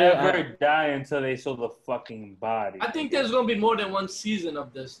feel- everybody else. Never die until they show the fucking body. I think there's gonna be more than one season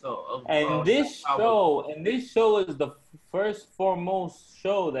of this though. And this show is the first foremost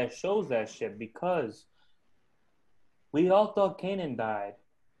show that shows that shit because we all thought Kanan died.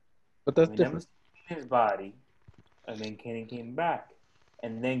 But that's We never different. seen his body, and then Kanan came back,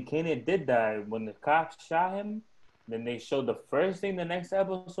 and then Kanan did die when the cops shot him. Then they showed the first thing. The next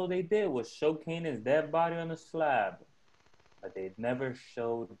episode they did was show Kanan's dead body on a slab, but they never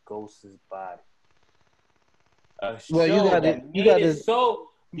showed Ghost's body. Well, you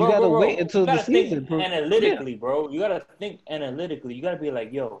gotta wait until the season, bro. Analytically, bro. You gotta think analytically. You gotta be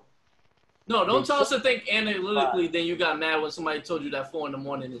like, yo. No, don't tell us to think analytically. Then you got mad when somebody told you that 4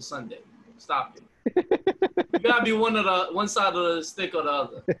 a.m. is Sunday. Stop it. You gotta be one side of the stick or the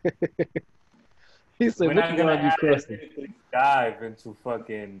other. He said, We're not gonna analytically dive into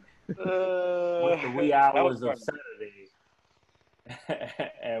fucking what's the wee hours of Saturday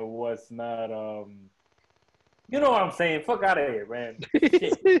and what's not. You know what I'm saying? Fuck out of here, man.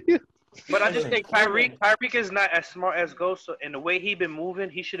 Shit. But I just think Tyreek is not as smart as Ghost, so, and the way he been moving,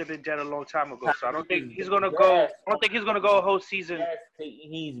 he should have been dead a long time ago. So I don't think he's gonna go. I don't think he's gonna go a whole season. Yes,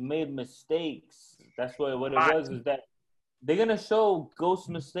 he's made mistakes. That's what it was. Is that they're gonna show Ghost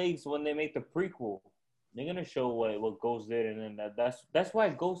mistakes when they make the prequel. They're gonna show what Ghost did, and then that's why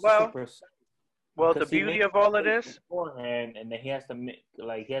Ghost is so precise. Well, the beauty of all of this, beforehand, and then he has to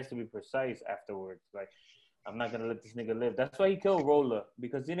be precise afterwards. Like, I'm not gonna let this nigga live. That's why he killed Roller,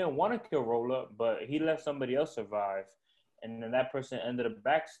 because he didn't want to kill Roller, but he let somebody else survive, and then that person ended up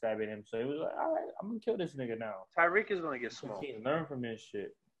backstabbing him. So he was like, all right, I'm gonna kill this nigga now. Tyreek is gonna get smoked. He learned from this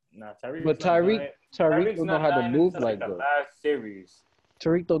shit. Nah, Tyreek. But Tyreek don't know how to move like the that. last series.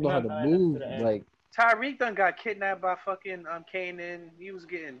 Tariq don't know how to move like. Tyreek done got kidnapped by fucking Kanan. He was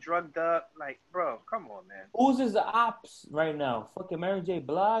getting drugged up. Like, bro, come on, man. Who's his ops right now? Fucking Mary J.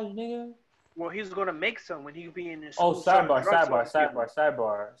 Blige, nigga. Well, he's gonna make some when he be in his. Oh, sidebar.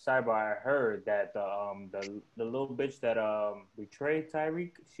 I heard that the little bitch that betrayed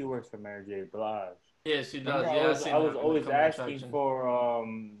Tyreek, she works for Mary J. Blige. Yeah, she does. I was always asking for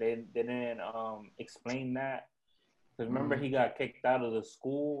they didn't explain that. Because remember he got kicked out of the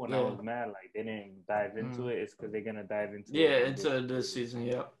school and I was mad like they didn't dive into it. It's because they're gonna dive into it. Into this season.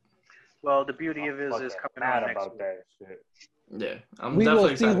 Yeah. Well, the beauty of it is coming out next about week. that shit. Yeah, We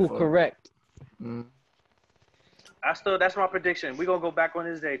gonna see who correct. That's my prediction. We're gonna go back on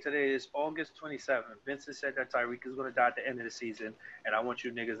this day. Today is August 27th. Vincent said that Tyreek is gonna die at the end of the season, and I want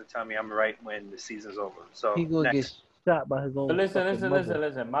you niggas to tell me I'm right when the season's over. So shot by his own. But listen, fucking mother.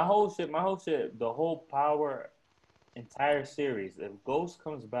 listen. My whole shit, the whole Power entire series. If Ghost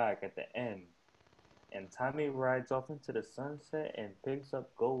comes back at the end, and Tommy rides off into the sunset and picks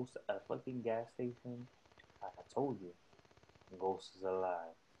up Ghost at a fucking gas station, I told you, Ghost is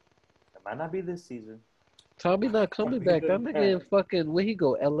alive. It might not be this season. Tommy not coming back. That nigga in fucking where he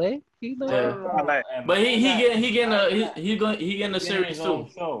go? LA? He not. Yeah. But he getting a series too.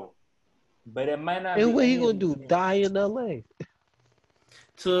 Show. But it might not. And what he gonna do? Die in LA?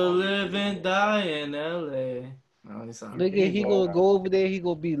 To live and die in LA. No, Nigga, he gonna go over there. He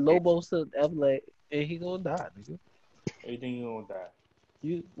gonna be Lobo to LA, and he gonna die, nigga. You think he gonna die?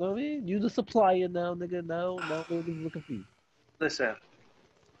 You know what I mean? You the supplier now, nigga. Now niggas looking for you. Listen,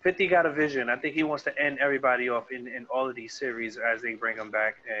 50 got a vision. I think he wants to end everybody off in all of these series as they bring him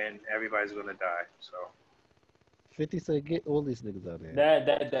back, and everybody's gonna die. So 50 said, "Get all these niggas out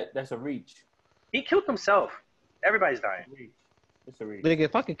there." That's a reach. he killed himself. Everybody's dying. It's a reach. Nigga,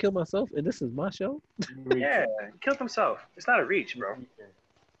 if I could kill myself and this is my show, Yeah, he killed himself. It's not a reach, bro.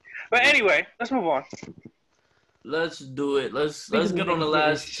 But anyway, let's move on. Let's do it. Let's get on the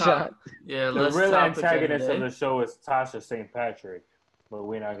last top. Yeah, the let's real topic antagonist of of the the show is Tasha St. Patrick, but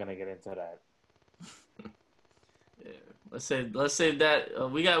we're not gonna get into that. Yeah, let's save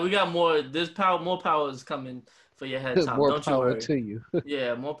that. We got more. More power is coming for your head top. more Don't you power worry. to you.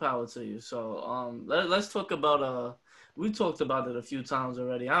 Yeah, more power to you. So let's talk about we talked about it a few times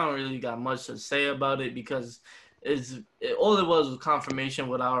already. I don't really got much to say about it because all it was confirmation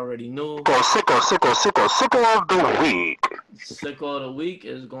what I already knew. Sicko of the week. Sicko of the week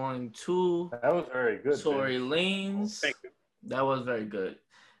is going to That was very good. Tory Lanez. Thank you. That was very good.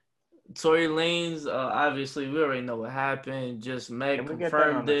 Tory Lanez, obviously we already know what happened. Just Meg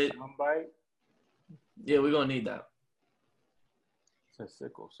confirmed it. Yeah, we're gonna need that.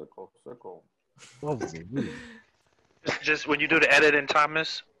 Sicko. What was it? Just when you do the editing,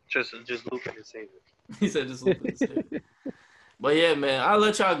 Thomas, just loop it and save it. He said just look at this. But yeah, man, I'll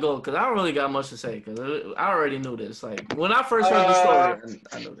let y'all go because I don't really got much to say because I already knew this. Like when I first heard the story,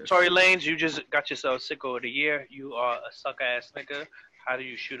 I knew this. Tory Lanez, you just got yourself Sicko of the year. You are a suck ass nigga. How do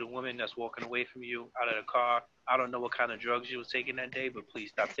you shoot a woman that's walking away from you out of the car? I don't know what kind of drugs you was taking that day, but please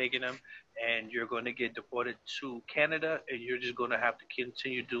stop taking them. And you're going to get deported to Canada, and you're just going to have to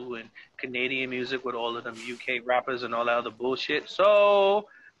continue doing Canadian music with all of them UK rappers and all that other bullshit. So,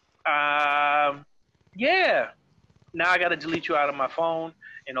 yeah. Now I got to delete you out of my phone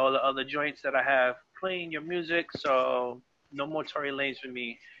and all the other joints that I have playing your music. So no more Tory Lanez for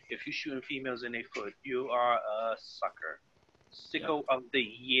me. If you shooting females in their foot, you are a sucker. Sicko of the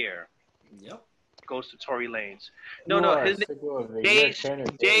year. Yep. Goes to Tory Lanez. His name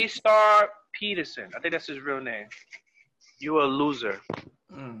Daystar Peterson. I think that's his real name. You a loser.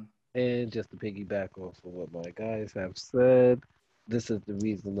 And just to piggyback off of what my guys have said, this is the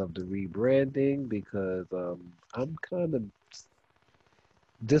reason of the rebranding because I'm kind of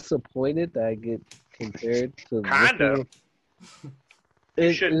disappointed that I get compared to.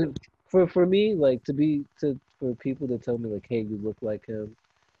 For me, like for people to tell me like, hey, you look like him.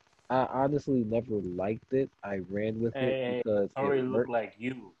 I honestly never liked it. I ran with it because Tory look like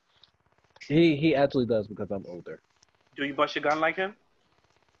you. He actually does because I'm older. Do you bust your gun like him?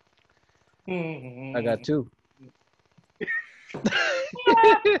 I got two.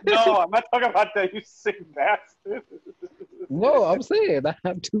 No, I'm not talking about that, you sick bastard. No, I'm saying I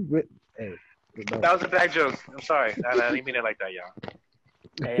have two. Hey, no. That was a bad joke. I'm sorry. I didn't mean it like that, y'all.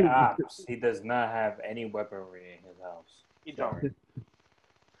 Hey, Ops, he does not have any weaponry in his house. You don't.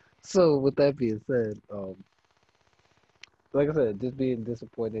 So with that being said, like I said, just being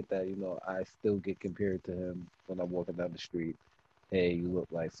disappointed that I still get compared to him when I'm walking down the street. Hey, you look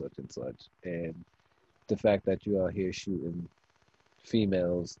like such and such, and the fact that you out here shooting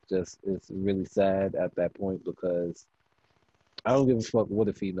females just is really sad at that point because I don't give a fuck what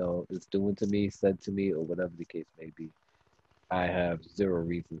a female is doing to me, said to me, or whatever the case may be. I have zero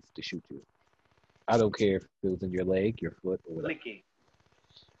reasons to shoot you. I don't care if it was in your leg, your foot, or whatever. Licky.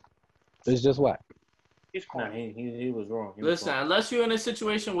 It's just whack. He's No, he was wrong. Listen, unless you're in a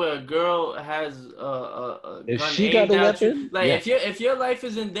situation where a girl has a If gun she aimed got a at you, weapon, like yeah. if your life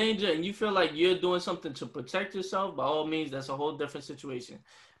is in danger and you feel like you're doing something to protect yourself, by all means, that's a whole different situation.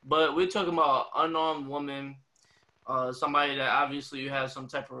 But we're talking about an unarmed woman, somebody that obviously you have some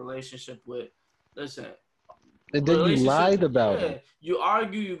type of relationship with. Listen, And then you lied about it. You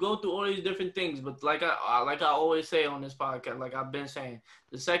argue, you go through all these different things, but like I always say on this podcast, like I've been saying,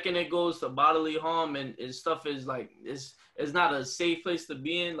 the second it goes to bodily harm and stuff is like it's not a safe place to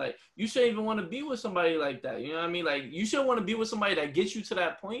be in. Like you shouldn't even want to be with somebody like that. You know what I mean? Like you shouldn't want to be with somebody that gets you to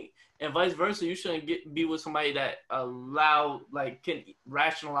that point, and vice versa. You shouldn't be with somebody that can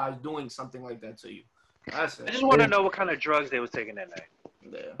rationalize doing something like that to you. That's it. I just want to know what kind of drugs they was taking that night.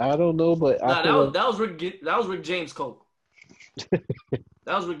 Yeah. I don't know, but that was Rick James Coke. That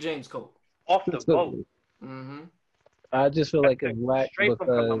was Rick James Coke. Off the boat. Mm-hmm. I just feel like it's whack Straight from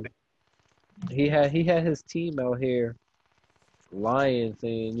because Colombia. he had his team out here lying,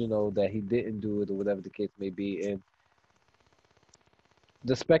 saying that he didn't do it or whatever the case may be, and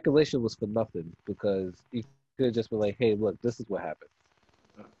the speculation was for nothing because he could have just been like, "Hey, look, this is what happened."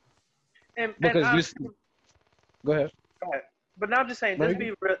 Go ahead. But now I'm just saying,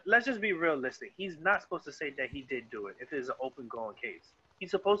 let's just be realistic. He's not supposed to say that he did do it if it's an open going case.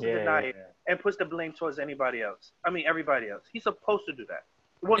 He's supposed to deny it and push the blame towards everybody else. He's supposed to do that.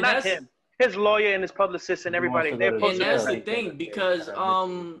 Well, and not him. His lawyer and his publicist and everybody. They're supposed to do that. And that's the thing because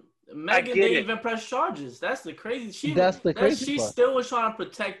Megan didn't even press charges. That's the crazy. She still was trying to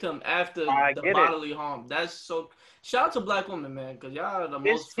protect him after the bodily harm. That's so. Shout out to Black women, man, because y'all are the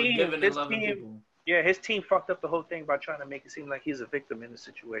most forgiving and loving people. Yeah, his team fucked up the whole thing by trying to make it seem like he's a victim in the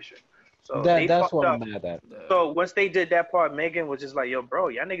situation. So that's what I'm mad at. So once they did that part, Megan was just like, "Yo, bro,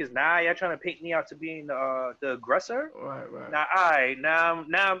 y'all niggas, y'all trying to paint me out to being the aggressor." Right.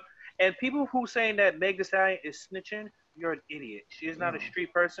 Now, and people who saying that Meg Thee Stallion is snitching, you're an idiot. She is not a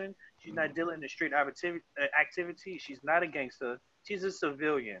street person. She's not dealing in the street activity. She's not a gangster. She's a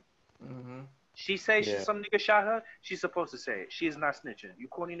civilian. Mm-hmm. She says some nigga shot her. She's supposed to say it. She is not snitching. You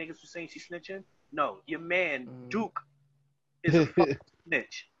corny niggas who saying she's snitching? No, your man Duke is a fucking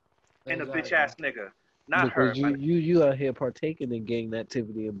snitch and a bitch ass nigga, not because her. You out here partaking in gang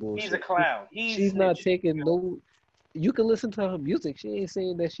activity and bullshit. He's a clown. She's not taking no. You can listen to her music. She ain't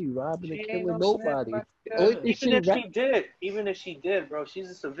saying that she robbing and killing nobody. Even if she did, bro, she's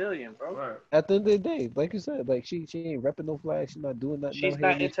a civilian, bro. Right. At the end of the day, like you said, like she ain't repping no flag. She's not doing that. She's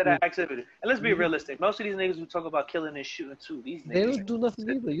not into that activity. And let's be realistic. Most of these niggas who talk about killing and shooting too, these niggas they don't do nothing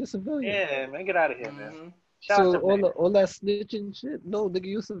either. You're a civilian. Yeah, man, get out of here, man. So all that snitching shit. No, nigga,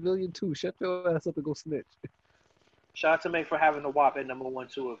 you a civilian too. Shut your ass up and go snitch. Shout out to Meg for having the WAP at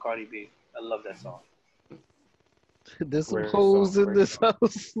 #1 2 with Cardi B. I love that song. There's some hoes in this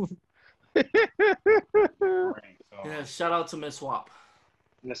house. Yeah, shout out to Miss WAP.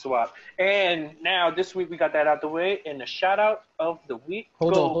 Miss WAP. And now this week we got that out the way. And the shout out of the week.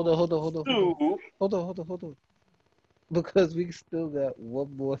 Hold on. Because we still got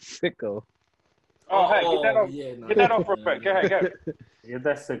one more sicko. Oh, hey, get that off real quick. Go ahead. Get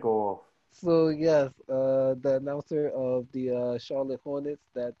that sicko off. So yes, the announcer of the Charlotte Hornets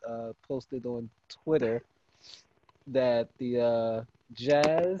that posted on Twitter that the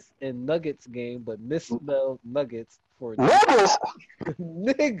Jazz and Nuggets game, but misspelled Nuggets for niggas,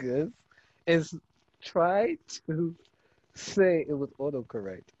 is tried to say it was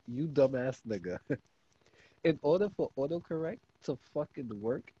autocorrect. You dumbass nigga. In order for autocorrect to fucking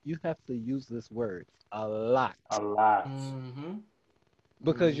work, you have to use this word a lot. Mm-hmm.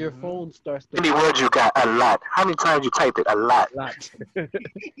 Because your phone starts to... How many words you got? A lot. How many times you type it? A lot.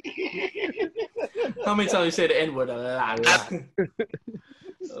 How many times you say the N-word? A lot.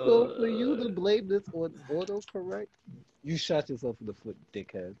 So for you to blame this on autocorrect, you shot yourself in the foot,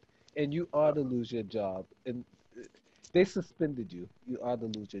 dickhead. And you ought to lose your job. And they suspended you. You ought to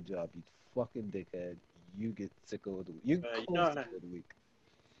lose your job, you fucking dickhead. You get sick of the week.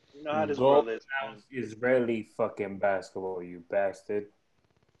 You know how this world is. Israeli fucking basketball, you bastard.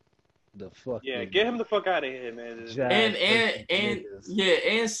 The fuck. Yeah, get him the fuck out of here, man. And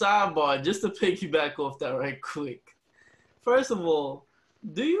sidebar, just to piggyback off that right quick. First of all,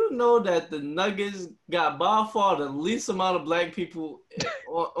 do you know that the Nuggets got by far the least amount of black people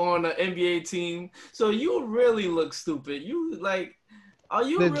on an NBA team? So you really look stupid. You like. Are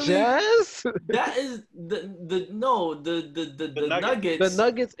you the really? Jazz? That is the Nuggets. The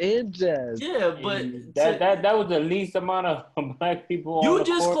Nuggets and Jazz. Yeah, but that was the least amount of black people. You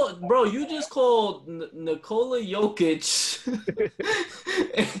just called Nikola Jokic,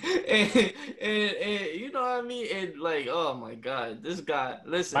 and you know what I mean, and like, oh my God, this guy.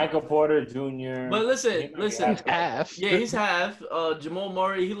 Listen, Michael Porter Jr. But listen. He's half. Yeah, he's half. Jamal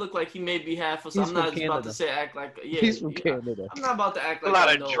Murray, he looked like he may be half. So I'm not about to say act like. Yeah, he's from Canada. I'm not about to act. A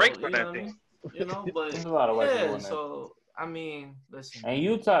lot of Drake for that thing. You know, but there's a lot of white people in that. So I mean, listen. And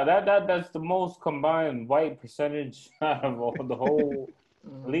Utah, that's the most combined white percentage out of the whole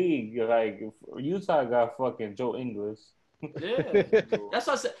league. Like Utah got fucking Joe Ingles. Yeah, that's what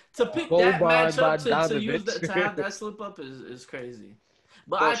I said. To pick Boban that matchup to use Bogdanovic. to have that slip up is crazy.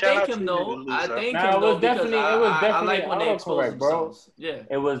 But Well, I shout thank out to him you, though. I loser. thank Nah, him though because it was I definitely like when they expose autocorrect, bro. themselves. Yeah,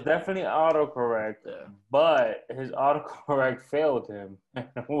 It was definitely autocorrect, yeah. but his autocorrect failed him.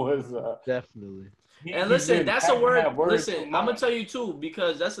 It was Definitely. And he's listen, been that's a typing word. that word Listen, too I'm gonna much. tell you too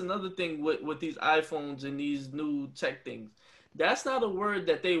because that's another thing with these iPhones and these new tech things. That's not a word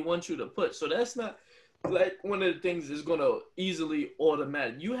that they want you to put. So that's not like one of the things is gonna easily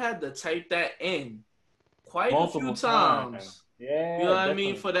automatic. You had to type that in quite a few Multiple times. times. Yeah, You know what I definitely.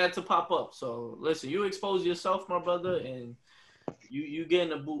 mean? For that to pop up. So listen, you expose yourself, my brother, and you getting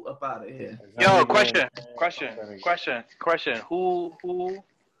the boot up out of here. Yo, Exactly. question. Who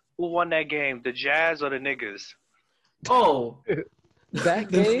won that game? The Jazz or the niggas? Oh,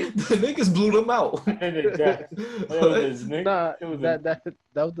 That game? the niggas blew them out. I think the Jazz. It was his niggas. Nah, It was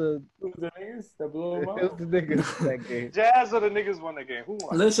that was the the niggas that blew him it out. was the niggas that game. Jazz or the niggas won that game? Who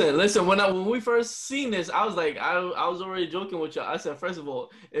won? Listen. When we first seen this, I was like, I was already joking with you. I said, first of all,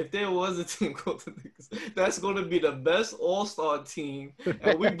 if there was a team called the niggas, that's going to be the best all-star team,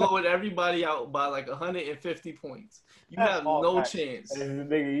 and we blowing everybody out by like 150 points. You That's have all no facts. chance.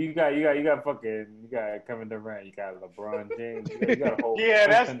 Nigga, you got Kevin Durant, you got LeBron James, you got a whole Yeah,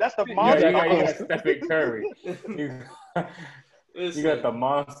 that's the you monster. got Stephen Curry. You got the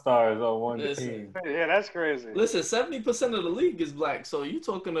Monstars on one Listen. team. Yeah, that's crazy. Listen, 70% of the league is black, so you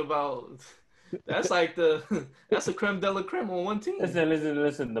talking about that's like that's a creme de la creme on one team.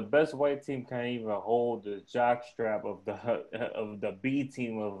 Listen. The best white team can't even hold the jock strap of the B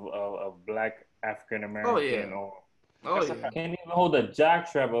team of black African American. Oh, yeah. Oh yeah. Can't even hold the jock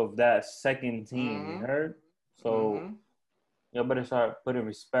strap of that second team. You heard? So you better start putting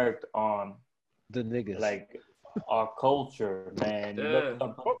respect on The niggas. like our culture, man. You better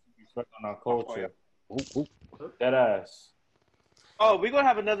start putting respect on our culture. That ass. Oh, we're gonna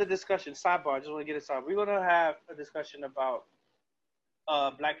have another discussion. Sidebar. I just want to get it started. We're gonna have a discussion about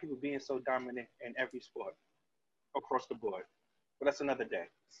black people being so dominant in every sport across the board. But that's another day.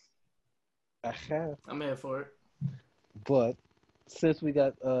 I have. I'm here for it. But since we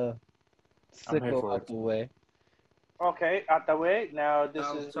got I'm here Sicko for out it. the way, Okay, out the way. Now this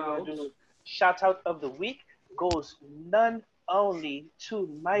is we're gonna do shout out of the week goes none only to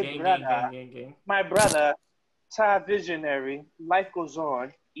my Gang. my brother, Ty Visionary. Life Goes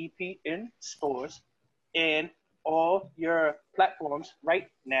On, EP in stores and all your platforms right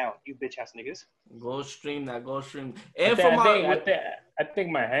now, you bitch ass niggas. Go stream that. I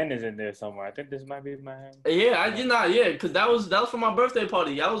think my hand is in there somewhere. I think this might be my hand. Yeah, I did not. Yeah, because that was for my birthday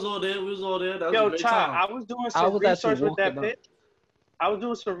party. Y'all was all there. We was all there. That was a great Ty, time. I was doing some research with that pitch. I was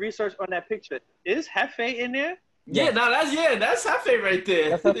doing some research on that picture. Is Hefe in there? Yeah, that's Hefe right there.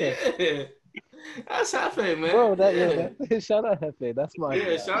 That's Hefe. Yeah. That's Hefe, man. Bro, shout out Hefe. That's my Yeah,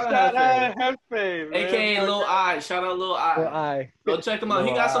 guy. shout out Hefe, man. AKA Lil I. Shout out Lil I. Lil I. Go check him out. He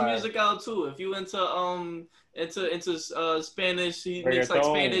Lil got some I. music out too. If you into Spanish, he makes like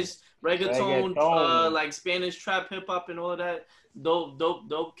Reggaeton. Spanish reggaeton, like Spanish trap hip hop and all that.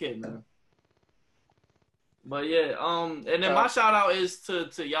 Dope kid, man. But yeah, and then my shout out is to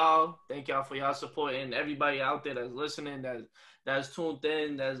y'all. Thank y'all for y'all support and everybody out there that's listening, that's tuned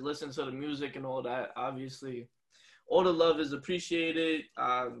in, that's listening to the music and all that. Obviously, all the love is appreciated.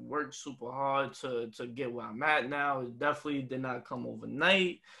 I worked super hard to get where I'm at now. It definitely did not come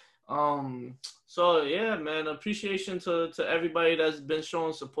overnight. So yeah, man, appreciation to everybody that's been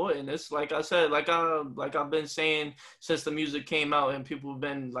showing support. And it's like I said, like I've been saying since the music came out, and people have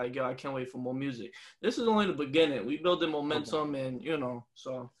been like, yo, I can't wait for more music. This is only the beginning. We building momentum, and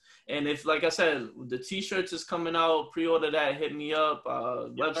so. And if, like I said, the T-shirts is coming out, pre-order that, hit me up.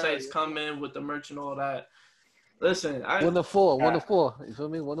 Website's coming with the merch and all that. Listen, 1 to 4. You feel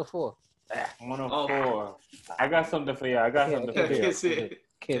me? 1 to 4. 1 to 4. I got something for y'all. I got something for y'all.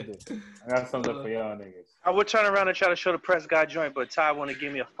 Can't do. I got something for y'all niggas. I would turn around and try to show the press guy joint, but Ty want to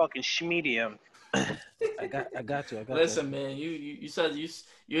give me a fucking schmedium. I got you. Listen, man, you said you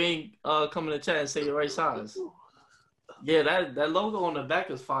ain't coming to chat and say your right size. Yeah, that logo on the back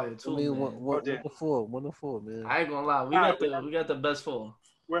is fire too. I mean, man. 1 to 4, 1 to 4, man. I ain't gonna lie, we got the best 4.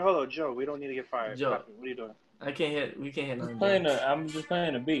 Wait, hold on, Joe. We don't need to get fired. Joe. What are you doing? We can't hit nothing. I'm just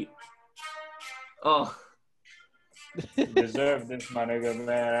playing a beat. Oh. You deserve this, my nigga,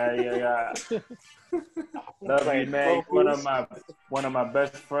 man. Love you, man. One of my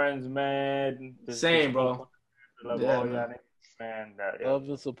best friends, man. Same, bro. Love all y'all niggas, man. Love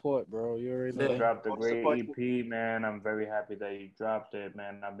and support, bro. You already know. You dropped a great EP, man. I'm very happy that you dropped it,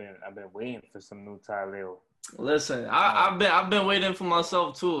 man. I've been waiting for some new Ty Lil. Listen, I've been waiting for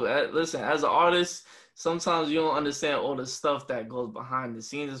myself too. Listen, as an artist, sometimes you don't understand all the stuff that goes behind the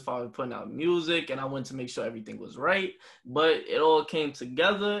scenes as far as putting out music, and I wanted to make sure everything was right. But it all came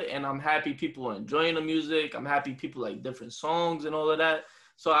together, and I'm happy people are enjoying the music. I'm happy people like different songs and all of that.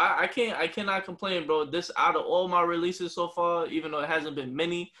 So I cannot complain, bro. This out of all my releases so far, even though it hasn't been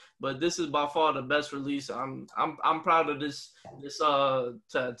many, but this is by far the best release. I'm proud of this to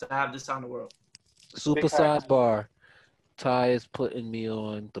have this on the world. Super sidebar. Ty is putting me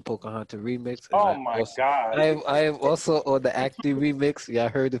on the Pocahontas remix. And Oh my God. I am also on the acting remix. Yeah, I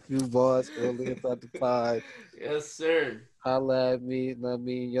heard a few bars earlier inside the pod. Yes, sir. Holla at me. I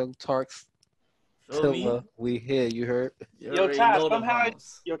mean, Young Tarks. Feel me? Tilla, we here. You heard? You Yo, already Ty, know the somehow,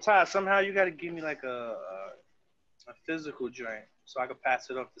 vibes. you gotta give me like a physical joint so I can pass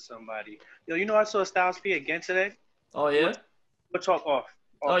it off to somebody. Yo, you know I saw Styles P again today. Oh yeah. We'll talk off.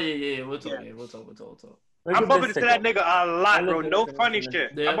 Oh yeah. We'll talk. Yeah, we'll talk. I'm bumping into that nigga a lot, bro. No funny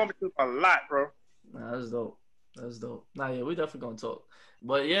shit. Yeah. I'm bumping into him a lot, bro. Nah, that's dope. Nah, yeah, we definitely gonna talk.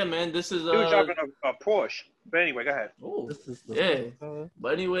 But yeah, man, this is He was dropping a Porsche. But anyway, go ahead. Oh, This is the yeah.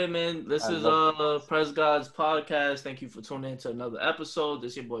 But anyway, man, this is Press God's podcast. Thank you for tuning in to another episode.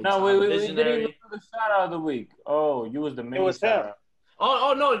 This is your boy. No, Tom we didn't Visionary. even do the shout out of the week. Oh, you was the main It was shout him. out.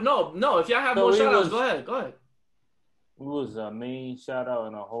 Oh no. If y'all have So more he shout outs, was- go ahead. It was a main shout out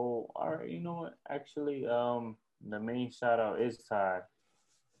and a whole. All right, you know what? Actually, the main shout out is Ty,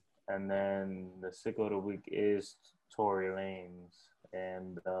 and then the sicko of the week is Tory Lanez,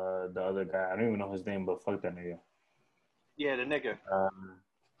 and the other guy. I don't even know his name, but fuck that nigga. Yeah, the nigga.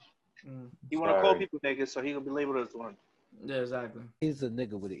 Mm. He want to call Sorry. people niggas, so he gonna be labeled as one. Yeah, exactly. He's a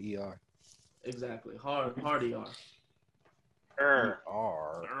nigga with an ER. Exactly. Hard ER. ER.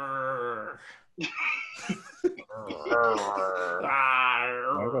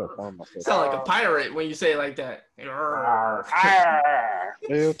 Sound like a pirate when you say it like that. Hey,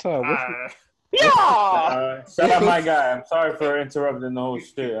 Ty, what's Yeah. Shout out my guy. I'm sorry for interrupting the whole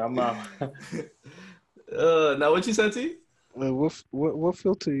shit. I'm Now what you said to you? what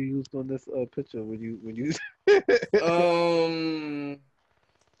filter you used on this picture when you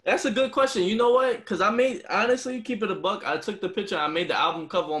That's a good question. You know what? Because honestly, keep it a buck. I took the picture. I made the album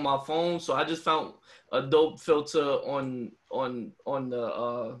cover on my phone, so I just found a dope filter on the on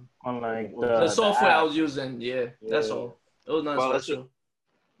like the software app. I was using. Yeah, that's Yeah. all. It was nothing Well, that's special.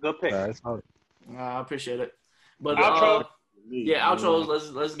 Good pick. I appreciate it. But Outro.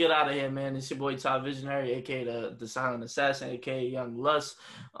 outros. Let's get out of here, man. It's your boy Ty Visionary, aka the Silent Assassin, aka Young Lust.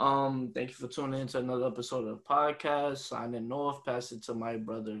 Thank you for tuning in to another episode of the podcast. Signing off. Pass it to my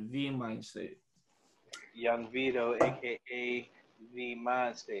brother V Mindstate. Young Vito, aka V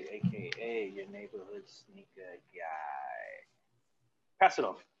Mindstate, aka your neighborhood sneaker guy. Pass it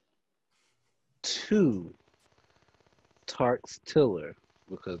off. to Tarks Tiller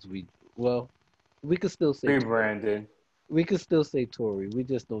because we could still say Rebranded. we could still say Tory. We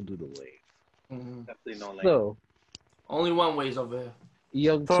just don't do the wave. Mm-hmm. Definitely no lane. So Only one way's over here.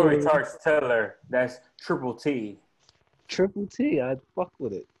 Young Tory Tory, Tarks Teller. That's triple T. Triple T. I'd fuck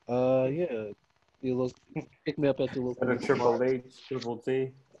with it. Yeah. You look. Pick me up at your local. The triple Walmart. H, triple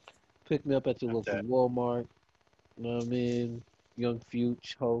T. Pick me up at your local Walmart. You know what I mean? Young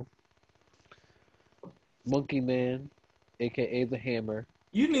Fuge ho. Monkey Man, aka the Hammer.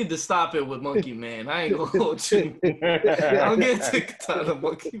 You need to stop it with Monkey Man. I ain't gonna hold you. I'm getting sick and tired of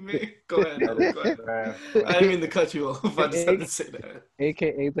Monkey Man. Go ahead. I didn't mean to cut you off. I just had to say that.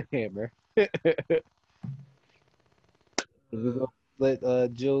 aka the Hammer. We're gonna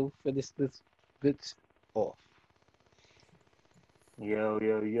let Joe finish this bitch off. Yo,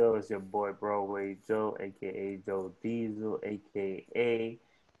 it's your boy Broadway Joe, aka Joe Diesel, aka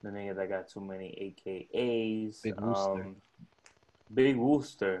the nigga that got too many AKAs. Big Wooster. Big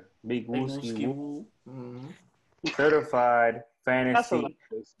Wooster. Big Big Wooski Wooski Woo. Woo. Certified That's a lot.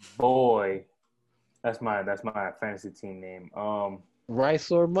 fantasy boy. That's my fantasy team name.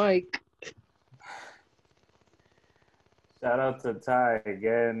 Rice or Mike. Shout out to Ty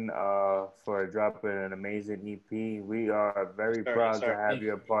again for dropping an amazing EP. We are very proud to have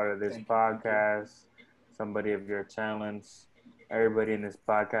you a part of this podcast. Somebody of your talents. Everybody in this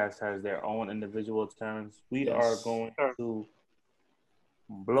podcast has their own individual talents. We are going to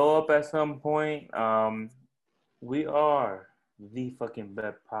blow up at some point. We are the fucking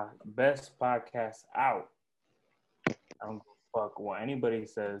best podcast out. I don't give a fuck what anybody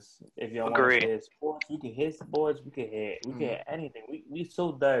says. If y'all want to hit sports, we can hit sports. We can hit anything. We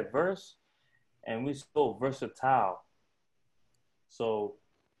so diverse and we so versatile. So,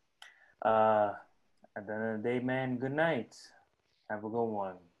 at the end of the day, man, good night. Have a good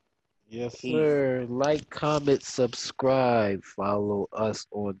one. Yes, Peace. sir. Like, comment, subscribe. Follow us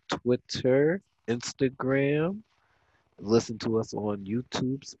on Twitter, Instagram. Listen to us on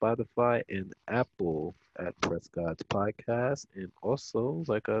YouTube, Spotify, and Apple at Press God's Podcast. And also,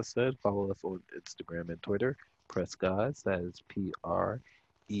 like I said, follow us on Instagram and Twitter, Press Gods. That is PRESSGAWDZ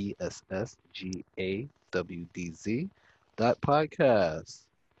 .podcast.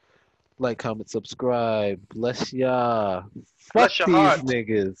 Like, comment, subscribe. Bless y'all. Fuck Bless your these heart.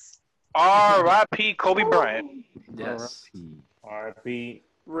 niggas. R.I.P. Kobe Bryant. Yes. RP.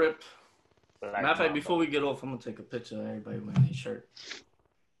 Rip. Black Matter of fact, Mamba. before we get off, I'm gonna take a picture of everybody wearing their shirt.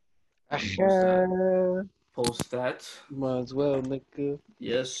 RIP. Post that. Might as well, nigga.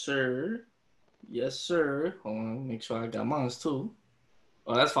 Yes, sir. Yes, sir. Hold on, make sure I got mine too.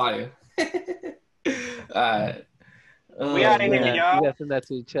 Oh, that's fire. All right. We outta here, Yeah, y'all. you gotta send that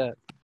to the chat.